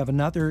 We also have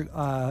another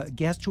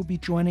guest who will be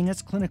joining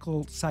us,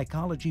 clinical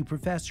psychology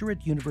professor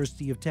at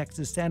University of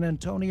Texas, San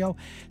Antonio.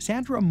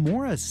 Sandra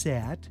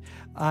Morissette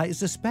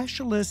is a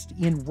specialist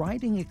in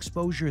writing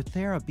exposure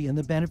therapy and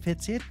the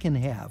benefits it can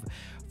have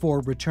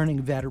for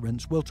returning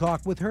veterans. We'll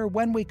talk with her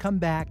when we come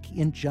back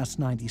in just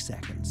 90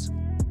 seconds.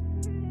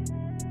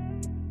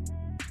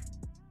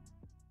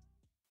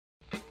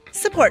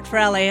 Support for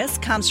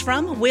LAist comes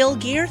from Will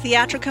Gear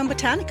Theatricum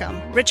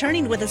Botanicum,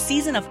 returning with a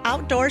season of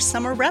outdoor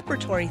summer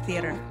repertory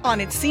theater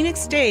on its scenic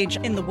stage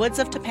in the woods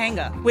of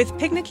Topanga, with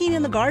picnicking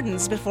in the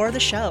gardens before the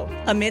show.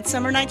 A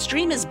Midsummer Night's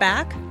Dream is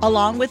back,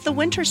 along with The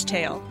Winter's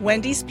Tale,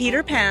 Wendy's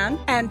Peter Pan,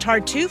 and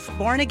Tartuffe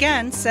Born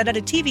Again, set at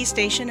a TV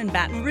station in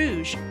Baton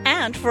Rouge.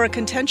 And for a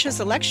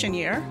contentious election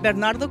year,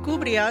 Bernardo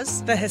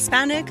Cubria's The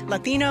Hispanic,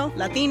 Latino,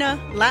 Latina,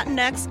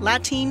 Latinx,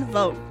 Latin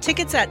Vote.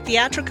 Tickets at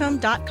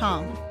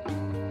theatricum.com.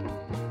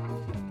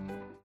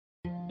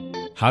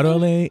 How to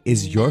LA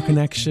is your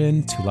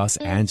connection to Los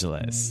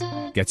Angeles.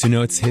 Get to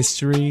know its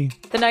history.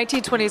 The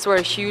 1920s were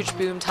a huge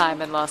boom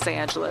time in Los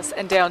Angeles,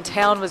 and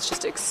downtown was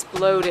just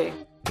exploding.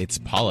 Its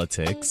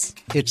politics.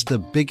 It's the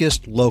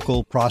biggest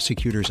local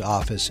prosecutor's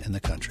office in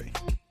the country.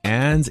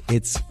 And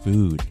its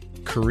food.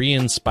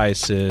 Korean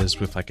spices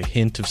with like a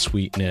hint of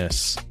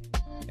sweetness.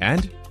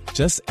 And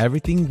just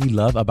everything we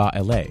love about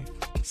LA.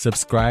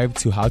 Subscribe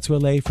to How to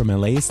LA from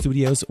LA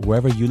Studios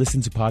wherever you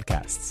listen to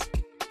podcasts.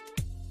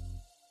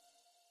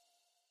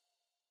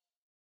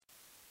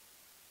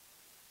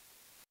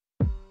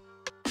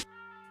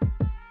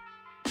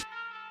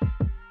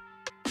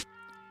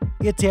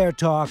 It's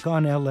AirTalk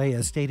on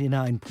LAist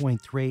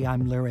 89.3.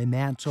 I'm Larry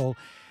Mantle.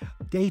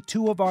 Day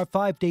 2 of our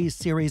 5-day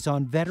series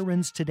on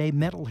Veterans Today.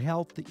 Mental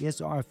health is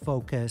our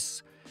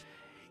focus.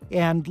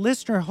 And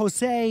listener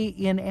Jose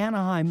in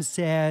Anaheim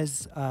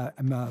says,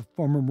 I'm a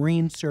former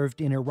Marine,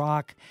 served in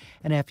Iraq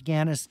and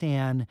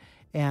Afghanistan,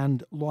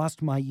 and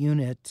lost my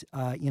unit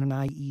in an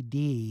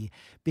IED.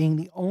 Being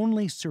the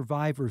only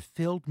survivor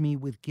filled me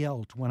with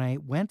guilt. When I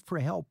went for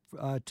help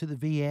to the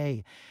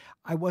VA,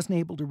 I wasn't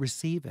able to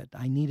receive it.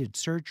 I needed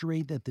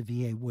surgery that the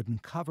VA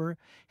wouldn't cover,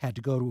 had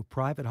to go to a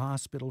private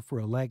hospital for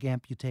a leg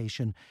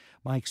amputation.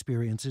 My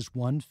experience is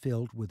one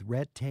filled with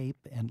red tape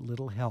and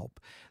little help.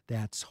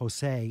 That's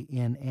Jose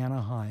in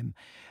Anaheim.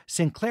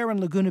 Sinclair in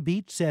Laguna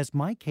Beach says,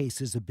 my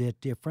case is a bit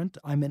different.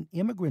 I'm an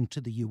immigrant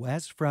to the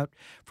U.S. From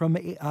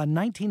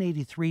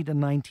 1983 to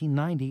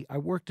 1990, I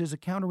worked as a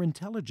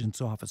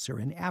counterintelligence officer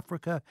in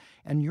Africa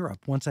and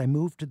Europe. Once I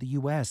moved to the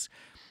U.S.,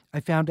 I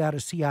found out a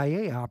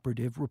CIA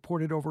operative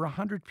reported over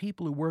 100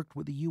 people who worked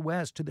with the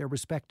U.S. to their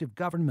respective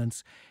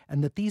governments,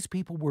 and that these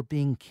people were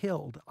being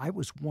killed. I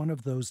was one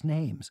of those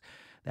names.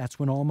 That's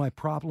when all my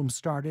problems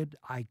started.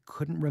 I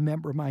couldn't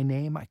remember my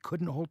name. I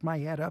couldn't hold my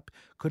head up,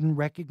 couldn't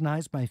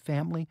recognize my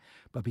family.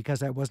 But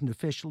because I wasn't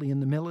officially in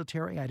the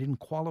military, I didn't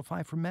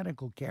qualify for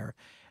medical care.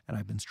 And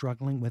I've been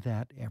struggling with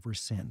that ever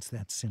since.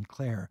 That's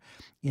Sinclair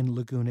in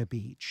Laguna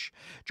Beach.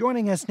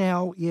 Joining us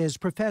now is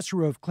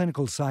Professor of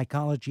Clinical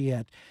Psychology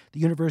at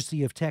the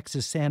University of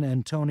Texas, San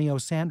Antonio,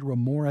 Sandra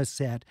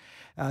Morissette.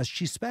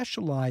 She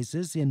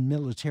specializes in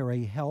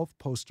military health,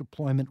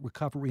 post-deployment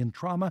recovery, and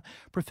trauma.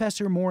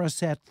 Professor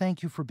Morissette,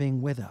 thank you for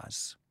being with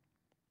us.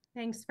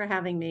 Thanks for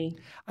having me.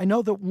 I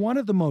know that one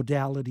of the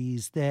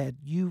modalities that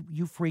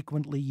you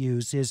frequently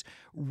use is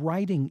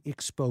writing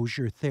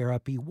exposure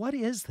therapy. What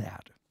is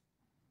that?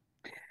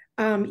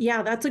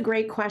 Yeah, that's a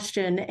great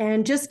question.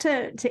 And just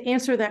to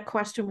answer that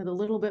question with a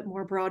little bit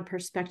more broad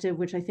perspective,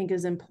 which I think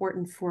is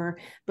important for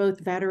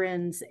both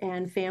veterans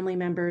and family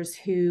members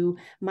who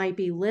might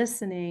be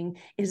listening,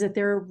 is that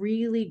there are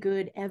really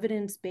good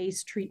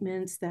evidence-based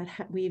treatments that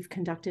we've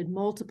conducted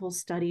multiple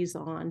studies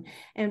on.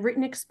 And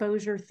written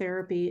exposure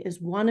therapy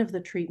is one of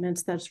the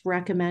treatments that's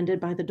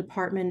recommended by the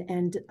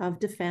Department of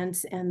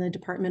Defense and the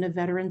Department of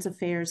Veterans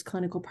Affairs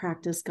clinical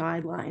practice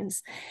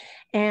guidelines.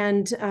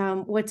 And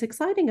what's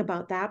exciting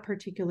about that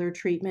particular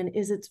treatment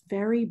is it's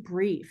very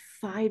brief,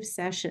 5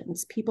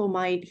 sessions. People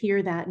might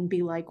hear that and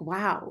be like,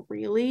 wow,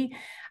 really?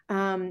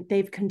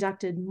 They've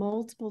conducted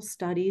multiple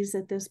studies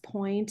at this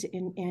point,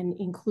 and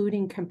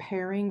including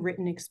comparing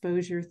written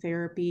exposure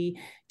therapy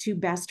to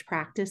best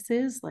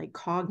practices like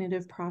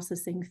cognitive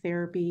processing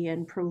therapy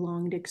and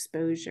prolonged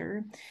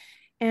exposure.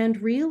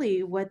 And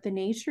really, what the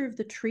nature of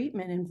the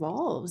treatment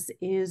involves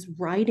is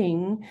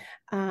writing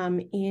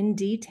in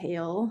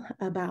detail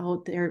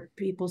about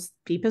people's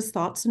deepest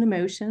thoughts and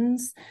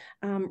emotions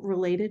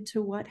related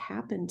to what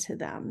happened to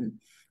them.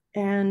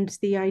 And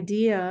the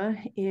idea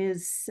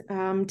is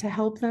to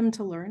help them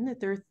to learn that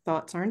their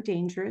thoughts aren't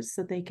dangerous,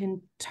 so they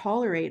can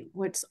tolerate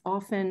what's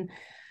often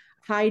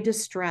high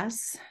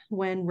distress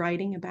when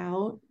writing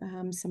about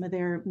some of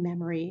their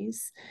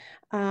memories.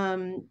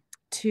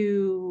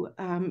 To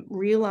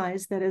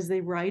realize that as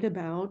they write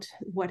about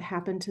what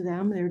happened to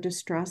them, their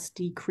distress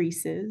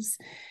decreases.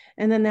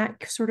 And then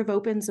that sort of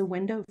opens a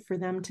window for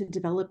them to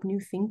develop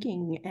new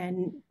thinking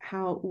and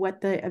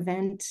what the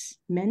event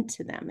meant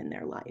to them in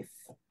their life.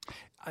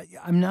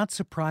 I'm not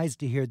surprised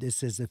to hear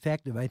this is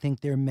effective. I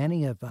think there are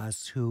many of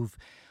us who've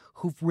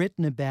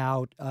written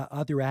about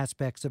other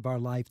aspects of our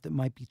life that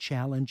might be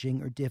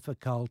challenging or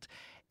difficult,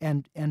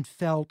 and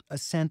felt a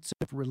sense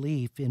of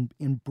relief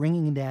in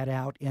bringing that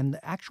out, and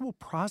the actual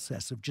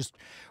process of just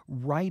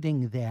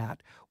writing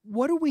that.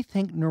 What do we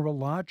think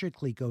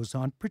neurologically goes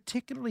on,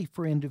 particularly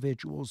for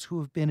individuals who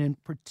have been in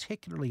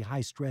particularly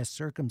high-stress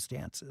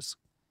circumstances?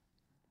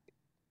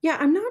 Yeah,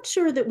 I'm not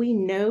sure that we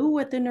know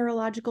what the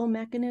neurological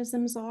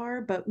mechanisms are,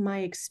 but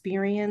my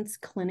experience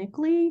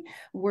clinically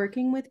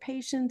working with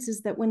patients is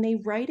that when they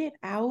write it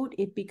out,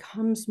 it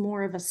becomes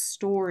more of a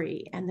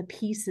story and the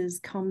pieces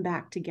come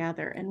back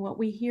together. And what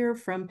we hear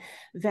from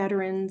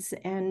veterans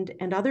and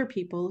other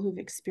people who've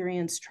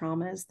experienced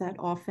trauma is that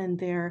often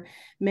their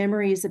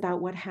memories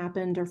about what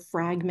happened are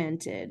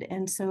fragmented.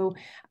 And so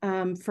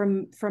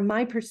from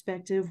my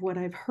perspective, what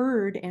I've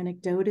heard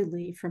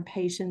anecdotally from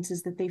patients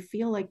is that they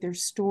feel like their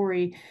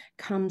story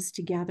comes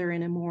together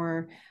in a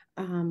more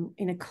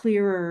in a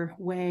clearer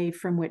way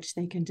from which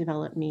they can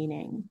develop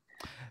meaning.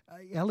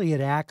 Elliot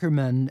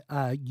Ackerman,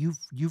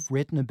 you've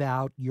written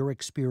about your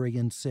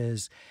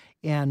experiences,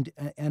 and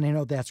I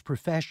know that's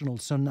professional,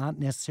 so not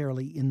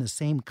necessarily in the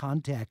same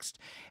context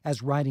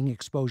as writing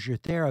exposure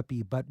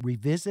therapy, but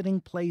revisiting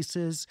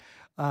places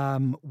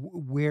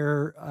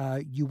where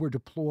you were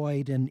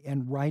deployed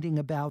and writing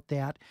about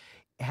that.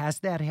 Has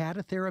that had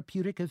a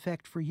therapeutic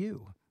effect for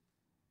you?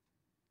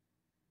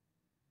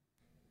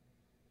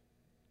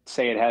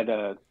 Say it had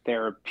a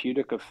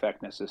therapeutic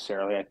effect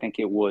necessarily. I think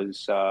it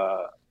was,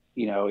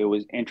 it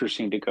was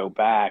interesting to go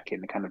back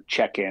and kind of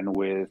check in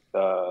with,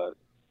 a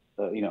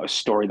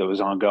story that was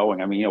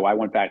ongoing. I mean, I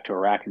went back to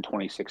Iraq in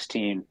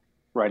 2016,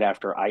 right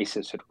after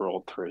ISIS had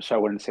rolled through. So I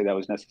wouldn't say that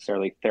was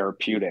necessarily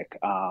therapeutic,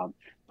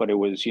 but it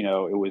was,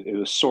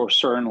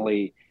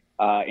 certainly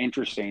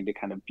interesting to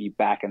kind of be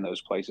back in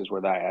those places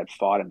where I had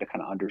fought and to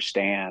kind of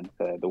understand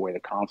the way the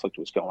conflict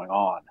was going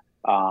on.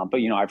 But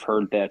I've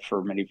heard that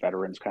for many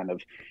veterans, kind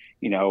of,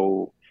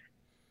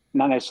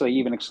 not necessarily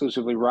even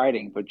exclusively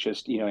writing, but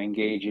just,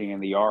 engaging in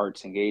the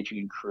arts, engaging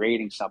in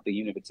creating something,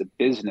 even if it's a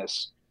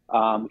business,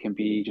 can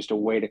be just a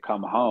way to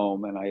come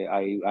home. And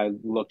I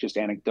look just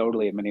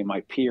anecdotally at many of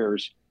my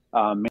peers,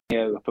 many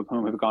of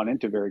whom have gone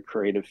into very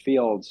creative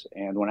fields.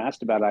 And when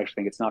asked about it, I actually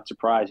think it's not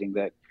surprising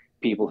that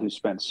people who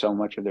spent so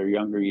much of their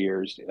younger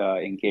years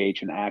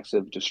engage in acts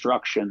of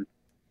destruction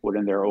would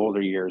in their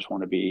older years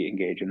want to be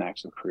engaged in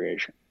acts of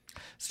creation.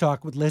 Let's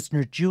talk with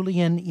listener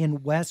Julian in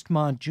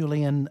Westmont.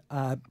 Julian,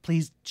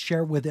 please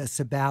share with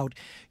us about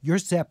your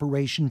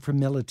separation from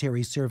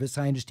military service.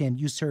 I understand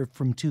you served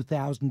from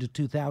 2000 to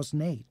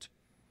 2008.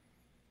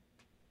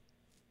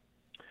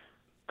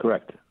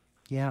 Correct.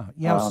 Yeah.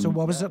 So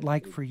what was it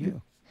like for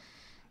you?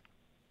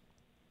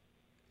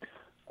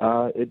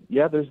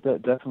 There's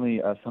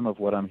definitely some of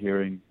what I'm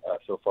hearing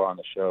so far on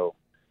the show,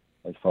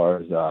 as far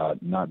as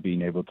not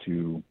being able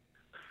to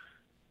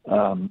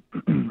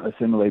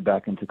assimilate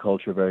back into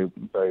culture very,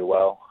 very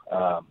well.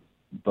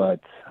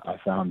 But I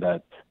found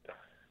that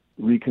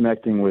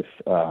reconnecting with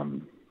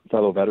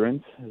fellow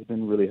veterans has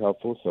been really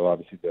helpful. So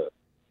obviously the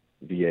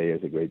VA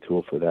is a great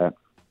tool for that.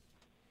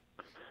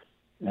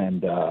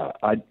 And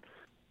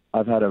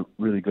I've had a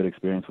really good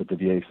experience with the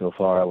VA so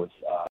far. I was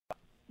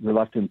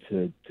reluctant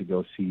to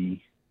go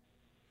see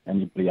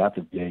anybody at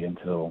the VA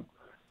until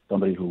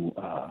somebody who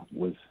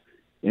was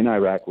in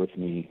Iraq with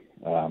me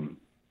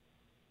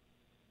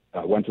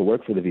went to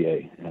work for the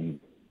VA and,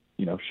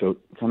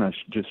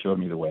 just showed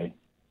me the way.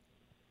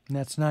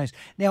 That's nice.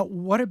 Now,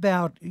 what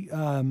about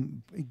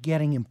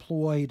getting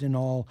employed and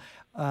all?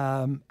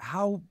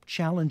 How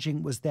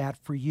challenging was that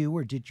for you,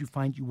 or did you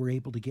find you were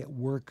able to get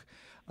work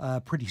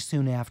pretty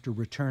soon after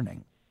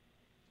returning?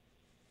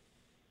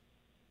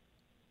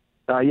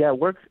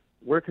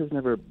 Work has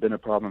never been a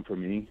problem for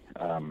me.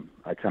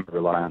 I kind of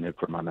rely on it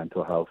for my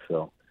mental health.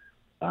 So,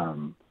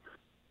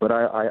 but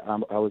I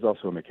was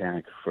also a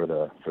mechanic for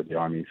the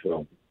Army,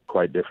 so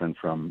quite different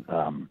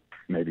from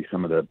maybe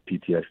some of the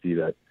PTSD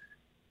that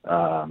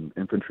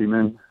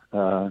infantrymen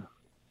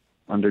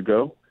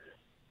undergo.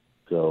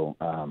 So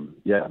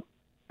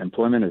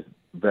employment is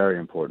very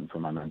important for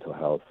my mental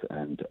health,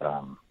 and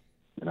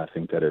I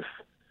think that if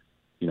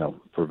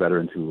for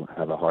veterans who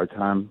have a hard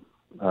time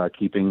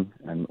keeping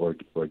or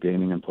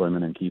gaining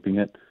employment and keeping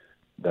it,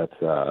 that's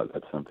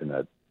something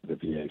that the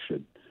VA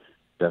should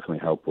definitely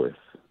help with.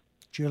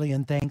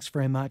 Julian, thanks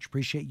very much.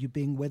 Appreciate you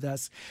being with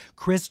us.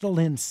 Crystal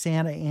in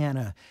Santa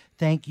Ana,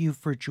 thank you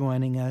for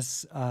joining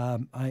us.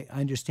 I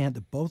understand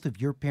that both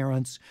of your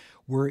parents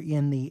were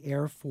in the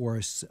Air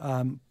Force.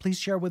 Please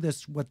share with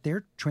us what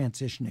their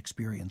transition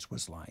experience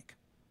was like.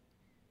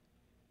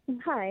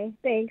 Hi,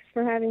 thanks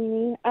for having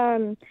me.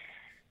 I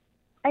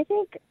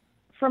think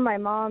for my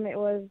mom, it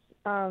was,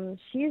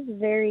 she's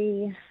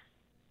very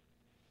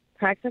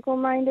practical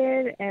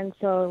minded, and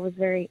so it's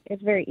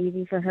very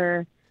easy for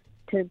her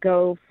to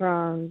go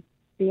from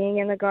being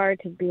in the Guard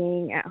to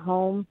being at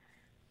home.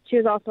 She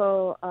was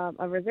also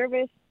a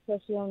reservist, so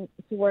she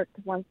worked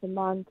once a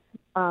month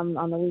on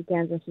the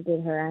weekends, and she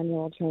did her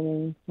annual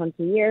training once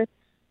a year.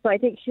 So I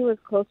think she was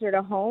closer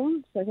to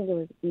home, so I think it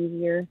was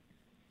easier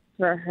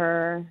for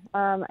her.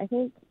 I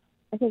think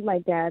my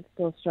dad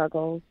still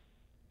struggles.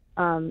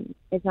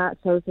 It's not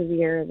so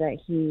severe that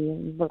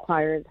he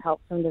requires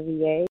help from the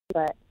VA,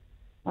 but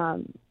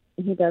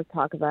he does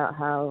talk about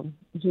how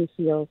he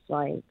feels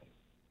like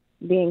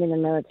being in the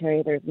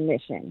military, there's a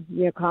mission.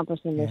 You accomplish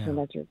the mission,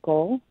 that's your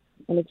goal,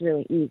 and it's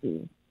really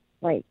easy.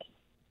 Like,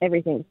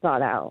 everything's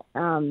thought out.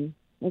 And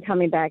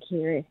coming back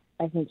here,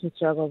 I think he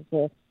struggles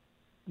with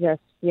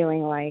just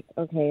feeling like,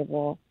 okay,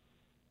 well,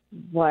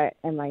 what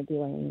am I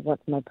doing?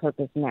 What's my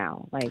purpose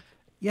now? Like,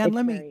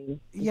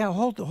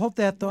 hold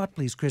that thought,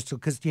 please, Crystal,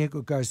 because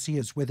Diego Garcia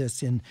is with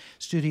us in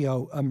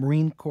studio, a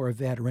Marine Corps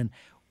veteran.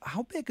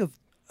 How big of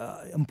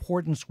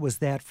importance was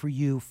that for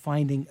you,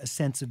 finding a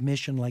sense of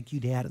mission like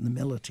you'd had in the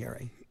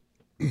military?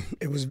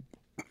 It was,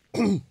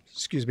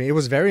 excuse me, it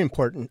was very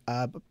important.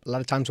 A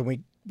lot of times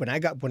when I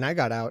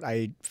got out,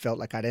 I felt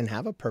like I didn't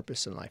have a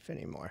purpose in life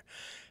anymore.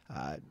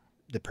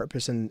 The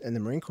purpose in the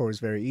Marine Corps was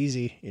very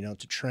easy,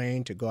 to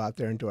train, to go out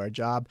there and do our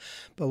job.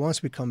 But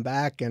once we come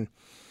back and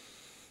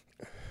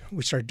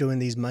we start doing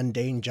these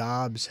mundane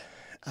jobs,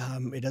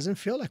 it doesn't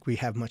feel like we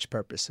have much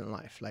purpose in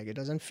life. Like, it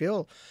doesn't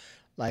feel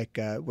like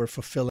we're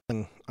fulfilling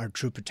our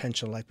true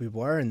potential like we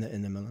were in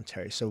the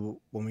military.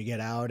 So when we get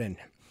out and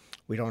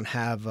we don't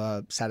have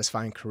a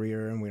satisfying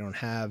career and we don't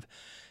have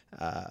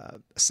a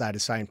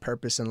satisfying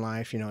purpose in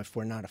life, if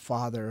we're not a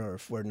father or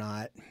if we're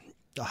not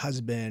a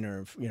husband or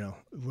if,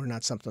 we're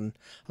not something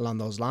along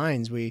those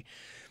lines, we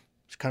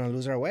just kind of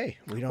lose our way.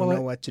 We don't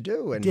know what to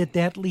do. And did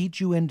that lead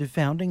you into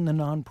founding the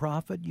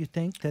nonprofit, you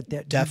think? That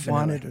definitely. You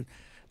wanted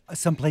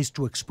someplace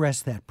to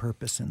express that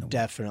purpose in the world?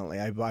 Definitely.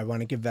 I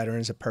want to give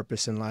veterans a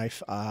purpose in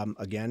life,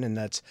 again, and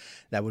that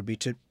would be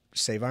to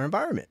save our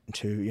environment,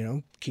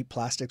 to keep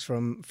plastics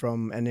from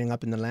ending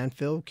up in the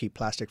landfill, keep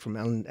plastic from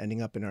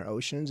ending up in our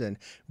oceans, and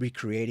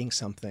recreating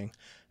something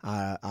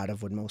out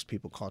of what most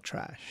people call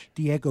trash.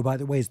 Diego, by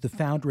the way, is the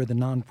founder of the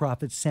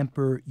nonprofit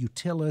Semper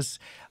Utilis,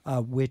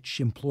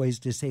 which employs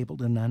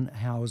disabled and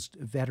unhoused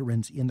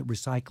veterans in the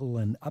recycle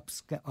and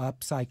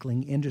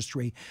upcycling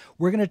industry.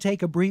 We're going to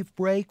take a brief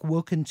break.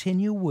 We'll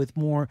continue with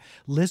more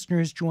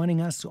listeners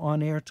joining us on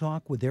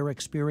AirTalk with their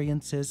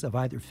experiences of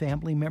either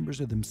family members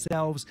or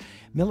themselves,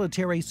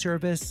 military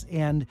service,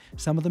 and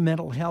some of the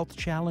mental health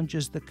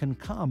challenges that can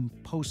come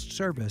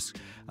post-service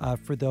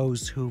for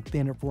those who've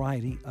been a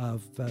variety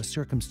of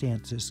circumstances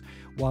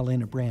while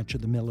in a branch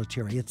of the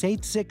military. It's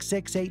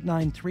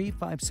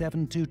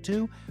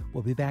 866-893-5722.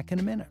 We'll be back in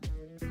a minute.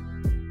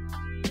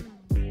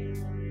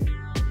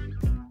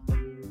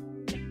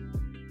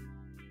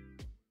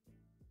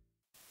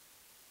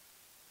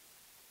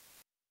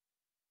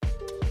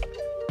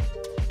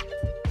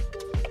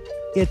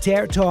 It's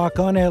Air Talk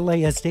on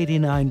LAist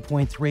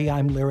 89.3.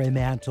 I'm Larry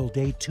Mantle.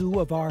 Day 2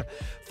 of our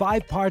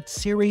 5-part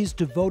series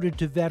devoted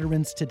to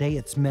veterans. Today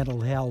it's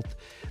mental health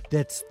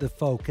that's the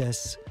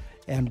focus.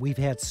 And we've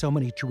had so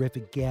many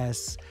terrific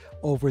guests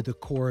over the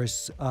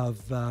course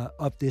of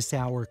this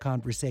hour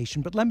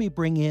conversation. But let me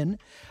bring in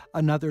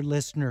another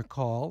listener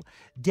call.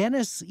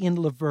 Dennis in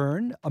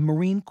Laverne, a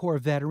Marine Corps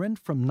veteran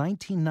from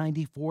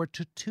 1994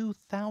 to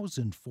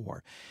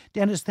 2004.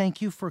 Dennis,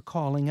 thank you for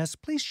calling us.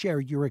 Please share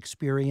your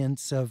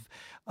experience of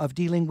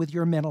dealing with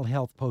your mental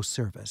health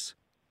post-service.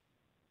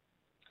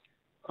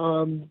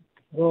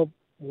 Well,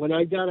 when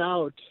I got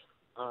out,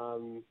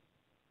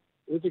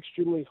 it was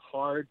extremely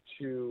hard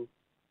to,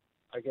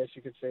 I guess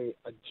you could say,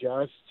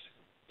 adjust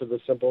to the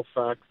simple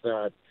fact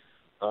that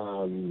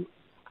I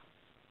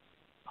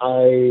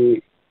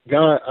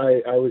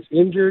was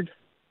injured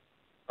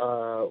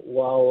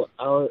while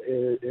out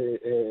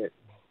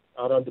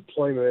on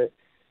deployment,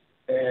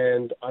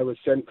 and I was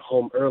sent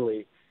home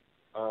early.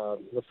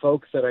 The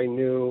folks that I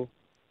knew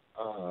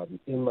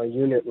in my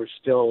unit were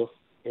still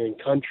in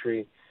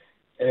country,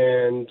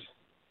 and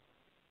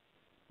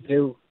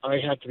I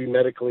had to be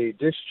medically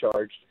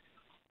discharged.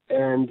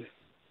 And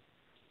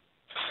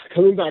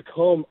coming back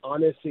home,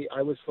 honestly,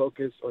 I was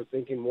focused or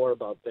thinking more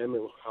about them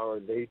and how are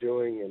they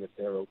doing and if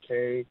they're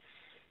okay.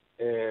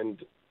 And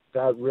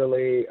that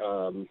really,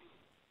 it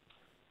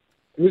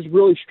was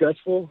really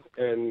stressful.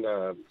 And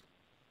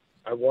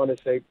I want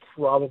to say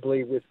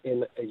probably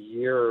within a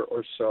year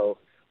or so,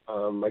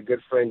 my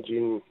good friend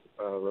Gene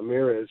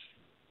Ramirez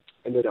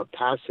ended up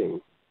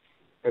passing.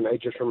 And I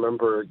just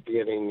remember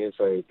getting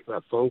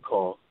that phone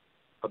call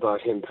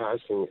about him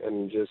passing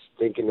and just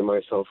thinking to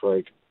myself,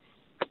 like,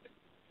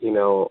 you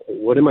know,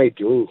 what am I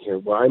doing here?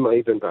 Why am I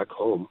even back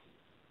home?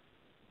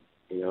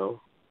 You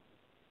know?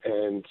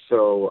 And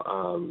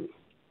so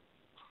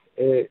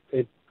it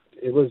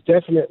was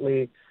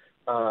definitely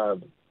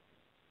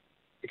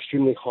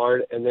extremely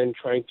hard. And then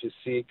trying to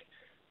seek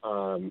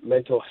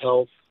mental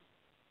health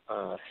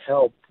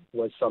help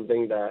was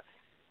something that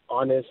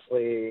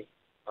honestly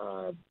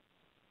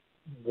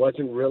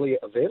wasn't really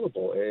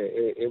available.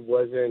 It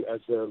wasn't, as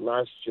the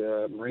last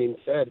Marine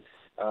said,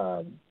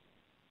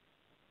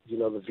 you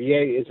know, the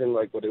VA isn't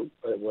like what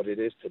it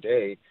is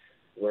today,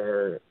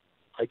 where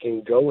I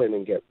can go in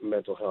and get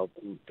mental health.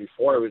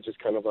 Before, it was just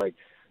kind of like,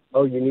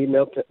 oh, you need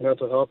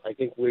mental health? I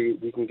think we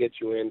can get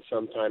you in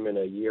sometime in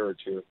a year or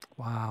two.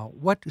 Wow.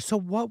 What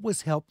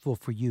was helpful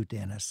for you,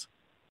 Dennis?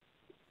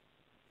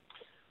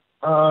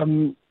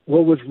 What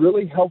was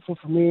really helpful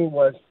for me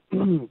was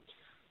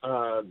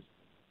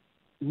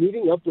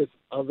meeting up with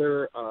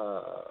other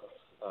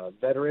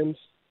veterans,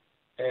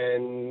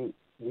 and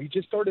we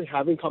just started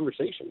having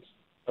conversations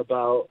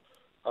about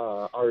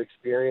our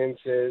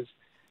experiences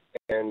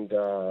and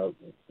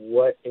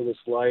what it was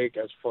like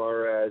as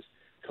far as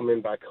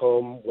coming back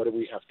home. What do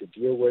we have to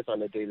deal with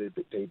on a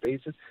day-to-day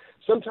basis?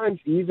 Sometimes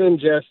even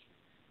just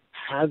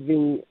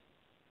having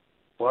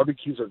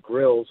barbecues or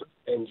grills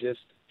and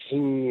just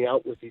hanging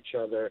out with each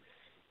other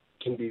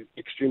can be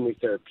extremely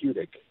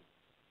therapeutic.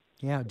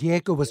 Yeah,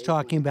 Diego was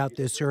talking about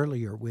this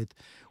earlier with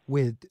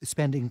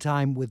spending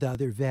time with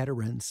other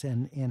veterans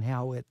and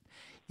how it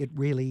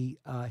really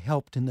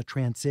helped in the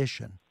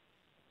transition.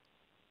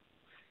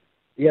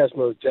 Yes,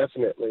 most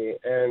definitely.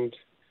 And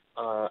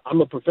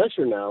I'm a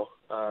professor now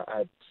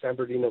at San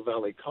Bernardino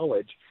Valley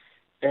College.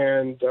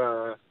 And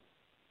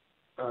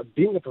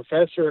being a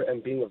professor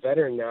and being a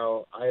veteran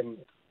now, I'm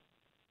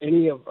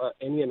any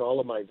and all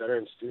of my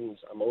veteran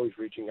students, I'm always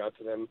reaching out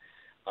to them,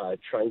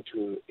 trying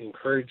to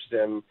encourage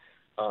them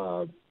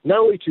not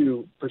only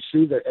to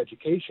pursue their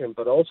education,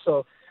 but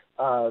also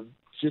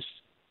just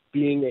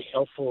being a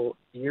helpful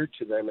ear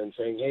to them and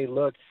saying, hey,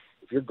 look,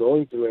 if you're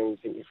going through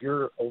anything, if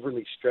you're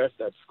overly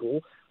stressed at school,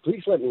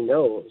 please let me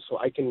know so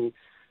I can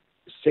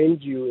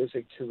send you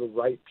to the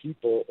right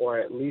people, or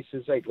at least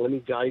let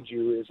me guide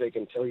you I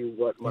can tell you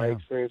what my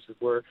experiences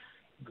were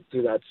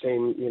through that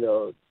same,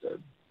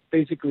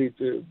 basically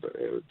through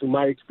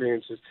my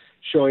experiences,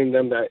 showing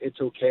them that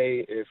it's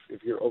okay if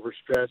you're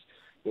overstressed.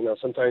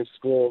 Sometimes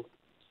school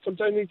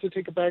needs to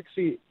take a back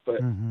seat, but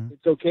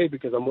it's okay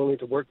because I'm willing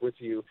to work with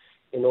you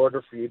in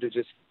order for you to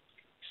just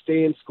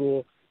stay in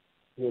school,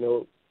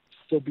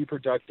 still be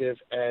productive,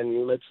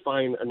 and let's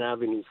find an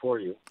avenue for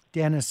you.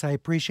 Dennis, I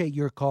appreciate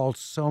your call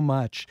so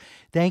much.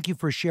 Thank you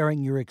for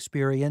sharing your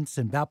experience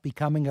and about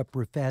becoming a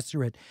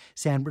professor at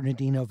San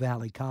Bernardino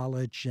Valley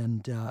College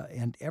and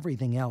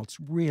everything else.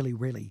 Really,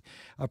 really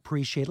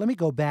appreciate it. Let me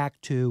go back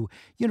to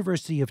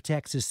University of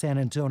Texas, San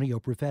Antonio,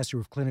 professor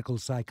of clinical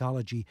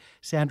psychology,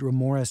 Sandra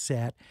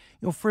Morissette.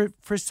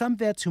 For some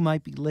vets who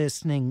might be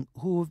listening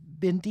who have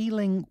been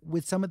dealing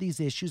with some of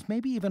these issues,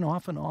 maybe even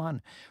off and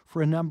on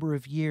for a number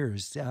of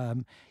years, I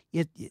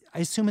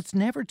assume it's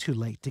never too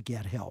late to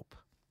get help.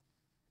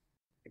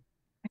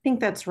 I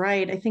think that's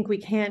right. I think we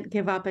can't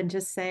give up and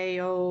just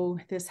say, oh,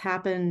 this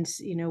happened.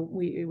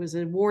 It was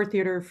a war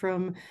theater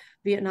from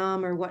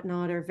Vietnam or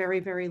whatnot are very,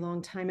 very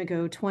long time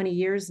ago, 20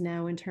 years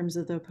now in terms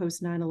of the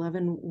post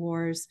 9/11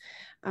 wars.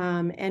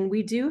 And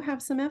we do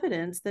have some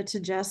evidence that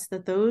suggests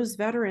that those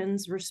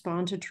veterans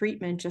respond to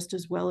treatment just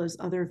as well as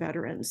other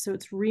veterans. So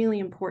it's really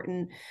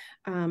important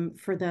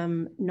for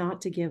them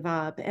not to give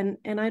up. And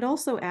I'd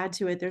also add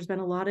to it, there's been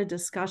a lot of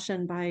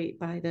discussion by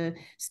the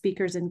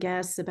speakers and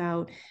guests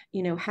about,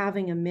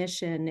 having a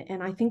mission.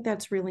 And I think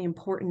that's really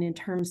important in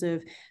terms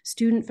of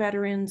student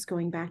veterans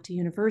going back to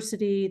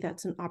university.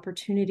 That's an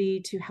opportunity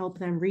to help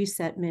them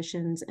reset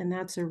missions. And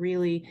that's a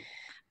really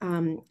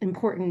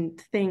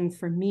important thing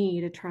for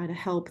me to try to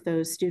help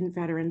those student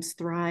veterans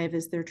thrive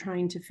as they're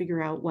trying to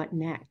figure out what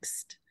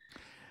next.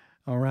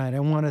 All right. I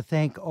want to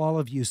thank all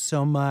of you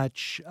so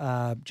much.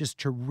 Just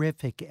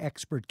terrific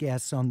expert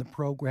guests on the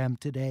program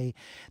today.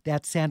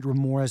 That's Sandra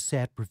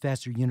Morissette,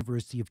 Professor,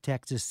 University of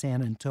Texas,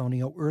 San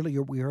Antonio.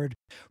 Earlier, we heard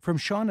from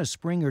Shauna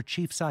Springer,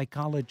 Chief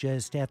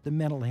Psychologist at the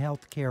mental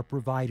health care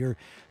provider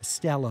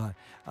Stella.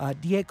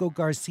 Diego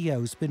Garcia,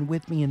 who's been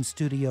with me in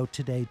studio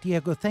today.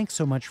 Diego, thanks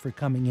so much for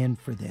coming in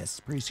for this.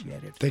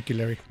 Appreciate it. Thank you,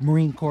 Larry.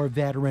 Marine Corps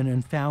veteran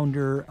and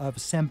founder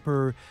of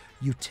Semper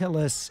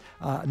Utilis,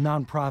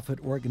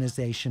 nonprofit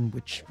organization,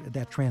 which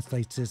that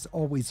translates as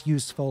always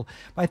useful.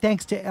 My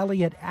thanks to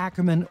Elliot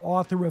Ackerman,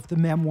 author of the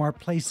memoir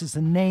Places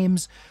and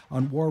Names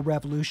on War,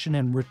 Revolution,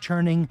 and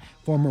Returning,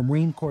 former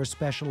Marine Corps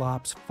Special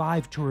Ops,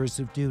 5 tours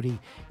of duty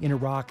in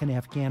Iraq and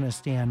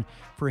Afghanistan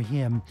for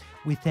him.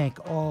 We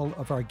thank all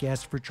of our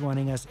guests for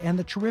joining us and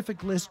the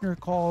terrific listener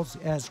calls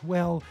as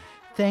well.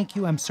 Thank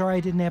you. I'm sorry I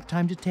didn't have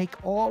time to take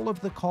all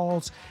of the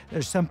calls.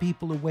 There's some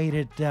people who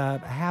waited a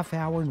half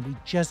hour and we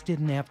just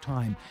didn't have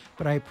time.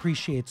 But I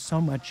appreciate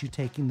so much you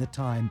taking the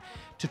time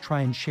to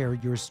try and share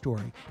your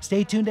story.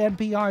 Stay tuned to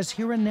NPR's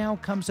Here and Now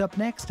comes up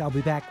next. I'll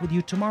be back with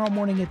you tomorrow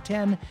morning at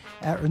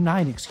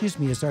 9,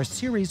 as our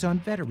series on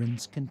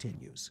veterans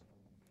continues.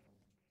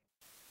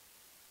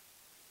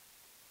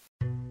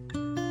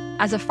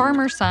 As a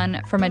farmer's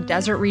son from a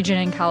desert region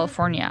in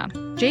California,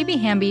 J.B.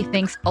 Hamby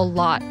thinks a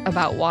lot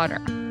about water.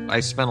 I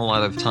spent a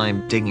lot of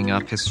time digging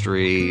up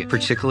history,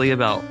 particularly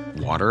about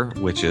water,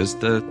 which is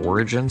the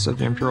origins of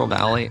the Imperial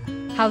Valley.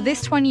 How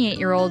this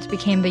 28-year-old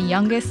became the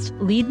youngest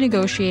lead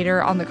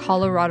negotiator on the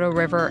Colorado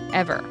River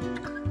ever.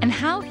 And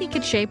how he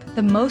could shape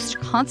the most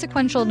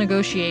consequential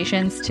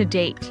negotiations to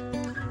date.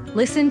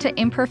 Listen to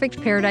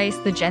Imperfect Paradise,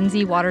 the Gen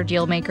Z Water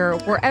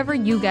Dealmaker, wherever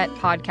you get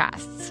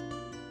podcasts.